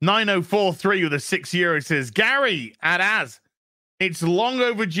 9043 with a €6 says, Gary at Az, it's long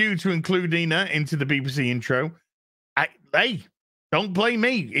overdue to include Nina into the BBC intro. Hey, don't blame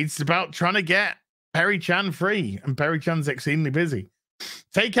me. It's about trying to get Perry Chan free, and Perry Chan's exceedingly busy.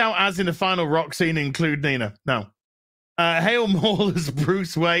 Take out Az in the final rock scene, include Nina. No. Hale Maul as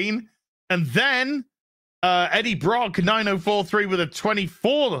Bruce Wayne, and then Eddie Brock 9043 with a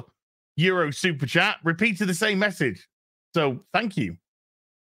 €24 super chat repeated the same message. So thank you.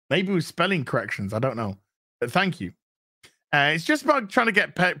 Maybe with spelling corrections, I don't know, but thank you. It's just about trying to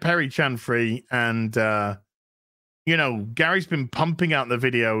get Perry Chan free, and you know, Gary's been pumping out the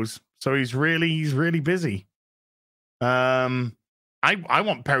videos, so he's really busy. I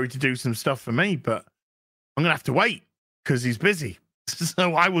want Perry to do some stuff for me, but I'm gonna have to wait because he's busy.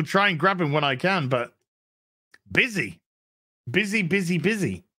 So I will try and grab him when I can, but busy,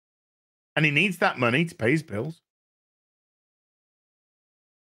 and he needs that money to pay his bills.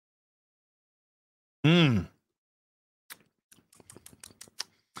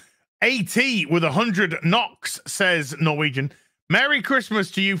 AT with 100 knocks says Norwegian. Merry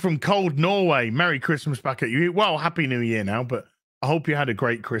Christmas to you from cold Norway. Merry Christmas back at you. Well, Happy New Year now, but I hope you had a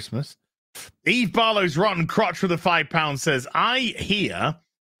great Christmas. Eve Barlow's Rotten Crotch with a £5 says, I hear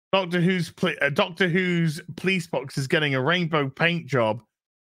Doctor Who's police box is getting a rainbow paint job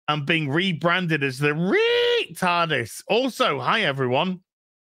and being rebranded as the TARDIS. Also, hi everyone.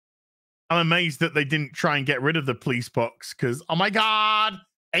 I'm amazed that they didn't try and get rid of the police box because, oh my God,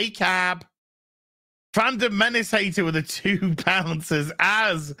 ACAB. Fandom Menace Hater with a £2 says,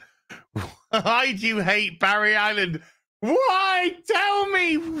 Az, why do you hate Barry Island? Why? Tell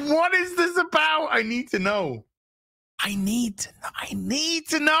me, what is this about? I need to know. I need to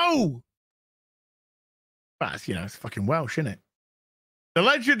know. That's, you know, it's fucking Welsh, isn't it? The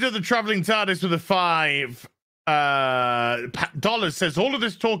Legend of the Traveling TARDIS with a $5 says, all of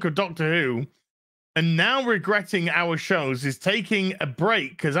this talk of Doctor Who and now regretting our shows is taking a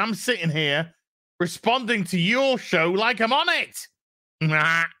break because I'm sitting here responding to your show like I'm on it.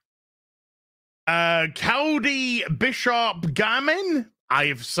 Cody Bishop Gammon, I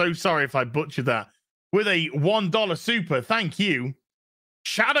am so sorry if I butchered that, with a $1 super. Thank you.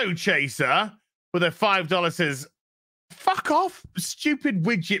 Shadow Chaser with a $5 says, fuck off, stupid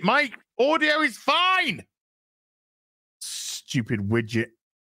widget. My audio is fine. Stupid widget.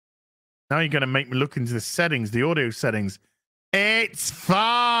 Now you're going to make me look into the settings, the audio settings. It's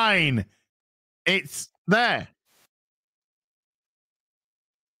fine. It's there.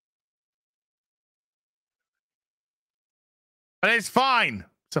 But it's fine.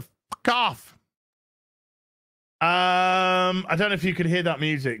 So fuck off. I don't know if you could hear that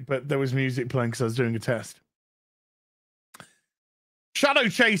music, but there was music playing because I was doing a test. Shadow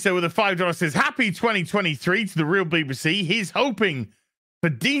Chaser with a $5 says, happy 2023 to the real BBC. He's hoping for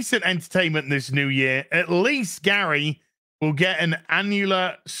decent entertainment this new year. At least Gary will get an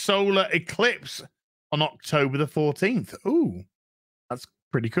annular solar eclipse on October the 14th. Ooh, that's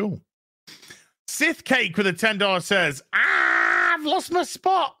pretty cool. Sith Cake with a $10 says, I've lost my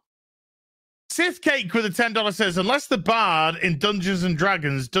spot. Sith Cake with a $10 says, unless the bard in Dungeons and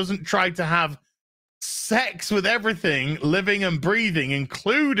Dragons doesn't try to have sex with everything living and breathing,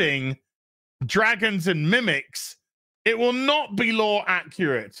 including dragons and mimics, it will not be lore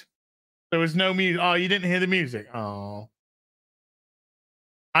accurate. There was no music. Oh, you didn't hear the music? Oh.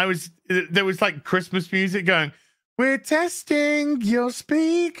 There was like Christmas music going, we're testing your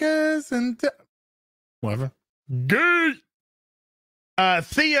speakers and whatever. Good.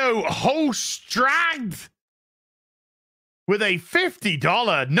 Theo Holstrad with a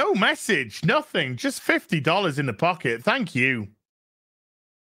 $50, no message, nothing, just $50 in the pocket. Thank you.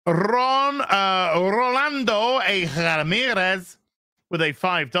 Rolando A. Ramirez with a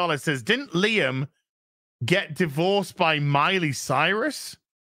 $5 says, didn't Liam get divorced by Miley Cyrus?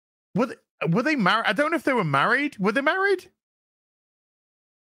 Were they married? I don't know if they were married. Were they married?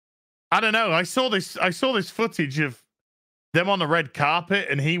 I don't know. I saw this footage of them on the red carpet,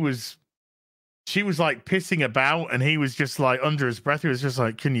 and she was like pissing about, and he was just like under his breath. He was just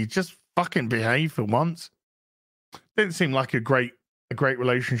like, "Can you just fucking behave for once?" Didn't seem like a great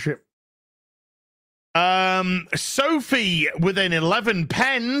relationship. Sophie with an 11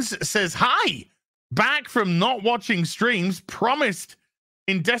 pens says, "Hi, back from not watching streams. Promised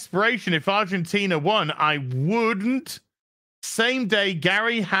in desperation if Argentina won, I wouldn't. Same day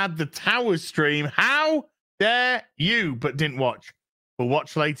Gary had the Tower stream. How dare you? But didn't watch. We'll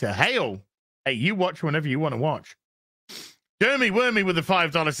watch later. Hail. Hey, you watch whenever you want to watch." Jeremy Wormy with the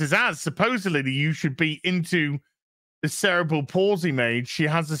 $5 says, as supposedly you should be into the cerebral palsy maid. She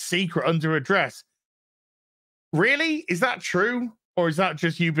has a secret under her dress. Really? Is that true? Or is that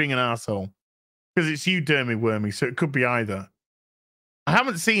just you being an asshole? Because it's you, Jeremy Wormy, so it could be either. I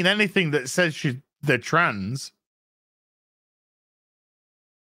haven't seen anything that says they're trans.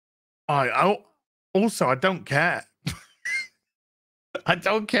 I don't care. I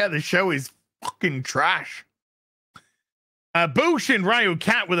don't care. The show is fucking trash. Bushin Ryu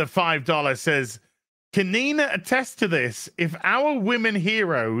Cat with a $5 says, can Nina attest to this? If our women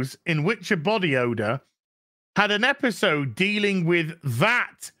heroes in Witcher Body Odor had an episode dealing with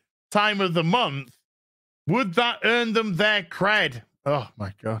that time of the month, would that earn them their cred? Oh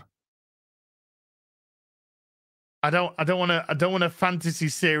my god. I don't want a fantasy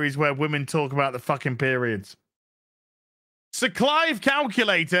series where women talk about the fucking periods. Sir Clive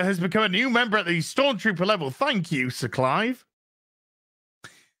Calculator has become a new member at the Stormtrooper level. Thank you, Sir Clive.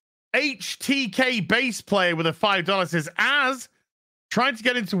 HTK bass player with a $5 says, as trying to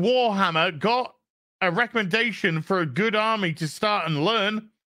get into Warhammer, got a recommendation for a good army to start and learn.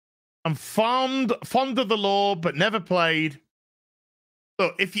 I'm fond of the lore, but never played.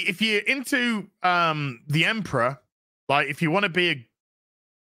 Look, if you're into the Emperor, like if you want to be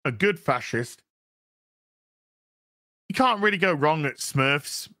a good fascist, you can't really go wrong at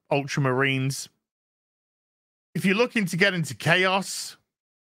Smurfs, Ultramarines. If you're looking to get into Chaos,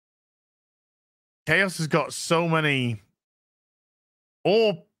 Chaos has got so many,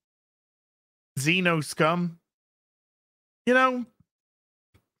 or Xeno scum. You know,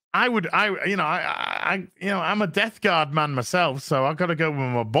 I'm a Death Guard man myself, so I got to go with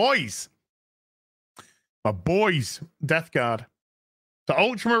my boys. My boys, Death Guard. So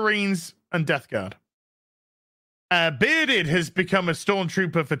Ultramarines and Death Guard. Bearded has become a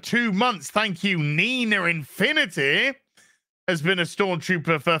Stormtrooper for 2 months. Thank you, Nina Infinity. Has been a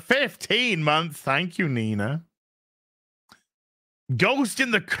Stormtrooper for 15 months. Thank you, Nina. Ghost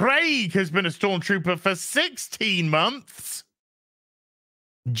in the Craig has been a Stormtrooper for 16 months.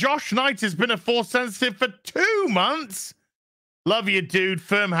 Josh Knight has been a Force Sensitive for 2 months. Love you, dude.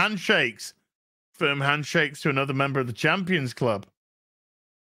 Firm handshakes. Firm handshakes to another member of the Champions Club.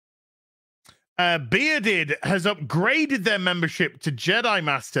 Bearded has upgraded their membership to Jedi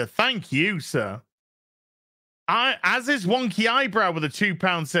Master. Thank you, sir. As is Wonky Eyebrow with a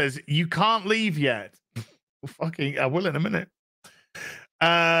 £2 says, you can't leave yet. Fucking, I will in a minute.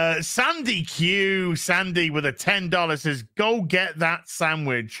 Sandy Q, Sandy with a $10 says, go get that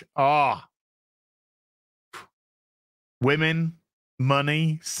sandwich. Ah. Women,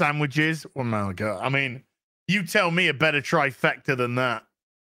 money, sandwiches. Oh my God. I mean, you tell me a better trifecta than that.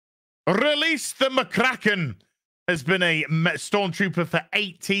 Release the McCracken has been a Stormtrooper for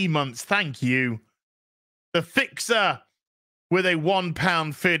 18 months. Thank you. The Fixer with a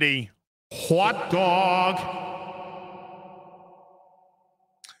 £1.50 hot dog.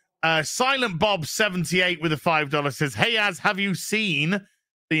 Silent Bob 78 with a $5 says, hey, Az, have you seen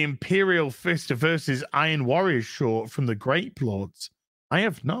the Imperial Fist versus Iron Warriors short from the Grape Lords? I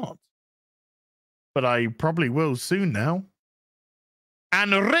have not, but I probably will soon now.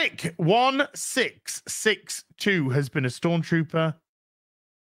 And Rick 1662 has been a Stormtrooper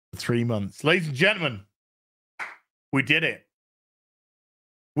for 3 months. Ladies and gentlemen, we did it.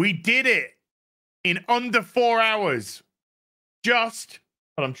 We did it. in under 4 hours. But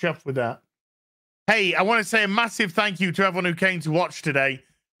I'm chuffed with that. Hey, I want to say a massive thank you to everyone who came to watch today.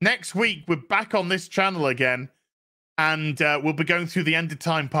 Next week, we're back on this channel again, and we'll be going through the End of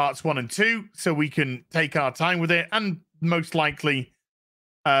Time parts 1 and 2, so we can take our time with it and most likely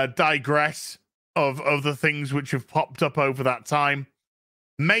digress of the things which have popped up over that time.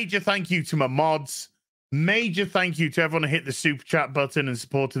 Major thank you to my mods. Major thank you to everyone who hit the super chat button and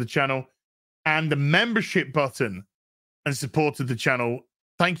supported the channel, and the membership button and supported the channel.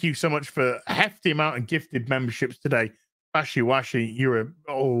 Thank you so much for a hefty amount of gifted memberships today. Bashi Washi, you're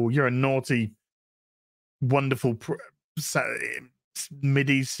a naughty, wonderful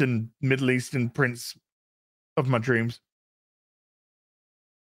Middle Eastern prince of my dreams.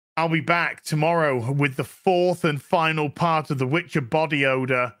 I'll be back tomorrow with the 4th and final part of The Witcher Body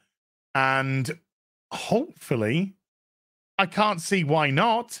Odor, and hopefully, I can't see why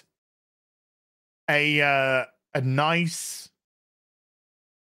not, a nice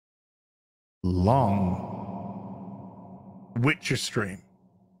long Witcher stream.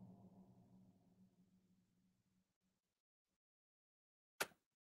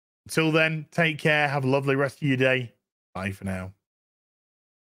 Until then, take care. Have a lovely rest of your day. Bye for now.